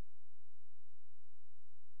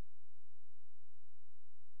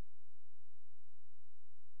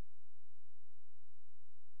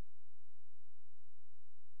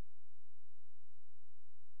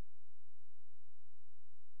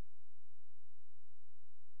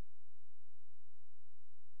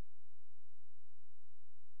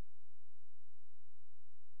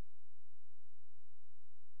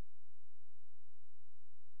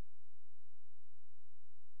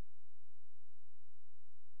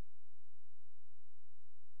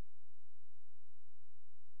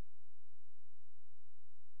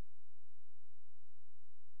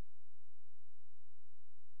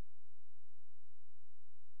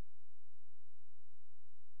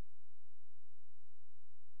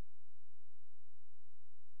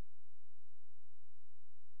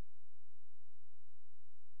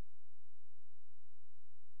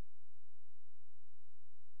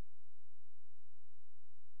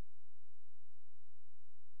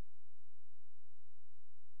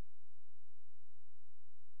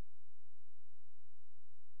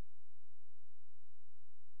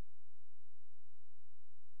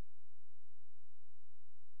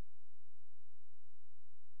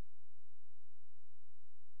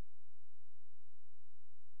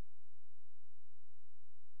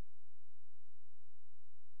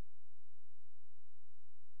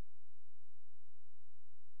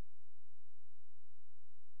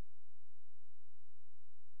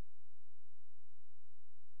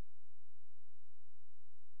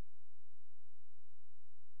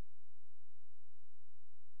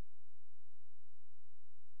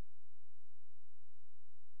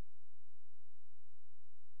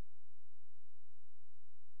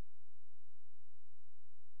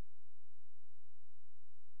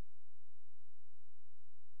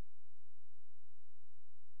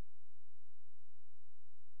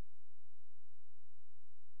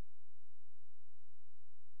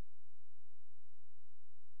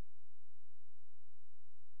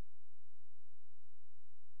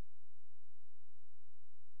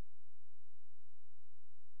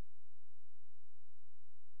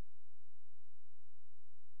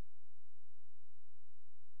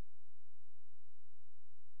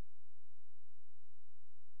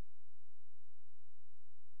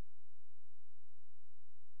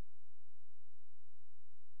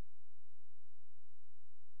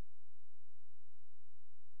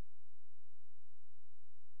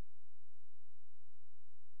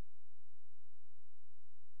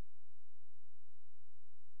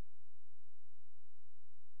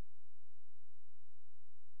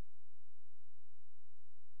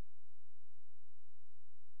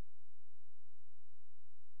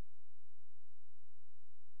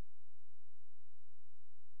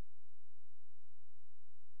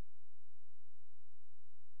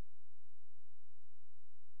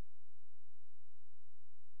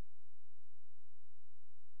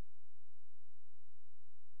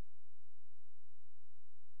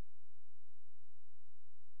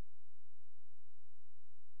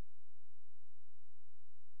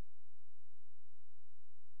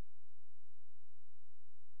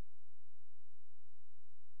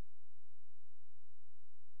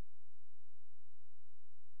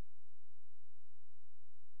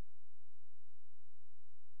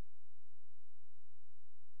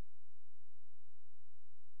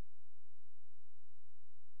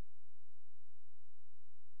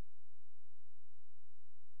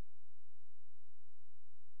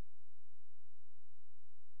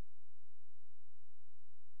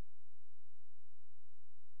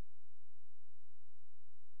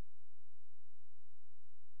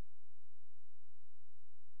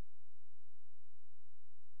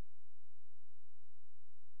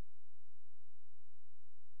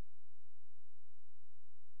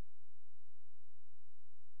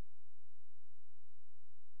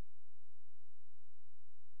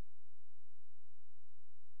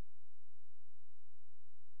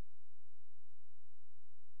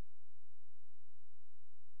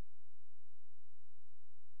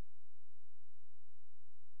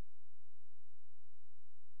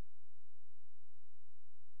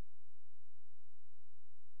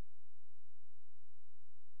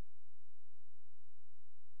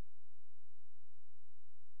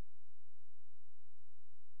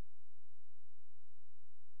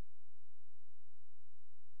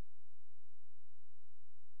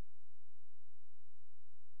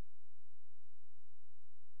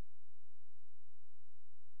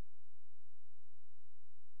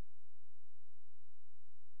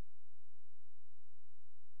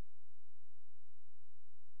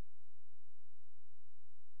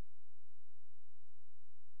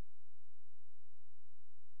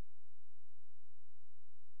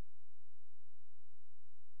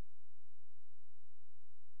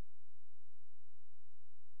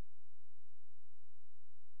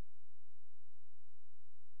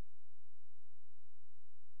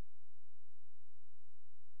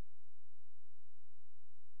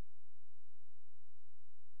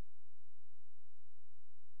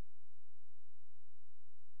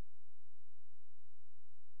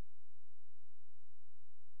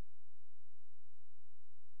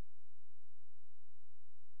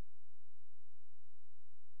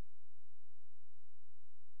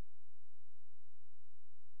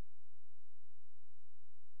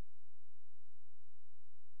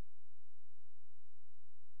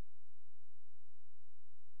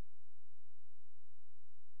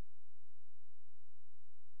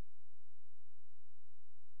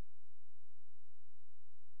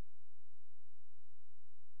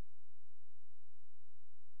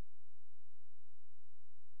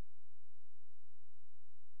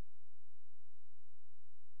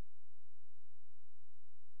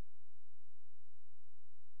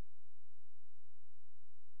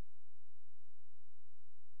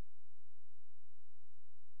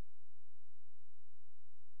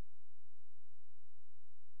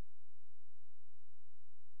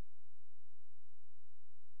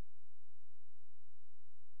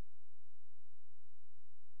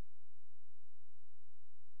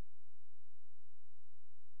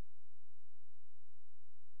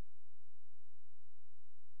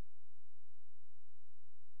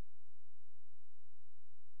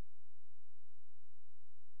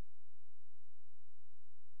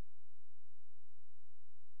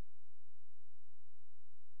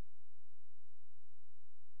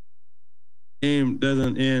game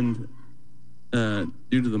doesn't end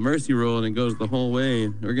due to the mercy rule and it goes the whole way,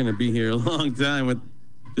 we're going to be here a long time with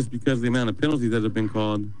just because of the amount of penalties that have been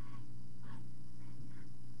called.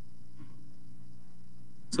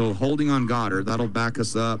 So holding on Goddard, that'll back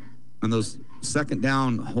us up. And those second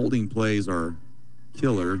down holding plays are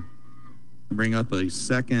killer. Bring up a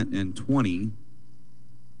 2nd and 20.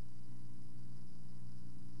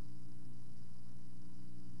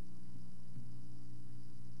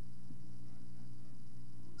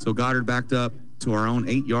 So Goddard backed up to our own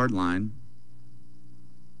 8-yard line.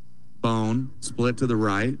 Bone, split to the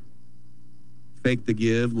right. Fake the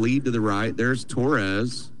give, lead to the right. There's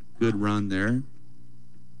Torres. Good run there.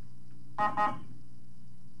 On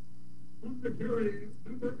the carry,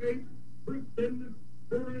 number 8, Kristen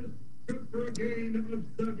Torres, good for a gain of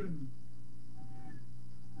 7.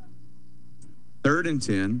 3rd and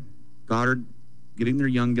 10. Goddard getting their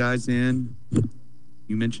young guys in.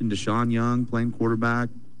 You mentioned Deshaun Young playing quarterback.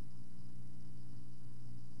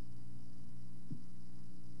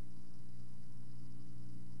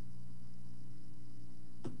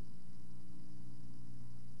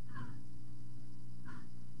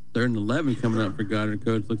 Third and 11 coming up for Goddard,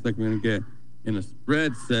 coach. Looks like we're going to get in a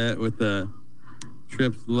spread set with the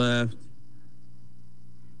trips left.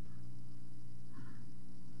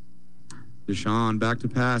 Deshaun back to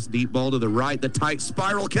pass, deep ball to the right, the tight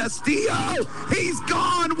spiral. Castillo, he's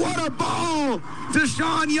gone. What a ball.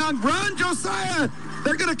 Deshaun Young, run, Josiah.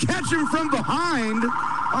 They're going to catch him from behind.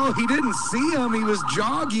 Oh, he didn't see him. He was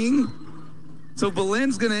jogging. So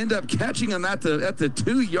Belen's going to end up catching him at the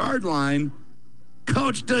 2-yard line.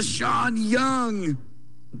 Coach Deshaun Young,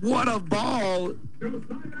 what a ball.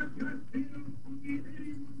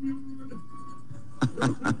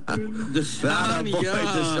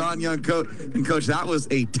 Deshaun Young, coach. And coach, that was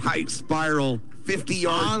a tight spiral,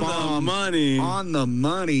 50-yard bomb. On the money. On the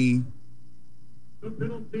money. The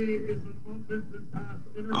penalty is an offensive pass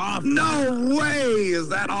interference. No way is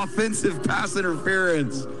that offensive pass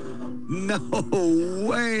interference. No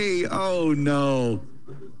way. Oh, no.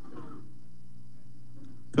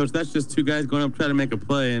 Coach, that's just two guys going up trying to make a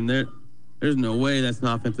play, and there's no way that's an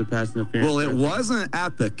offensive pass interference. Well, it wasn't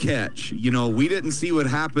at the catch. You know, we didn't see what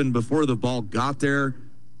happened before the ball got there.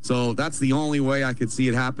 So that's the only way I could see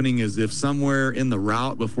it happening is if somewhere in the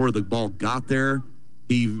route before the ball got there,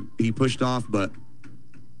 he pushed off, but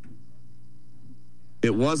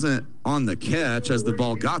it wasn't on the catch as the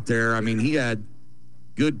ball got there. I mean, he had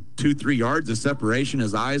good 2-3 yards of separation.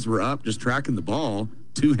 His eyes were up just tracking the ball.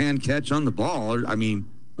 2-hand catch on the ball. I mean,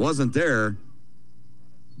 wasn't there.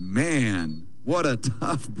 Man, what a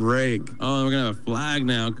tough break. Oh, we're going to have a flag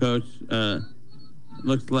now, Coach.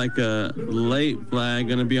 Looks like a late flag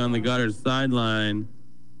going to be on the Goddard sideline.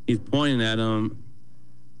 He's pointing at him.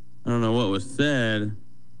 I don't know what was said.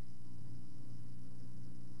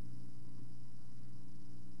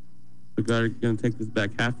 But Goddard's going to take this back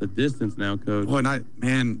half the distance now, Coach. Boy,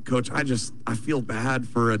 Coach, I feel bad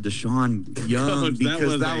for a Deshaun Young Coach,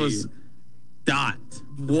 because that was dot.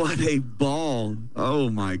 What a ball. Oh,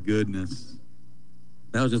 my goodness.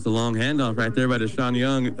 That was just a long handoff right there by Deshaun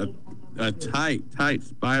Young. A tight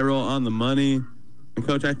spiral on the money. And,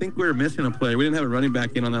 Coach, I think we were missing a play. We didn't have a running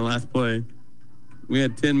back in on that last play. We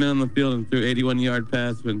had 10 men on the field and threw 81-yard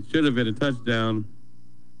pass and should have been a touchdown.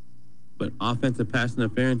 But offensive pass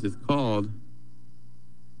interference is called.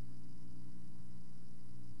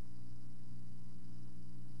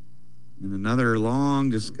 And another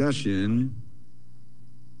long discussion.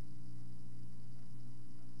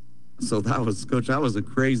 So that was, Coach, that was a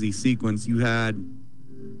crazy sequence. You had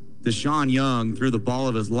Deshaun Young threw the ball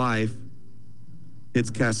of his life. Hits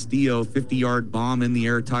Castillo, 50-yard bomb in the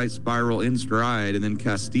air, tight spiral in stride, and then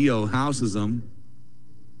Castillo houses him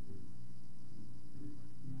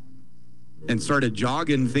and started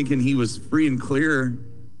jogging, thinking he was free and clear.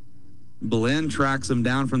 Belen tracks him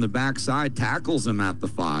down from the backside, tackles him at the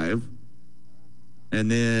 5, and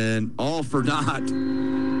then all for naught.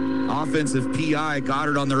 Offensive PI,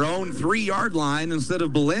 Goddard on their own 3-yard line instead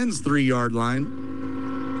of Belen's 3-yard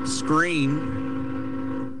line. Screen.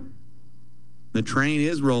 The train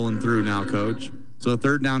is rolling through now, Coach. So a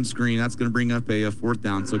 3rd down screen, that's going to bring up a 4th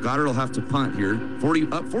down. So Goddard will have to punt here.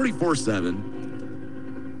 44-7.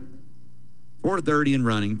 4:30 and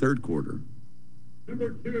running, 3rd quarter.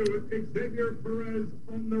 Number 2, Xavier Perez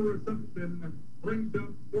on the reception. Brings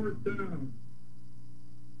up 4th down.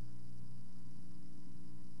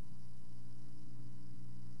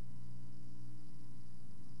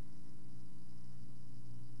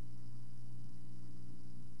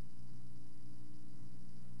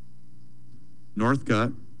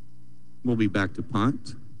 Northcutt will be back to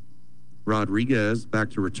punt. Rodriguez back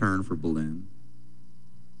to return for Belen.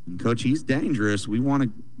 And, Coach, he's dangerous. We want to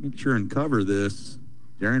make sure and cover this.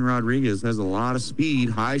 Darian Rodriguez has a lot of speed,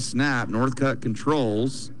 high snap, Northcutt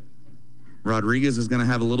controls. Rodriguez is going to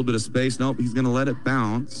have a little bit of space. Nope, he's going to let it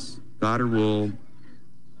bounce. Goddard will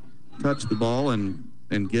touch the ball and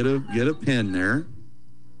get a pin there.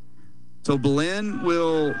 So Belen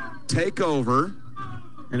will take over.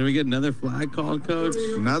 And do we get another flag called, Coach?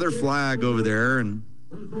 Another flag over there. And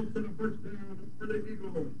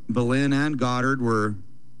Belen and Goddard were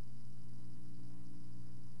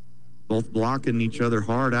both blocking each other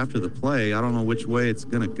hard after the play. I don't know which way it's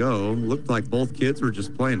going to go. Looked like both kids were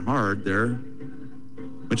just playing hard there.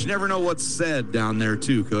 But you never know what's said down there,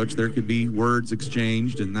 too, Coach. There could be words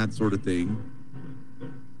exchanged and that sort of thing.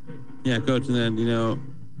 Yeah, Coach, and then,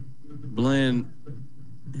 Belen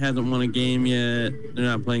hasn't won a game yet. They're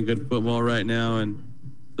not playing good football right now, and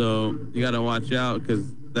so you got to watch out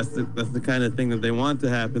because that's the kind of thing that they want to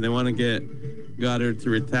happen. They want to get Goddard to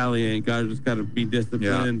retaliate. Goddard just got to be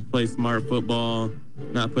disciplined, play smart football,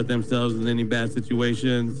 not put themselves in any bad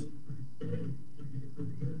situations.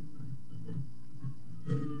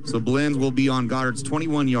 So Belen's will be on Goddard's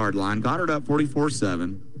 21-yard line. Goddard up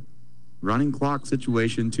 44-7. Running clock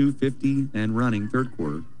situation, 2:50 and running third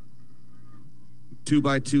quarter.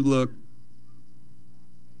 2-by-2 look.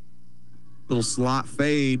 Little slot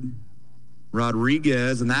fade.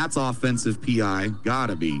 Rodriguez, and that's offensive PI.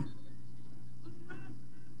 Gotta be.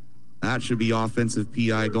 That should be offensive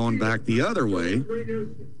PI going back the other way.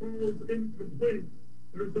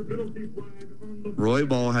 Roy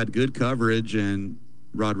Ball had good coverage, and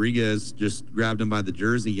Rodriguez just grabbed him by the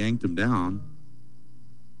jersey, yanked him down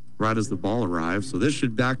right as the ball arrived. So this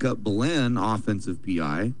should back up Belen, offensive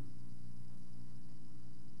PI.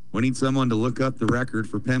 We need someone to look up the record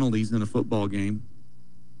for penalties in a football game.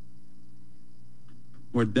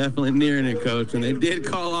 We're definitely nearing it, Coach, and they did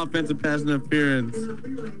call offensive pass interference.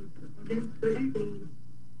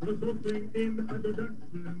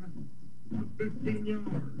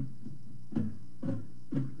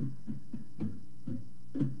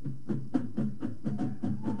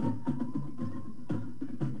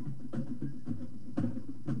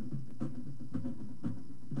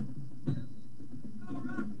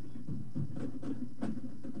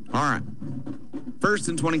 All right. 1st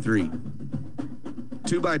and 23.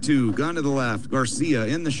 2-by-2. Gun to the left. Garcia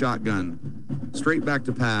in the shotgun. Straight back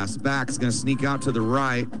to pass. Back's going to sneak out to the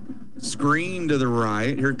right. Screen to the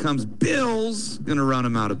right. Here comes Bills. Going to run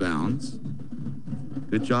him out of bounds.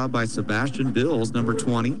 Good job by Sebastian Bills, number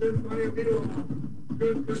 20.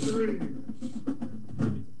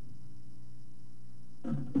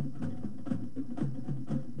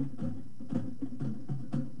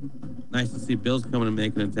 Nice to see Bills coming and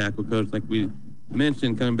making a tackle, Coach. Like we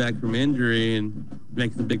mentioned, coming back from injury and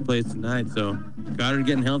making some big plays tonight. So Goddard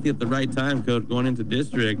getting healthy at the right time, Coach, going into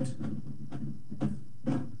district.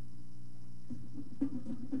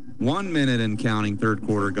 1 minute and counting, third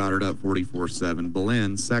quarter. Goddard up 44-7.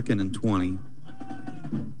 Belen, 2nd and 20.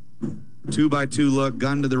 2-by-2 look,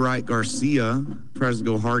 gun to the right. Garcia tries to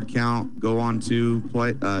go hard count, go on to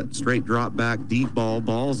play, straight drop back, deep ball.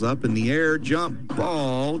 Ball's up in the air, jump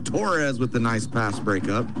ball. Torres with the nice pass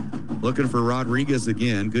breakup. Looking for Rodriguez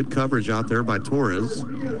again. Good coverage out there by Torres.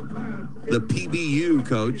 The PBU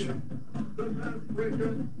coach.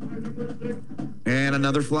 And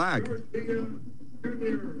another flag.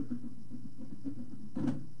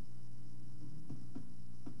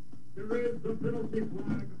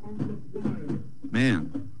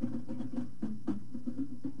 Man.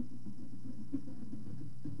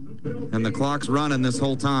 And the clock's running this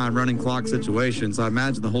whole time, running clock situation. So I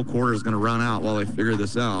imagine the whole quarter is going to run out while they figure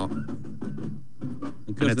this out. And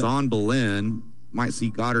it's on Belen. Might see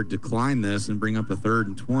Goddard decline this and bring up a 3rd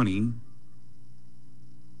and 20.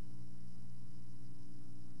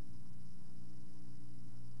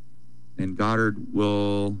 And Goddard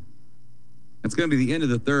will... It's going to be the end of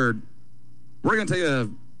the third. We're going to take a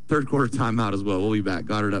third quarter timeout as well. We'll be back.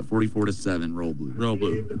 Goddard up 44-7. Roll blue. Roll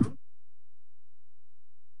blue.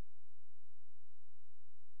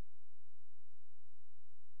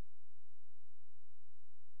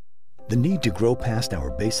 The need to grow past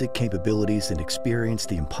our basic capabilities and experience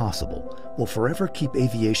the impossible will forever keep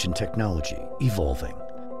aviation technology evolving.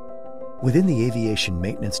 Within the Aviation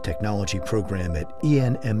Maintenance Technology program at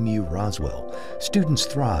ENMU Roswell, students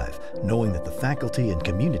thrive knowing that the faculty and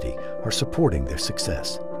community are supporting their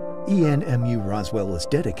success. ENMU Roswell is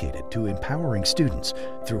dedicated to empowering students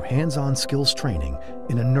through hands-on skills training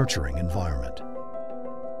in a nurturing environment.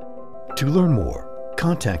 To learn more,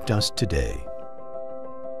 contact us today.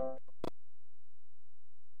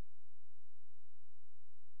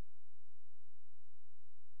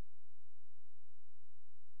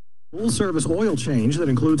 Full-service oil change that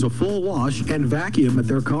includes a full wash and vacuum at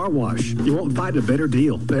their car wash. You won't find a better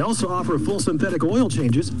deal. They also offer full synthetic oil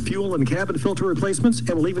changes, fuel and cabin filter replacements,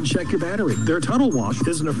 and will even check your battery. Their Tunnel Wash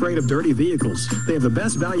isn't afraid of dirty vehicles. They have the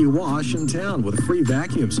best value wash in town with free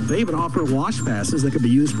vacuums. They even offer wash passes that can be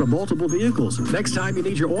used for multiple vehicles. Next time you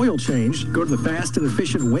need your oil changed, go to the fast and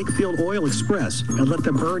efficient Wakefield Oil Express and let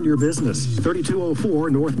them earn your business.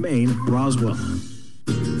 3204 North Main, Roswell.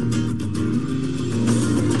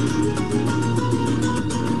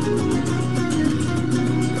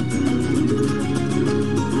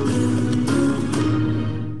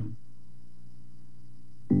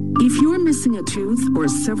 If you're missing a tooth or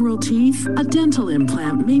several teeth, a dental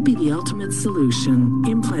implant may be the ultimate solution.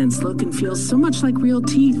 Implants look and feel so much like real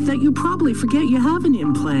teeth that you probably forget you have an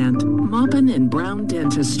implant. Maupin & Brown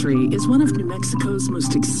Dentistry is one of New Mexico's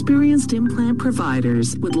most experienced implant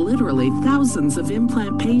providers, with literally thousands of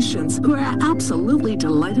implant patients who are absolutely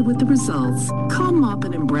delighted with the results. Call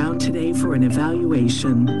Maupin & Brown today for an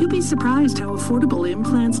evaluation. You'll be surprised how affordable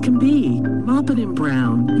implants can be. Maupin &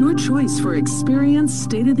 Brown, your choice for experienced,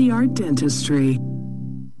 state-of-the-art dentistry. Not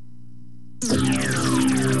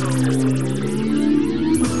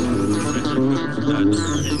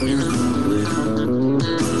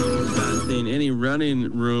seeing any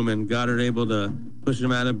running room, and Goddard able to push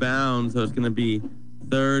him out of bounds, so it's going to be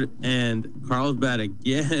 3rd and Carlsbad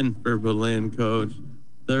again for Belen, coach.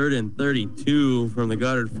 3rd and 32 from the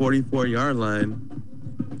Goddard 44-yard line.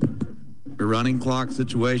 A running clock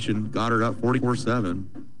situation. Goddard up 44-7.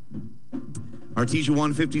 Artesia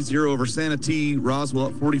 150 over Santee. Roswell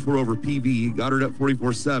up 44 over PV. Goddard up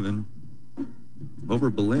 44-7 over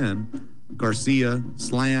Belen. Garcia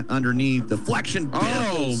slant underneath, deflection.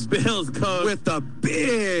 Bills, Bills coach with the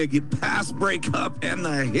big pass breakup and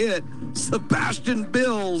the hit. Sebastian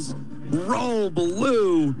Bills, roll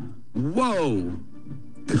blue. Whoa.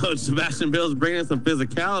 Coach Sebastian Bills bringing some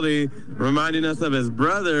physicality, reminding us of his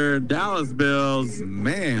brother, Dallas Bills.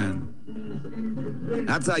 Man.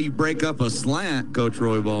 That's how you break up a slant, Coach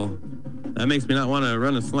Roybal. That makes me not want to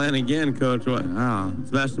run a slant again, Coach. Wow.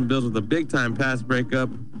 Sebastian Bills with a big-time pass breakup,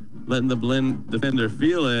 letting the Belen defender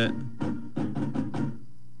feel it.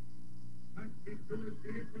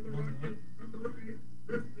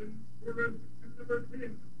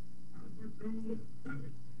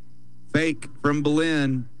 Fake from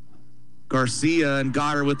Belen. Garcia and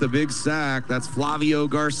Goddard with the big sack. That's Flavio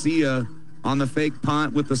Garcia on the fake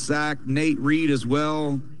punt with the sack. Nate Reed as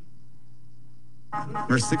well.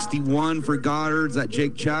 Number 61 for Goddard. Is that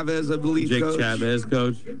Jake Chavez, I believe, Jake Coach? Chavez,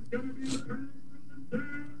 Coach.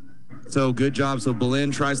 So good job. So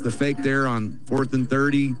Belen tries the fake there on 4th and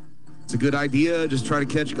 30. It's a good idea. Just try to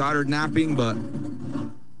catch Goddard napping, but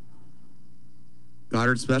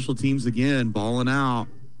Goddard special teams again, balling out.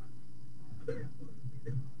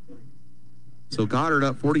 So Goddard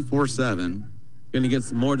up 44-7. Going to get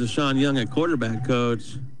some more Deshaun Young at quarterback,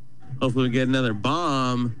 Coach. Hopefully we get another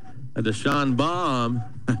bomb, a Deshaun bomb.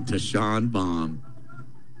 Deshaun bomb.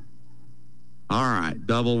 All right,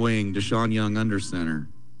 double wing, Deshaun Young under center.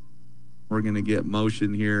 We're going to get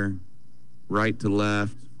motion here, right to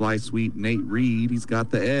left. Fly sweep, Nate Reed. He's got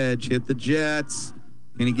the edge, hit the Jets.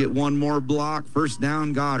 Can he get one more block? First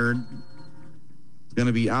down, Goddard. It's going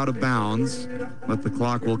to be out of bounds, but the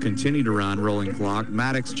clock will continue to run, rolling clock.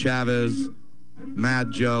 Maddox Chavez,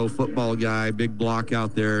 Mad Joe, football guy, big block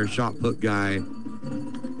out there, shot put guy.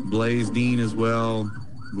 Blaze Dean as well.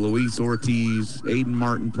 Luis Ortiz, Aiden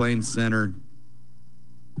Martin playing center.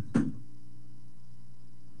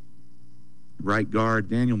 Right guard,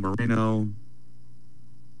 Daniel Moreno.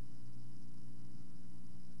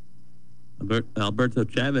 Alberto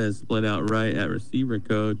Chavez split out right at receiver,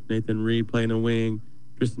 Coach. Nathan Reed playing a wing.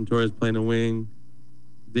 Tristan Torres playing a wing.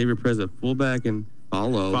 Xavier Perez at fullback, and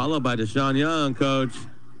followed by Deshaun Young, Coach.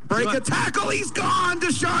 Break a tackle. He's gone.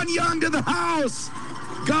 Deshaun Young to the house.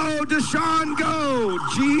 Go, Deshaun, go.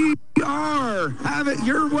 GR. Have it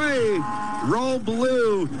your way. Roll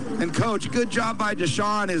blue. And, Coach, good job by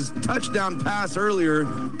Deshaun. His touchdown pass earlier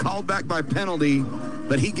called back by penalty,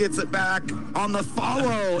 but he gets it back on the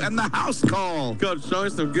follow and the house call. Coach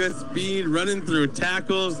showing some good speed, running through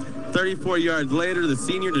tackles. 34 yards later, the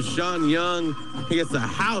senior Deshaun Young, he gets a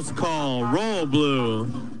house call. Roll blue.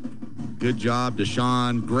 Good job,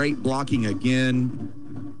 Deshaun. Great blocking again.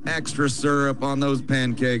 Extra syrup on those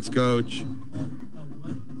pancakes, Coach.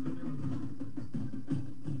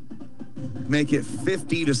 Make it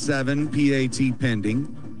 50-7, PAT pending.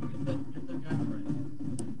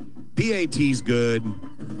 PAT's good.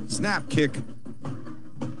 Snap kick.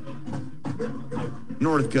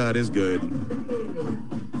 Northcutt is good.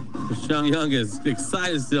 Sean Young is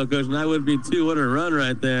excited still, Coach, and I would be too. What a run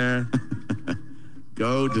right there.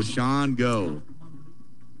 Go, Deshaun, go.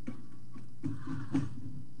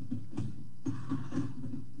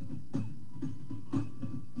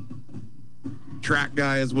 Track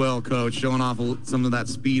guy as well, Coach, showing off some of that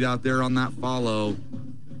speed out there on that follow.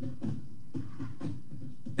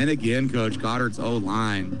 And again, Coach, Goddard's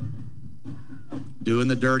O-line doing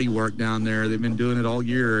the dirty work down there. They've been doing it all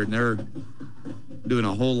year, and they're doing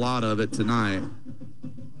a whole lot of it tonight.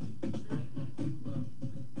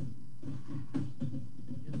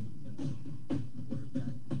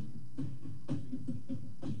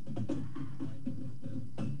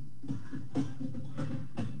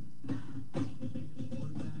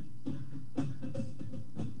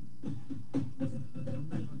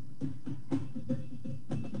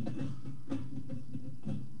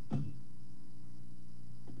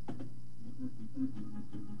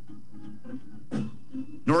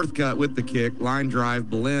 Northcutt with the kick, line drive,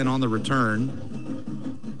 Belen on the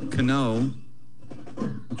return. Cano.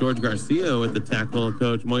 George Garcia with the tackle,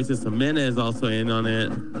 Coach. Moises Jimenez also in on it.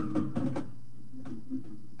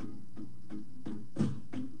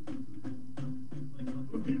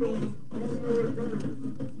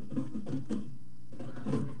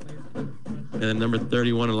 And then number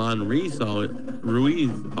 31, Alon Ruiz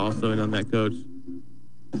also in on that, Coach.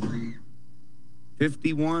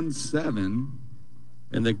 51-7.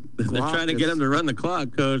 And they're trying to get him to run the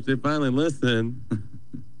clock, Coach. They finally listen.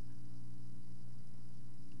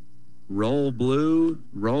 Roll blue,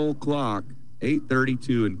 roll clock.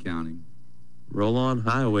 8:32 and counting. Roll on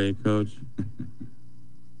highway, Coach.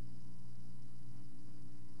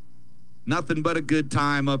 Nothing but a good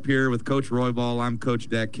time up here with Coach Roybal. I'm Coach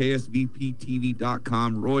Deck,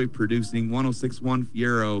 KSVPTV.com. Roy producing 106.1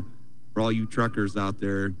 Fiero for all you truckers out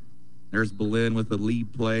there. There's Belen with a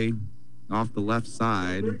lead play off the left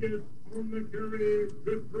side.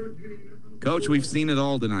 Coach, we've seen it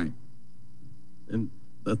all tonight. And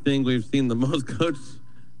the thing we've seen the most, Coach,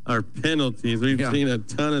 are penalties. We've seen a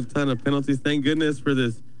ton of penalties. Thank goodness for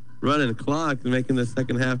this running clock and making the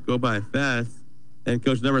second half go by fast. And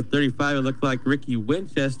Coach, number 35, it looked like Ricky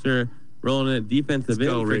Winchester rolling it defensive end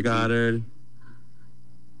for Ricky. Goddard.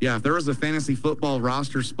 Yeah, if there was a fantasy football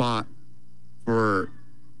roster spot for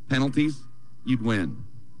penalties, you'd win.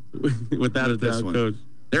 Without a doubt, Coach.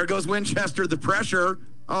 There goes Winchester, the pressure.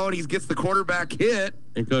 Oh, and he gets the quarterback hit.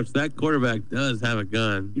 And, Coach, that quarterback does have a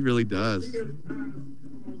gun. He really does.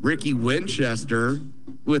 Ricky Winchester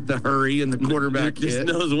with the hurry and the quarterback just hit.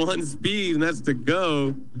 knows one speed, and that's to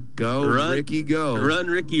go. Go, run, Ricky, go. Run,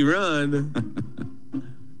 Ricky, run.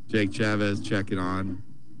 Jake Chavez checking on.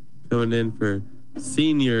 Coming in for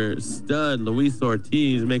senior stud Luis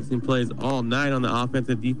Ortiz, making plays all night on the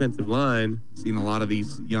offensive defensive line. Seen a lot of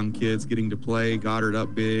these young kids getting to play. Goddard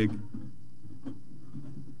up big.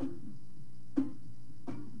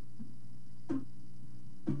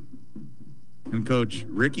 And Coach,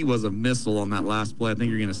 Ricky was a missile on that last play. I think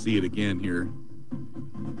you're going to see it again here.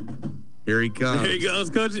 Here he comes. There he goes,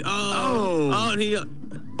 Coach. Oh, and he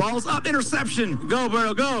ball's up, interception. Go,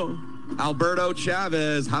 Berto, go. Alberto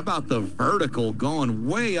Chavez, how about the vertical going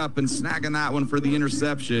way up and snagging that one for the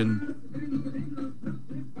interception.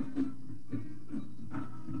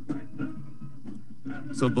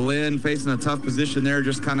 So Belen facing a tough position there,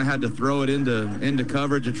 just kind of had to throw it into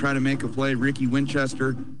coverage and try to make a play. Ricky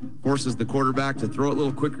Winchester forces the quarterback to throw it a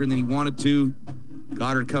little quicker than he wanted to.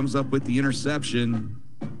 Goddard comes up with the interception.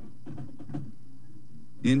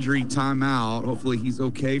 Injury timeout. Hopefully he's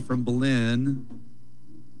okay from Belen.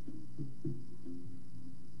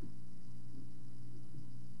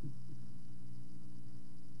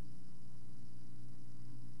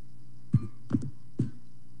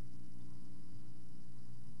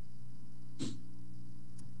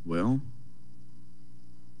 Well,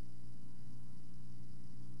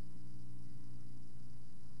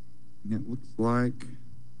 it looks like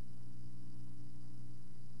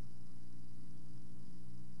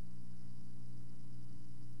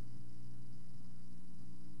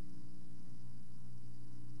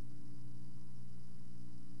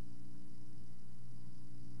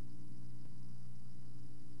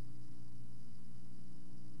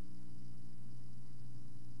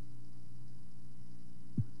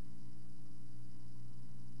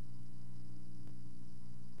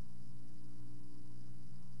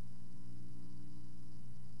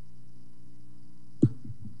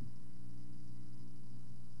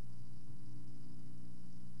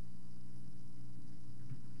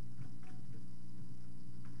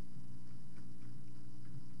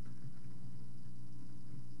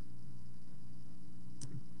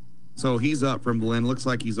so he's up from Belen. Looks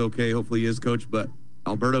like he's okay. Hopefully he is, Coach. But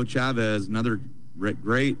Alberto Chavez, another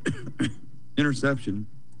great interception.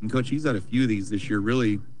 And, Coach, he's had a few of these this year.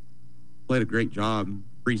 Really played a great job.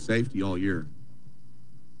 Free safety all year.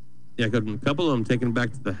 Yeah, a couple of them taken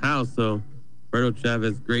back to the house. So, Alberto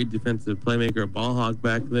Chavez, great defensive playmaker, a ball hawk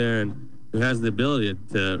back there, and who has the ability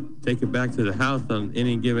to take it back to the house on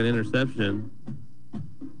any given interception.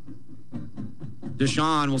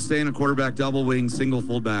 Deshaun will stay in a quarterback double wing, single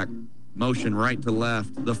fullback. Motion right to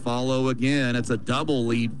left. The follow again. It's a double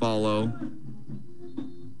lead follow.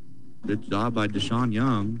 Good job by Deshaun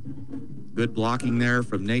Young. Good blocking there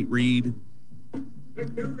from Nate Reed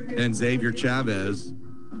and Xavier Chavez.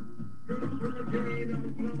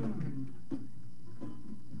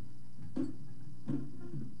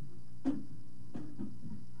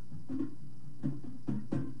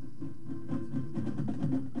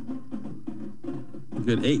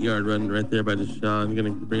 Good 8-yard run right there by Deshaun. Going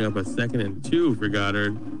to bring up a 2nd and 2 for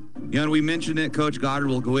Goddard. Yeah, and we mentioned it. Coach Goddard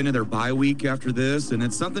will go into their bye week after this, and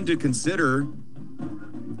it's something to consider.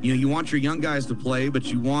 You know, you want your young guys to play, but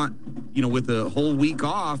you want, you know, with a whole week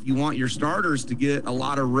off, you want your starters to get a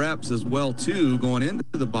lot of reps as well, too, going into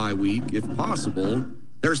the bye week, if possible.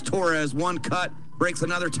 There's Torres, one cut, breaks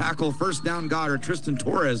another tackle, first down Goddard. Tristan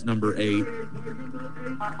Torres, number 8.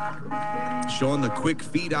 Showing the quick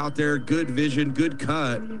feet out there, good vision, good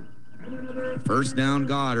cut. First down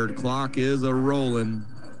Goddard, clock is a-rolling.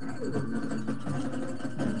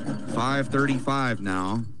 5:35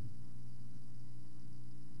 now.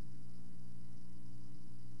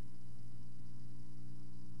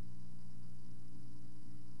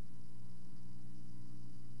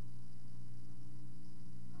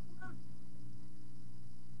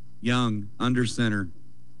 Young, under center.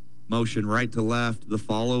 Motion right to left. The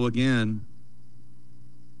follow again.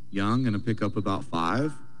 Young going to pick up about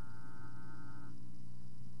 5.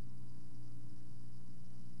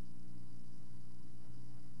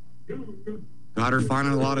 Goddard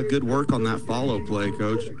finding a lot of good work on that follow play,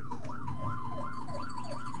 Coach.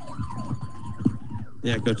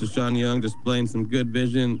 Yeah, Coach Deshaun Young displaying some good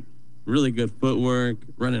vision, really good footwork,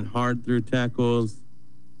 running hard through tackles.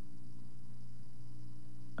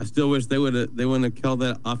 I still wish they wouldn't have called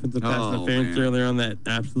that offensive pass interference earlier on that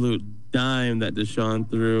absolute dime that Deshaun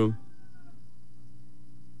threw.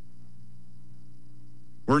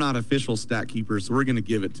 We're not official stat keepers, so we're going to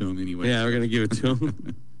give it to him anyway. Yeah, we're going to give it to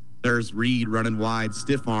him. There's Reed running wide,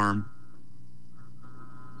 stiff arm.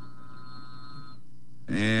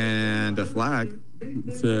 And a flag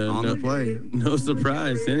on the play. No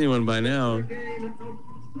surprise to anyone by now.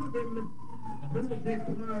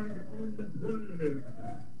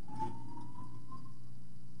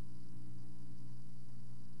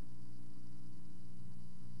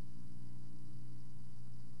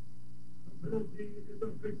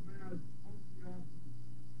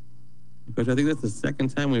 Coach, I think that's the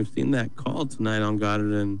second time we've seen that call tonight on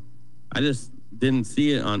Goddard, and I just didn't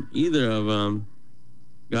see it on either of them.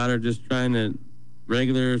 Goddard just trying to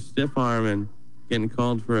regular stiff arm and getting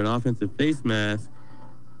called for an offensive face mask.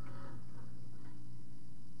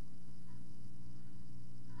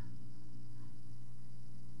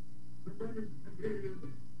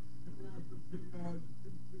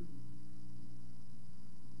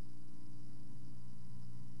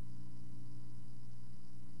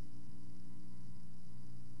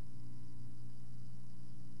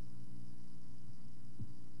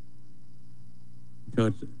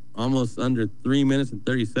 Coach, almost under 3 minutes and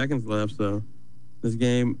 30 seconds left, so this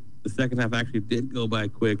game, the second half actually did go by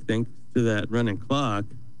quick thanks to that running clock.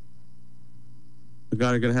 We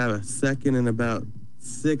got going to have a 2nd and about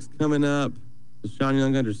 6 coming up. Deshaun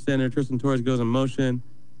Young under center. Tristan Torres goes in motion.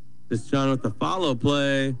 Deshaun with the follow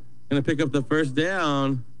play. Going to pick up the first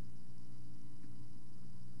down.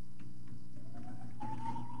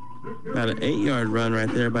 Got an 8-yard run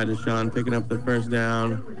right there by Deshaun, picking up the first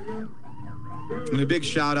down. And a big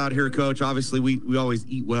shout out here, Coach. Obviously, we always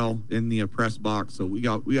eat well in the press box. So we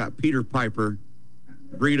got Peter Piper,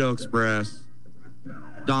 Burrito Express,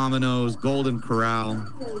 Domino's, Golden Corral,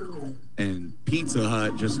 and Pizza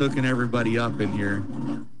Hut just hooking everybody up in here.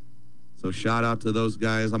 So shout out to those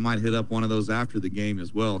guys. I might hit up one of those after the game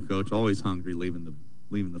as well, Coach. Always hungry leaving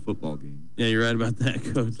the football game. Yeah, you're right about that,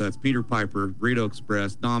 Coach. So that's Peter Piper, Burrito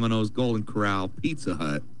Express, Domino's, Golden Corral, Pizza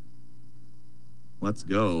Hut. Let's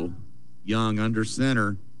go. Young under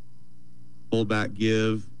center. Fullback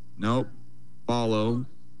give. Nope. Follow.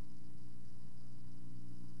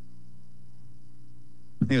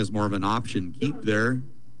 I think it was more of an option keep there.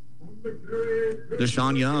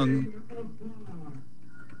 Deshaun Young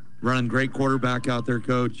running great quarterback out there,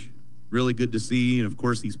 Coach. Really good to see. And, of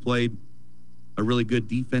course, he's played a really good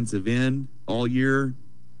defensive end all year.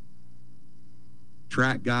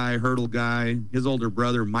 track guy, hurdle guy. His older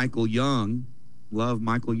brother, Michael Young. Love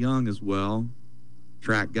Michael Young as well.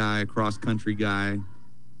 Track guy, cross-country guy.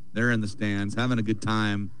 They're in the stands having a good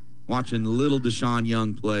time watching little Deshaun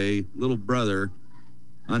Young play. Little brother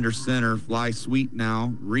under center, fly sweep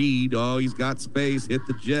now. Reed, oh, he's got space, hit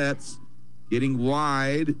the Jets. Getting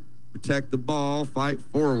wide, protect the ball, fight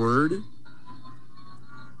forward.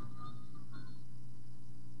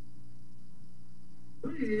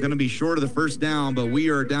 Going to be short of the first down, but we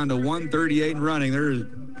are down to 138 and running. There's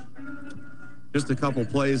just a couple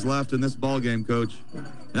plays left in this ball game, Coach.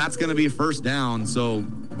 That's going to be a first down, so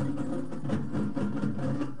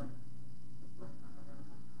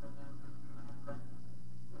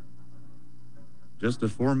just a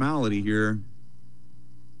formality here.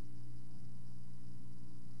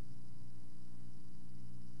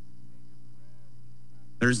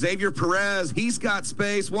 There's Xavier Perez. He's got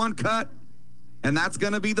space. One cut, and that's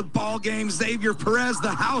going to be the ball game. Xavier Perez,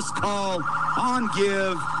 the house call on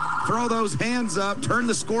give. Throw those hands up. Turn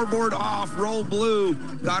the scoreboard off. Roll blue.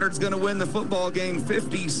 Goddard's going to win the football game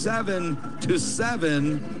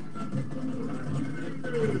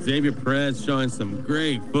 57-7. Xavier Perez showing some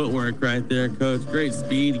great footwork right there, Coach. Great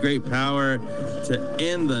speed, great power to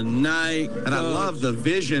end the night. And Coach, I love the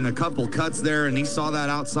vision. A couple cuts there, and he saw that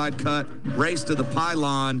outside cut. Race to the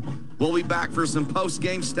pylon. We'll be back for some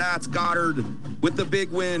post-game stats. Goddard with the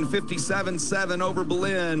big win, 57-7 over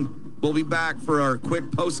Belen. We'll be back for our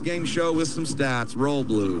quick post-game show with some stats. Roll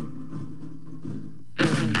blue.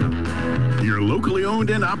 Your locally owned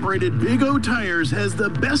and operated Big O Tires has the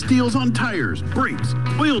best deals on tires, brakes,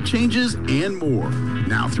 oil changes, and more.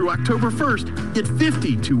 Now through October 1st, get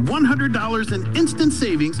 $50 to $100 in instant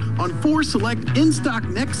savings on 4 select in-stock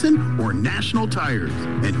Nexen or National tires.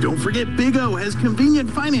 And don't forget, Big O has convenient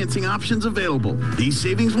financing options available. These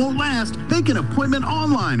savings won't last. Make an appointment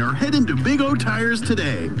online or head into Big O Tires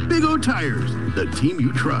today. Big O Tires, the team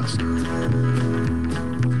you trust.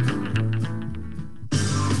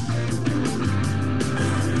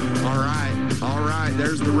 All right,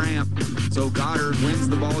 there's the ramp. So Goddard wins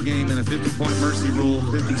the ball game in a 50-point mercy rule,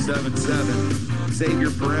 57-7.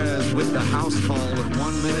 Xavier Perez with the house call with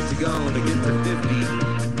 1 minute to go to get to 50.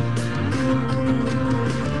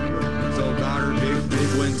 So Goddard, big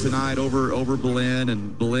win tonight over Belen,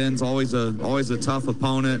 and Belen's always a tough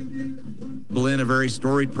opponent. Belen, a very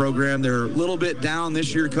storied program. They're a little bit down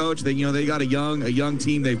this year, Coach. They got a young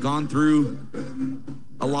team. They've gone through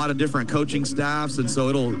a lot of different coaching staffs, and so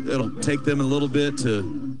it'll take them a little bit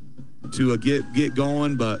to get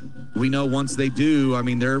going. But we know once they do, I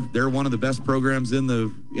mean, they're one of the best programs in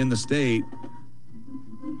the state.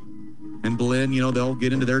 And Belen, they'll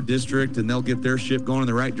get into their district and they'll get their ship going in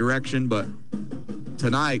the right direction. But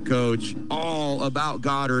tonight, Coach, all about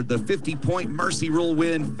Goddard. The 50-point mercy rule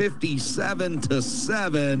win,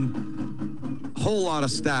 57-7. Whole lot of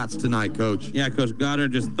stats tonight, Coach. Yeah, Coach,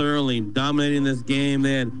 Goddard just thoroughly dominating this game.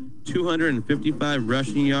 They had 255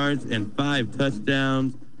 rushing yards and 5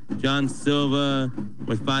 touchdowns. John Silva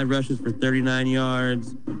with 5 rushes for 39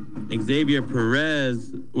 yards. Xavier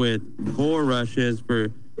Perez with 4 rushes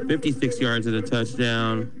for 56 yards and a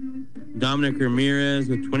touchdown. Dominic Ramirez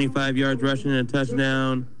with 25 yards rushing and a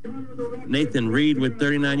touchdown. Nathan Reed with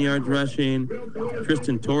 39 yards rushing.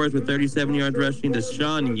 Tristan Torres with 37 yards rushing.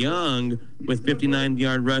 Deshaun Young with 59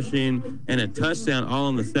 yard rushing and a touchdown all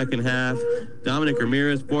in the second half. Dominic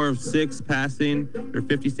Ramirez 4 of 6 passing for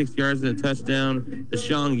 56 yards and a touchdown.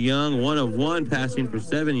 Deshaun Young 1 of 1 passing for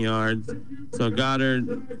 7 yards. So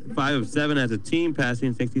Goddard 5 of 7 as a team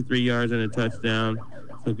passing 63 yards and a touchdown.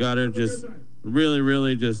 So Goddard just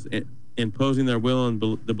really just imposing their will on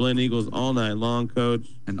the Belen Eagles all night long, Coach.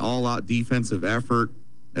 An all-out defensive effort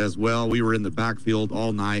as well. We were in the backfield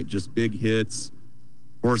all night, just big hits,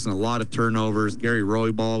 forcing a lot of turnovers. Gary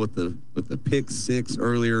Roybal with the pick 6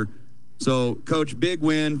 earlier. So, Coach, big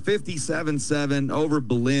win, 57-7 over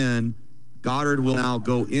Belen. Goddard will now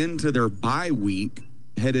go into their bye week,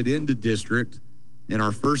 headed into district, and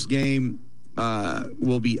our first game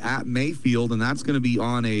will be at Mayfield, and that's going to be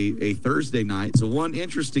on a Thursday night. So one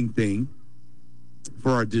interesting thing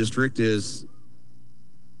for our district is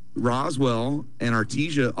Roswell and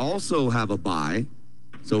Artesia also have a bye.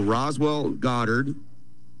 So Roswell, Goddard,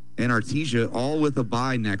 and Artesia all with a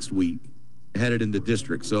bye next week, headed into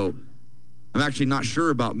district. So I'm actually not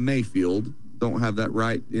sure about Mayfield. Don't have that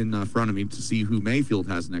right in front of me to see who Mayfield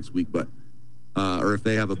has next week, but or if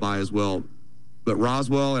they have a bye as well. But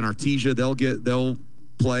Roswell and Artesia, they'll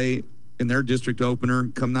play in their district opener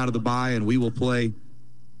coming out of the bye, and we will play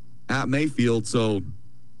at Mayfield. So,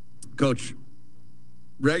 Coach,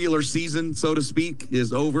 regular season, so to speak,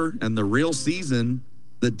 is over, and the real season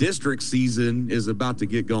the district season is about to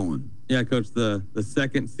get going. Yeah, Coach, the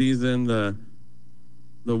second season, the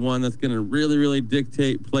one that's going to really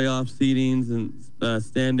dictate playoff seedings and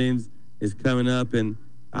standings is coming up, and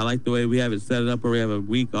I like the way we have it set up where we have a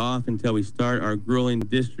week off until we start our grueling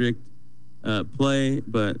district play.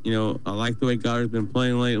 But, I like the way Goddard's been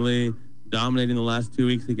playing lately, dominating the last 2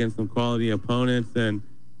 weeks against some quality opponents. And,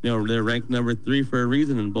 they're ranked number 3 for a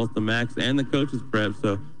reason in both the MAX and the coaches prep.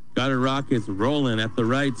 So Goddard Rockets rolling at the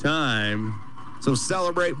right time. So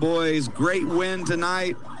celebrate, boys. Great win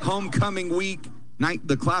tonight. Homecoming week.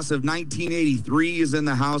 The class of 1983 is in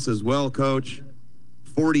the house as well, Coach.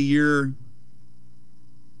 40-year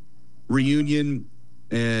reunion,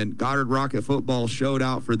 and Goddard Rocket football showed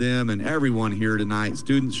out for them and everyone here tonight.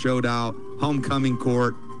 Students showed out, homecoming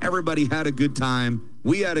court. Everybody had a good time.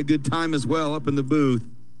 We had a good time as well up in the booth.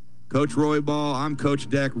 Coach Roy Ball, I'm Coach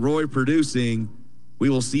Deck, Roy producing. We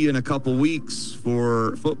will see you in a couple weeks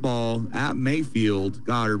for football at Mayfield.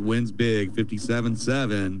 Goddard wins big,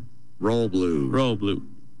 57-7. Roll Blue. Roll Blue.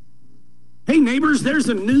 Hey neighbors, there's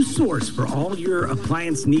a new source for all your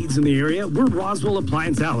appliance needs in the area. We're Roswell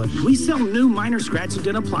Appliance Outlet. We sell new minor scratch and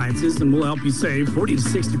dent appliances, and we'll help you save 40 to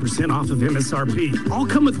 60% off of MSRP. All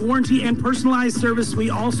come with warranty and personalized service. We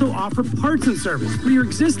also offer parts and service for your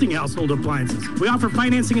existing household appliances. We offer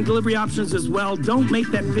financing and delivery options as well. Don't make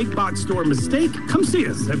that big box store mistake. Come see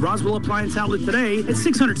us at Roswell Appliance Outlet today at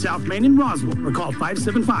 600 South Main in Roswell, or call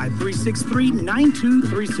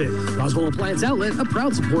 575-363-9236. Roswell Appliance Outlet, a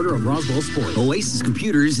proud supporter of Roswell Sports. Oasis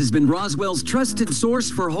Computers has been Roswell's trusted source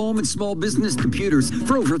for home and small business computers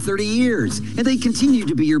for over 30 years, and they continue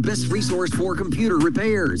to be your best resource for computer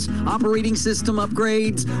repairs, operating system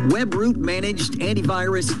upgrades, web root managed,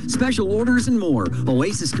 antivirus, special orders, and more.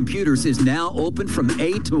 Oasis Computers is now open from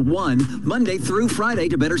 8 to 1, Monday through Friday,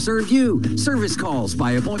 to better serve you. Service calls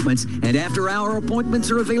by appointments and after-hour appointments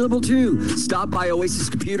are available too. Stop by Oasis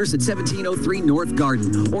Computers at 1703 North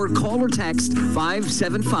Garden, or call or text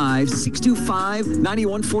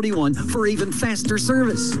 575-625-9141 for even faster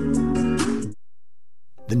service.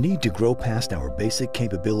 The need to grow past our basic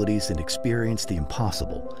capabilities and experience the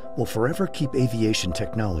impossible will forever keep aviation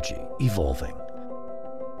technology evolving.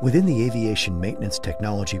 Within the Aviation Maintenance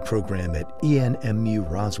Technology program at ENMU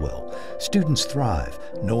Roswell, students thrive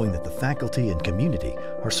knowing that the faculty and community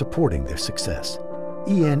are supporting their success.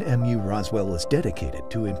 ENMU Roswell is dedicated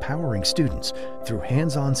to empowering students through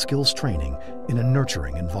hands-on skills training in a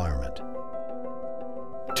nurturing environment.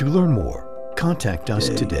 To learn more, contact us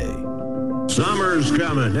today. Summer's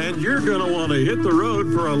coming, and you're going to want to hit the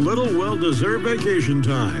road for a little well-deserved vacation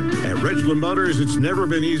time. At Richland Motors, it's never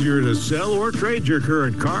been easier to sell or trade your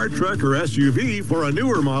current car, truck, or SUV for a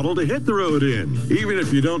newer model to hit the road in. Even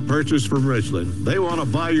if you don't purchase from Richland, they want to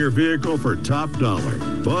buy your vehicle for top dollar.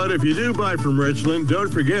 But if you do buy from Richland,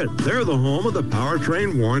 don't forget, they're the home of the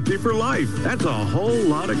powertrain warranty for life. That's a whole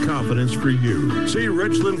lot of confidence for you. See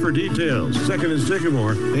Richland for details. 2nd and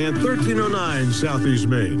Sycamore and 1309 Southeast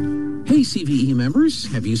Main. Hey, CVE members,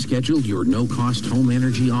 have you scheduled your no-cost home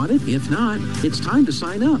energy audit? If not, it's time to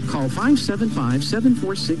sign up. Call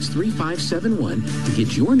 575-746-3571 to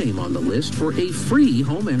get your name on the list for a free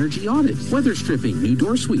home energy audit. Weather stripping, new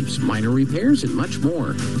door sweeps, minor repairs, and much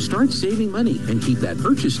more. Start saving money and keep that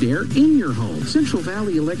purchased air in your home. Central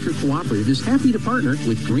Valley Electric Cooperative is happy to partner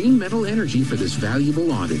with Green Metal Energy for this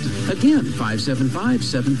valuable audit. Again,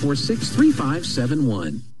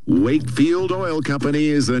 575-746-3571. Wakefield Oil Company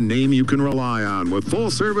is a name you can rely on with full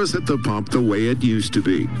service at the pump the way it used to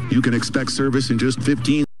be. You can expect service in just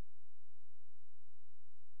 15